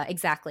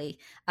 exactly.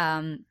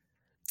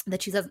 The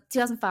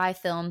 2005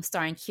 film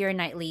starring Keira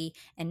Knightley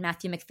and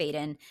Matthew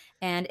McFadyen.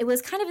 And it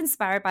was kind of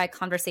inspired by a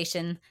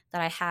conversation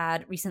that I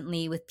had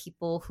recently with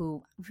people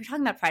who were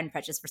talking about Pride and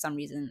Prejudice for some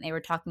reason. They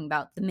were talking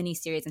about the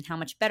miniseries and how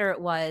much better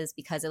it was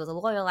because it was a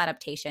loyal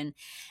adaptation.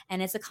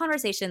 And it's a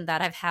conversation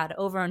that I've had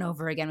over and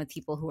over again with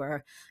people who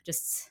are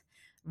just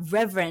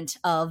reverent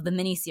of the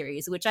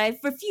miniseries, which I've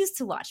refused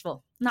to watch.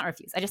 Well, not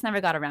refused. I just never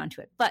got around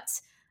to it.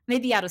 But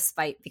maybe out of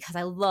spite, because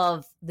I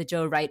love the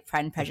Joe Wright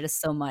Pride and Prejudice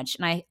so much.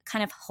 And I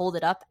kind of hold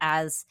it up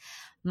as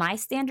my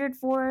standard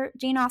for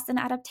Jane Austen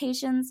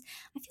adaptations.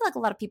 I feel like a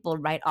lot of people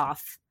write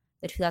off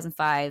the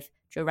 2005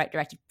 Joe Wright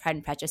directed Pride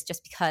and Prejudice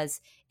just because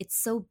it's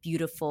so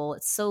beautiful,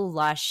 it's so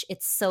lush,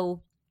 it's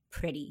so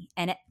pretty,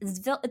 and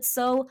it's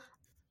so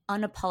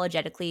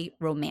unapologetically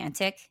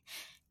romantic.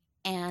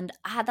 And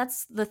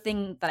that's the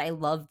thing that I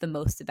love the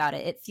most about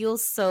it. It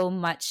feels so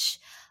much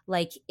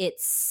like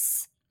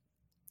it's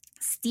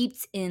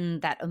steeped in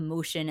that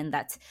emotion and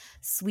that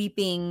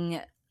sweeping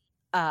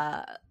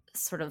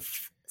sort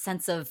of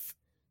sense of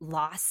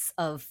loss,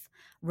 of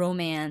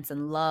romance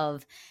and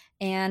love.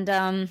 And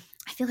I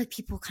feel like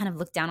people kind of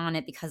look down on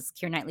it because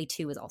Keira Knightley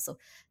too is also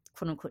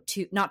quote unquote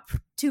not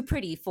too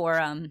pretty for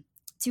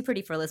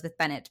Elizabeth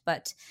Bennet.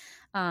 But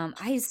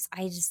I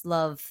just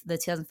love the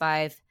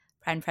 2005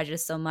 Pride and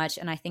Prejudice so much,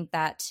 and I think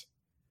that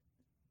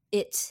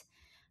it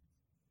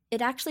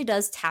actually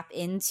does tap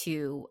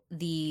into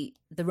the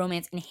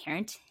romance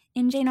inherent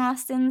in Jane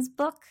Austen's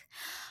book.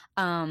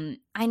 I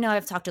know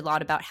I've talked a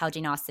lot about how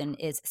Jane Austen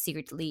is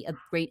secretly a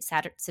great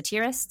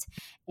satirist,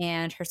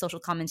 and her social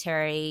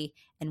commentary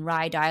and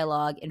wry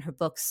dialogue in her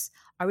books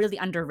are really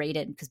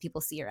underrated because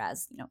people see her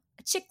as,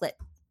 a chick lit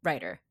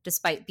writer,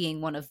 despite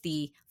being one of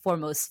the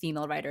foremost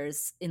female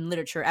writers in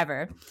literature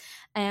ever.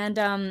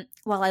 And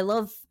while I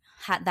love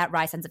that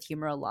wry sense of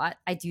humor a lot,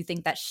 I do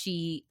think that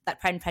that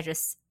Pride and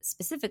Prejudice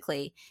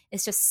specifically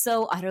is just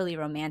so utterly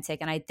romantic.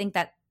 And I think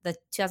that the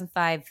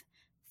 2005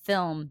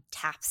 film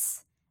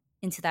taps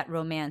into that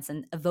romance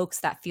and evokes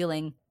that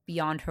feeling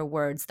beyond her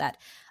words that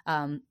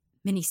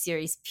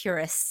miniseries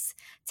purists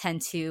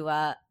tend to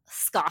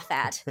scoff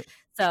at.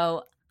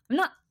 So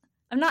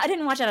I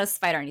didn't watch it out of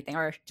spite or anything,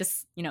 or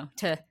just,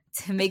 to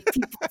make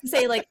people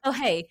say like, oh,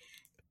 hey,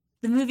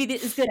 the movie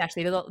is good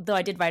actually, though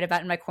I did write about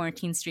it in my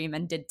quarantine stream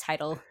and did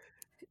title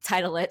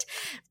it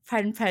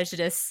Pride and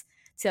Prejudice,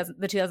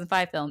 the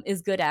 2005 film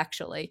is good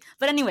actually.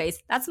 But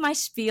anyways, that's my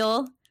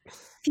spiel.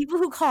 People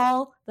who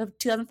call the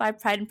 2005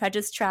 Pride and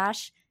Prejudice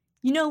trash,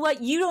 you know what?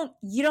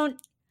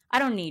 I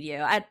don't need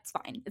you. It's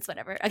fine. It's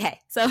whatever. Okay,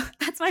 so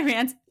that's my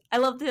rant. I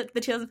love the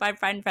 2005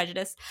 Pride and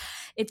Prejudice.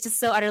 It's just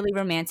so utterly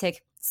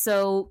romantic,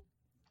 so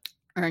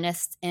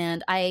earnest,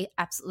 and I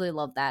absolutely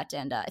love that.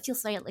 And it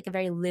feels like a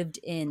very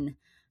lived-in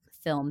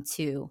film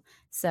too.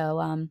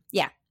 So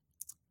yeah.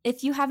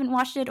 If you haven't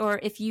watched it, or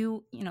if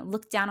you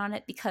look down on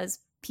it because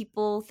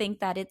people think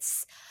that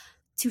it's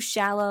too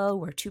shallow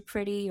or too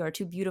pretty or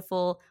too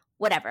beautiful,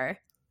 whatever.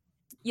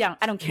 Yeah,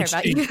 I don't care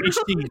about you.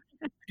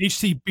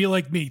 HT, be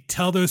like me.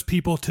 Tell those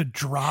people to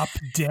drop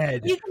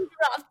dead. You can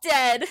drop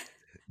dead.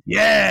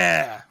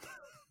 Yeah.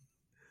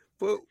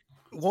 Well,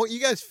 won't you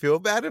guys feel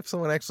bad if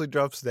someone actually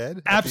drops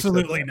dead?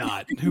 Absolutely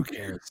not. Who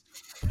cares?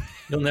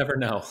 You'll never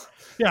know.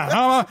 Yeah,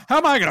 how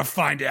am I going to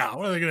find out?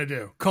 What are they going to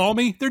do? Call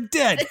me? They're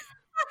dead.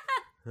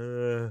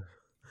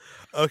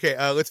 Okay,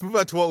 let's move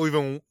on to what we've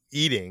been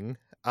eating.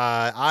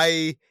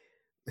 I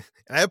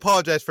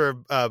apologize for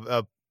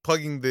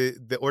plugging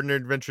the Ordinary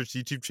Adventures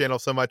YouTube channel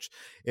so much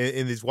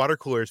in these water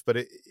coolers, but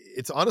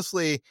it's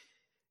honestly,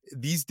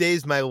 these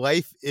days my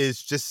life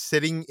is just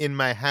sitting in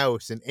my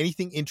house, and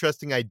anything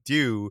interesting I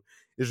do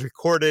is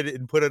recorded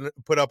and put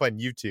up on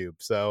YouTube.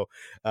 So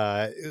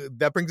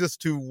that brings us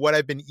to what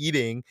I've been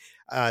eating.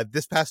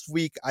 This past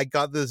week, I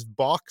got this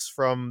box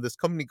from this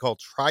company called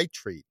Try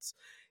Treats.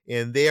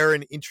 And they are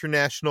an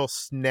international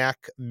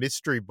snack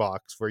mystery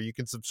box where you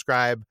can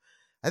subscribe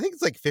I think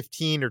it's like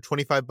 15 or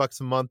 25 bucks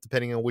a month,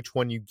 depending on which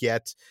one you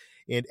get.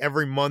 And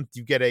every month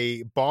you get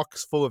a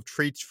box full of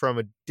treats from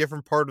a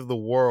different part of the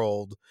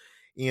world.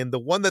 And the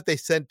one that they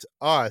sent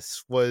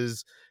us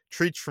was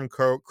treats from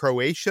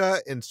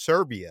Croatia and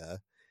Serbia,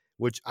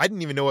 which I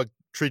didn't even know what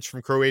treats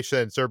from Croatia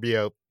and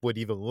Serbia would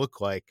even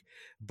look like.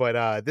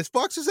 But this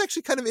box is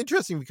actually kind of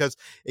interesting because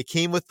it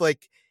came with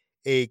like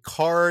a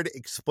card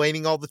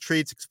explaining all the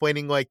treats,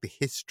 explaining like the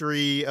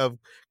history of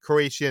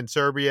Croatia and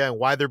Serbia and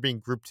why they're being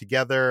grouped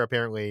together.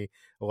 Apparently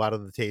a lot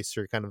of the tastes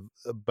are kind of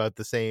about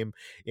the same,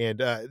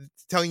 and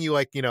telling you,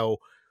 like, you know,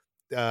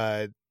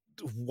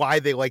 why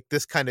they like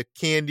this kind of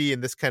candy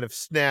and this kind of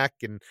snack.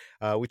 And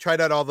we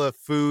tried out all the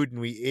food and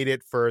we ate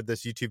it for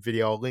this YouTube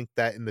video. I'll link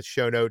that in the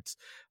show notes.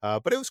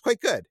 But it was quite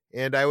good,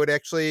 and I would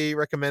actually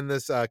recommend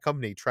this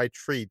company, Try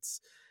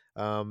Treats.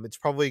 It's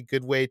probably a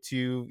good way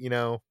to, you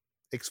know,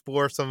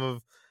 explore some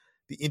of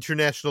the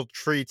international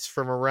treats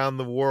from around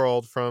the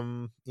world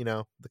from, you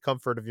know, the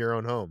comfort of your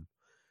own home.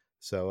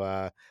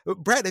 So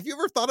Brad, have you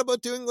ever thought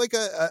about doing like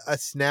a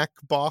snack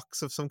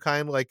box of some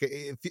kind? Like,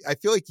 I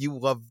feel like you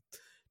love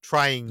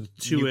trying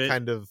new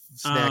kind of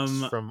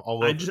snacks from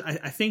all over.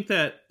 I think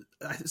that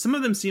some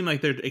of them seem like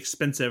they're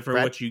expensive for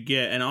what you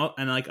get,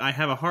 and like I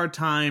have a hard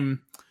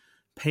time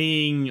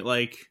paying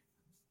like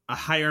a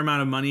higher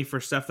amount of money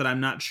for stuff that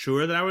I'm not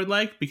sure that I would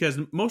like, because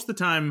most of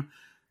the time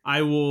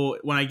I will,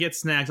 when I get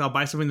snacks, I'll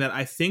buy something that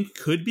I think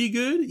could be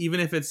good, even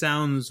if it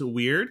sounds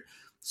weird.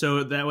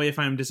 So that way, if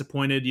I'm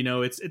disappointed, you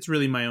know, it's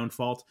really my own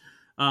fault.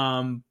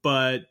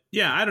 But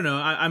yeah, I don't know.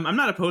 I'm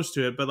not opposed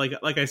to it, but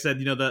like I said,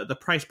 you know, the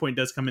price point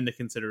does come into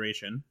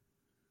consideration.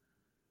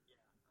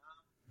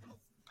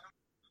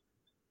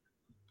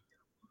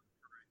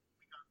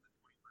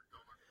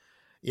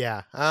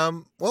 Yeah.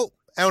 Well,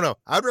 I don't know.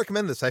 I would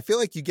recommend this. I feel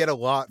like you get a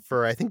lot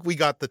for, I think we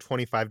got the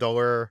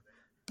 $25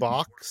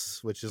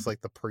 box, which is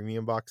like the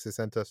premium box they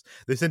sent us.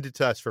 They sent it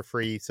to us for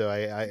free, so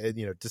I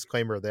you know,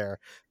 disclaimer there,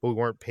 but we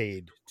weren't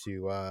paid to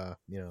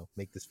you know,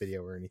 make this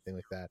video or anything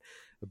like that.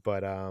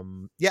 But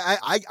yeah,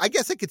 I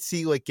guess I could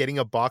see like getting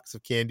a box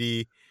of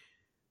candy,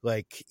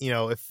 like, you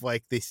know, if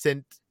like they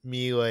sent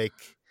me like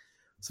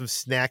some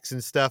snacks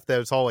and stuff that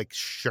was all like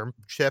shrimp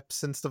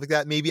chips and stuff like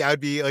that, maybe I would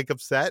be like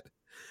upset.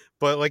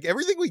 But like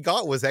everything we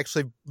got was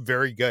actually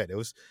very good. It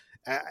was,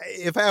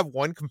 if I have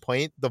one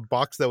complaint, the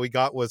box that we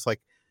got was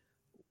like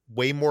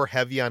way more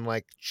heavy on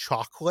like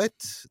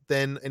chocolate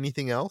than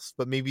anything else,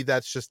 but maybe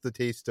that's just the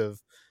taste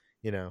of,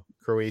 you know,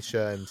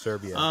 Croatia and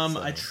Serbia.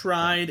 I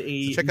tried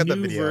a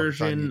new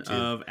version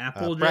of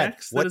Apple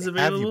Jacks that is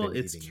available.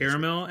 It's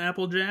caramel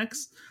Apple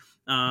Jacks.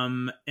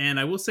 And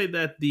I will say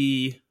that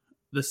the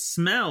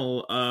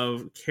smell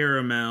of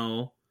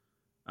caramel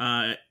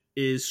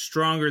is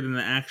stronger than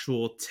the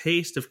actual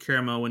taste of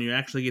caramel when you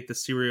actually get the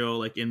cereal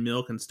like in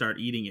milk and start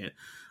eating it.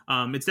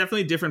 It's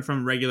definitely different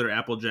from regular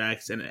Apple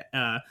Jacks, and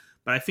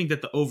but I think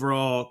that the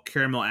overall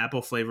caramel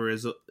apple flavor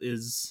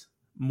is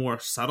more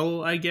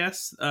subtle, I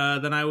guess,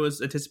 than I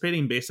was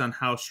anticipating based on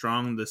how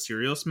strong the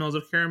cereal smells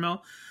of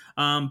caramel.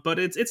 But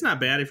it's not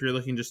bad if you're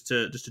looking just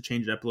to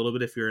change it up a little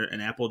bit. If you're an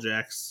Apple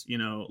Jacks, you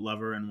know,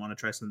 lover and want to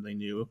try something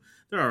new,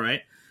 they're all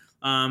right.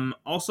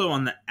 Also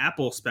on the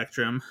Apple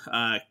spectrum,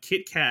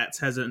 Kit Kat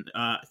has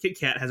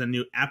a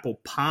new apple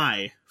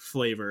pie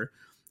flavor,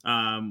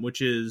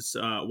 which is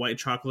white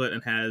chocolate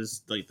and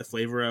has like the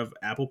flavor of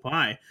apple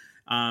pie.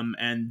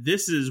 And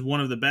this is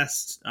one of the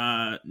best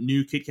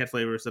new Kit Kat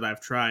flavors that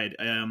I've tried.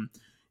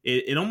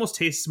 It almost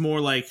tastes more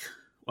like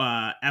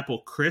Apple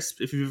Crisp,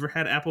 if you've ever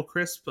had Apple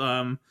Crisp,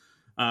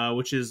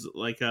 which is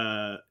like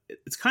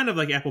it's kind of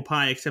like apple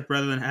pie, except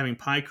rather than having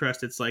pie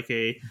crust, it's like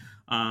a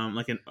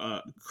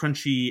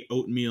crunchy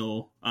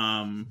oatmeal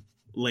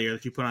layer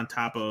that you put on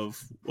top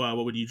of what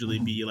would usually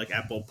be like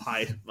apple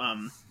pie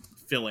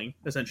filling,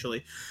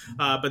 essentially.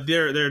 But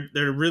they're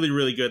really,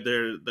 really good.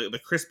 The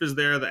crisp is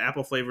there, the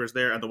apple flavor is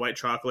there, and the white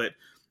chocolate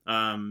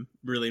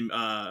really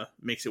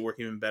makes it work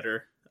even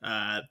better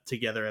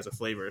together as a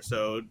flavor.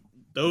 So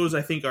those,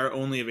 I think, are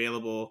only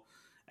available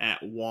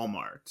at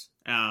Walmart.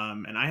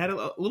 And I had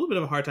a little bit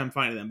of a hard time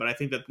finding them, but I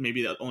think that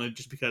maybe only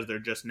just because they're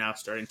just now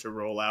starting to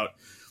roll out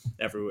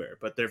everywhere.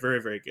 But they're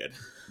very, very good.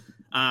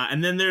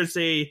 And then there's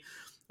a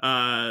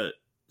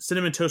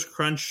Cinnamon Toast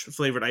Crunch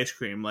flavored ice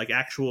cream, like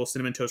actual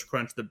Cinnamon Toast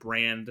Crunch, the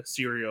brand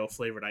cereal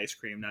flavored ice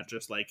cream, not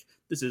just like,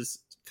 this is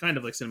kind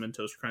of like Cinnamon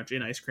Toast Crunch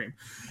in ice cream.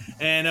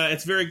 And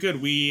it's very good.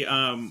 We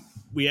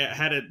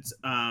had it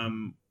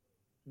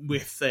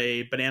with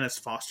a Bananas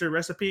Foster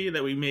recipe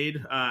that we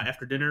made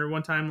after dinner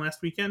one time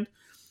last weekend.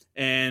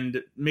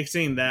 And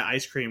mixing that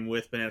ice cream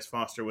with Bananas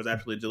Foster was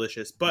absolutely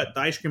delicious. But the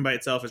ice cream by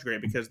itself is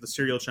great because the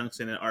cereal chunks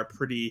in it are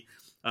pretty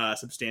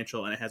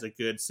substantial, and it has a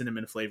good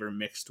cinnamon flavor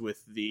mixed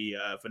with the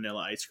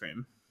vanilla ice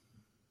cream.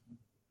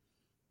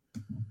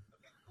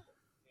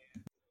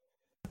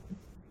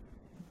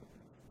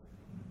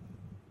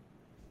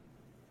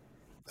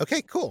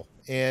 Okay, cool.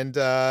 And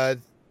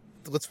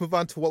let's move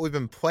on to what we've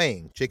been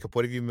playing. Jacob,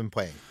 what have you been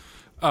playing?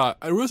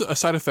 It was a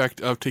side effect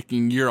of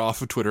taking a year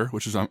off of Twitter,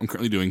 which is I'm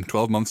currently doing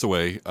 12 months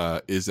away,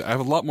 is I have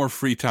a lot more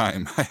free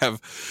time. I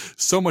have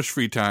so much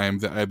free time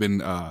that I've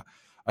been, I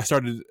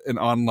started an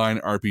online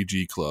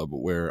RPG club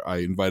where I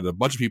invited a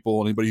bunch of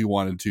people, anybody who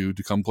wanted to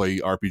come play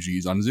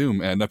RPGs on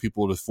Zoom, and enough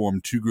people to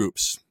form 2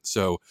 groups.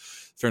 So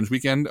Friends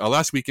Weekend,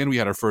 last weekend we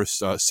had our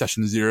first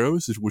Session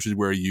Zeros, which is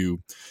where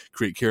you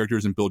create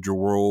characters and build your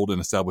world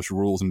and establish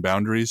rules and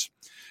boundaries.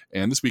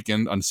 And this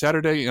weekend, on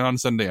Saturday and on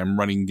Sunday, I'm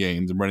running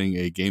games. I'm running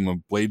a game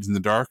of Blades in the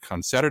Dark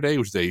on Saturday,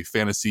 which is a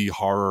fantasy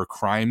horror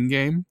crime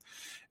game.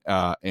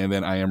 And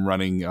then I am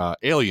running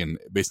Alien,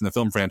 based on the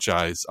film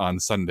franchise, on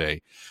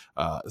Sunday.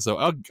 So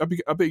I'll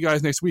be you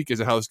guys next week as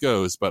to how this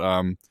goes.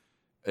 But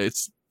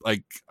it's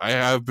like I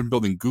have been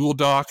building Google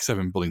Docs. I've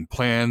been building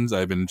plans.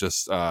 I've been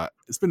just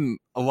it's been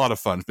a lot of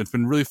fun. It's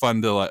been really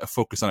fun to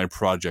focus on a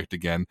project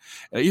again.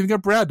 And I even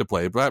got Brad to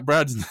play.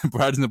 Brad's in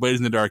the Blades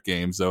in the Dark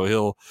game, so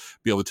he'll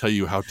be able to tell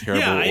you how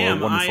terrible or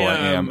wonderful I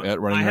am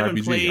at running an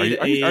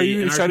RPG. Are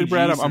you excited,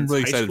 Brad? I'm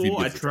really excited for you.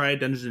 I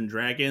tried Dungeons and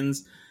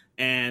Dragons,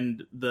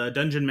 and the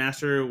dungeon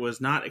master was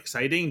not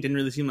exciting. Didn't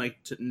really seem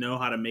like to know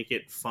how to make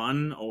it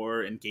fun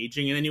or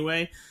engaging in any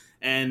way.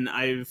 And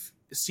I've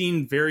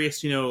seen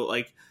various,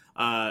 Dungeons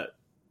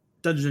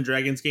and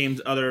Dragons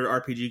games, other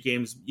RPG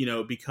games,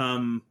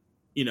 become,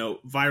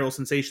 viral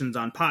sensations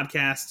on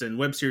podcasts and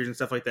web series and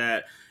stuff like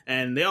that.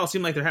 And they all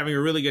seem like they're having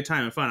a really good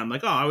time and fun. I'm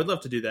like, oh, I would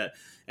love to do that.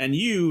 And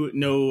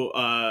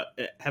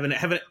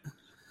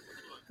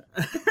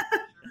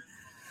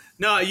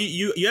No,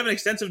 you have an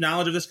extensive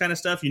knowledge of this kind of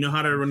stuff. You know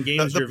how to run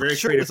games. You're a very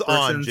creative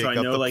person, so I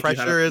know you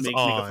how to make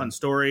a fun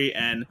story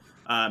and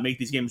make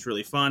these games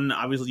really fun.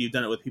 Obviously, you've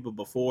done it with people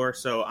before,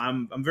 so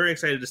I'm very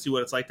excited to see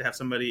what it's like to have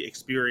somebody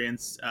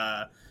experienced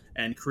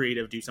and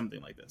creative do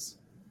something like this.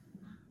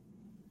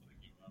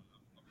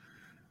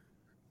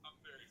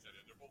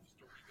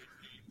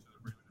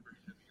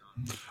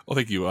 Well,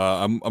 thank you.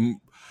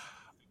 I'm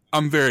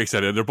very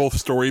excited. They're both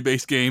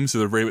story-based games, so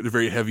they're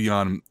very heavy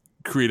on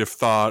creative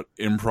thought,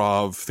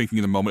 improv, thinking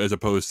in the moment, as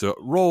opposed to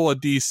roll a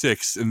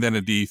D6 and then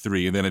a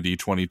D3 and then a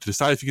D20 to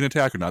decide if you can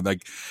attack or not.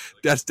 Like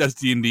that's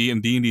D&D,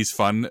 and D&D is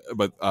fun,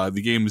 but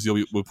the games you'll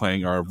be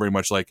playing are very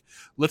much like,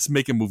 let's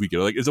make a movie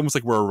together. Like it's almost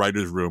like we're a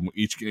writer's room.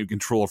 We each can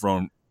control our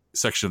own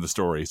section of the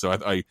story. So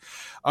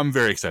I'm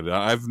very excited.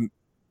 I've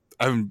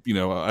been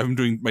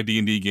doing my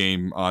D&D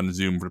game on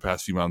Zoom for the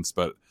past few months,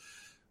 but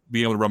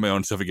being able to run my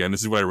own stuff again,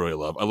 this is what I really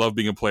love. I love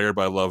being a player,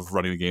 but I love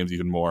running the games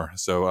even more.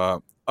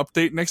 So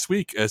update next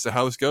week as to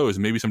how this goes,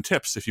 and maybe some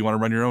tips if you want to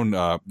run your own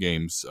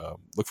games.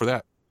 Look for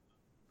that.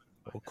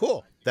 Well,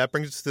 cool. That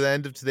brings us to the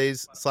end of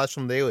today's Slash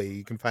Film Daily.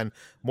 You can find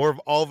more of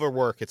all of our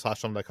work at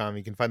slashfilm.com.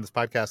 You can find this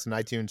podcast in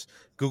iTunes,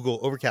 Google,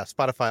 Overcast,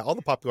 Spotify, all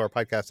the popular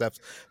podcast apps.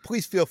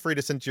 Please feel free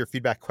to send your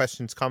feedback,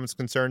 questions, comments,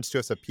 concerns to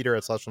us at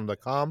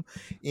peter@slashfilm.com,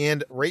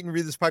 and rate and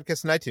read this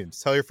podcast in iTunes.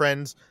 Tell your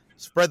friends,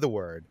 spread the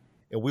word,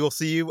 and we will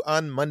see you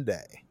on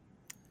Monday.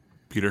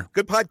 Peter.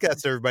 Good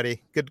podcast,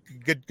 everybody. Good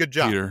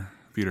job.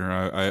 Peter,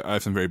 I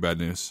have some very bad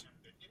news.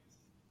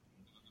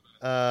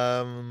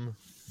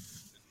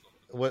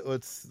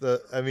 What's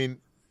the? I mean,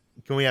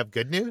 can we have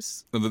good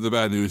news? The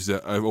bad news is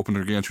that I've opened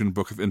a gargantuan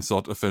book of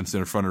insult, offense,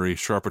 and effrontery,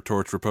 sharp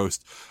retort,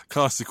 riposte,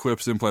 caustic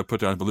quips, imply,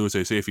 put down, Louis A.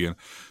 Sapien,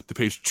 to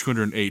page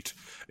 208,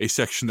 a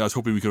section that I was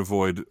hoping we could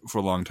avoid for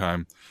a long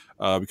time,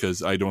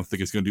 because I don't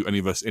think it's going to do any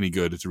of us any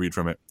good to read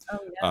from it. Oh,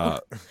 yeah.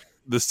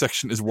 This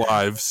section is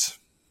wives.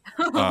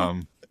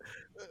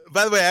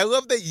 By the way, I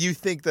love that you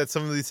think that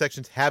some of these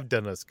sections have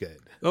done us good.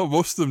 Oh,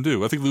 most of them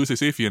do. I think Louis A.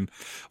 Sapien,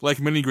 like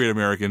many great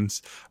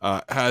Americans,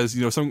 has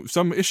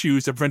some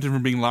issues that prevent him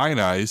from being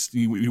lionized.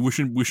 We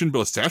shouldn't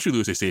build a statue of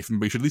Louis A. Sapien,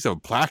 but we should at least have a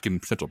plaque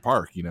in Central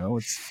Park.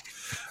 It's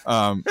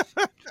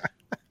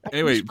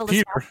anyway.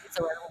 Peter,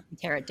 so I won't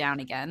tear it down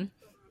again.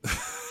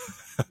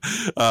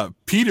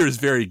 Peter is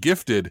very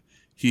gifted.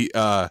 He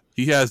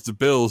has the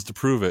bills to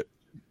prove it.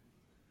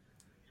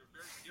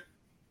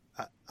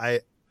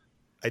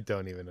 I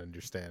don't even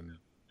understand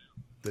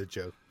the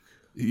joke.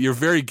 You're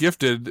very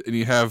gifted, and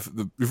you have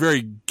the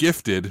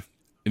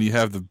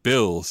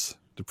bills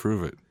to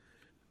prove it.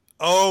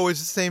 Oh, it's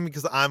the same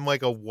because I'm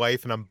like a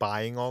wife and I'm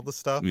buying all the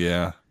stuff.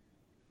 Yeah.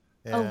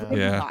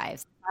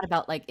 Wives. Not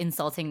about like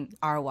insulting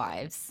our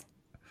wives.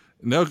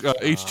 No,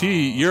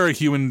 HT, you're a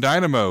human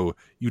dynamo.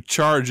 You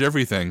charge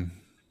everything.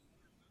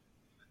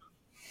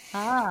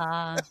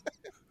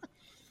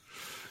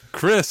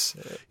 Chris,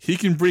 he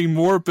can bring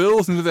more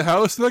bills into the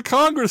house than a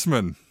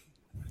congressman.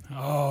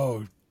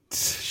 Oh,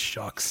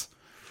 shucks.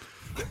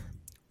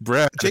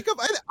 Brad. Jacob,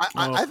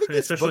 I think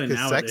this book is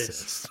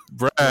sexist.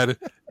 Brad,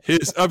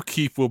 his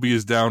upkeep will be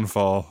his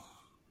downfall.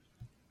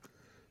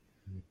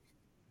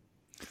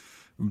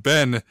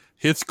 Ben,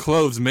 his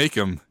clothes make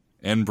him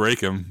and break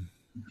him.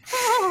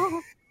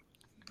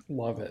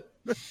 Love it.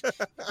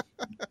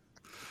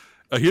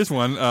 Here's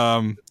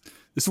one.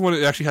 This is one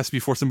that actually has to be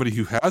for somebody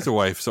who has a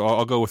wife, so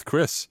I'll go with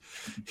Chris.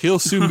 He'll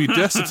soon be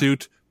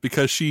destitute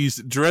because she's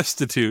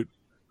destitute.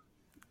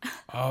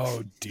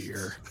 Oh,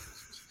 dear.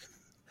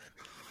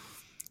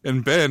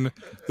 And Ben,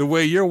 the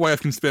way your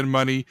wife can spend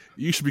money,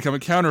 you should become a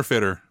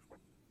counterfeiter.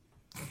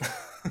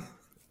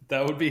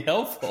 That would be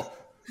helpful.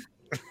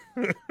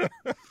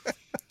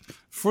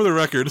 For the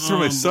record, this is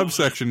from a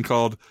subsection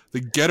called the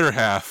Getter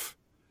Half,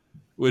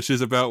 which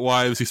is about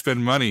wives who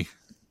spend money.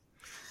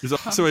 There's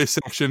also a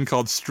section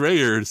called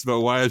Strayers,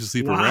 about wives who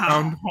sleep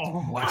around.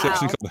 A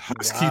section called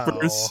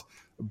Housekeepers.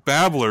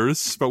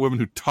 Babblers, about women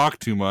who talk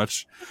too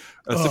much.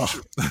 A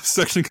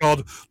section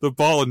called The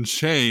Ball and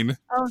Chain.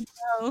 Oh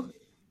no.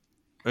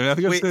 And I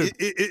think Wait, that's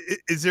it.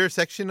 is there a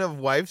section of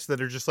wives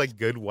that are just like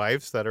good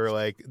wives that are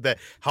like that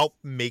help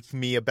make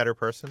me a better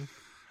person?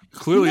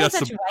 Clearly, You know that's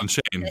The that Ball and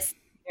Chain. This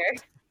year.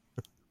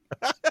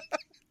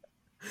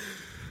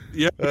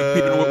 Yeah, I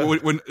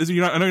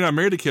know you're not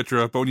married to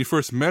Kitra, but when you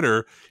first met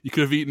her, you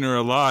could have eaten her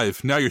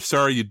alive. Now you're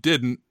sorry you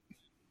didn't,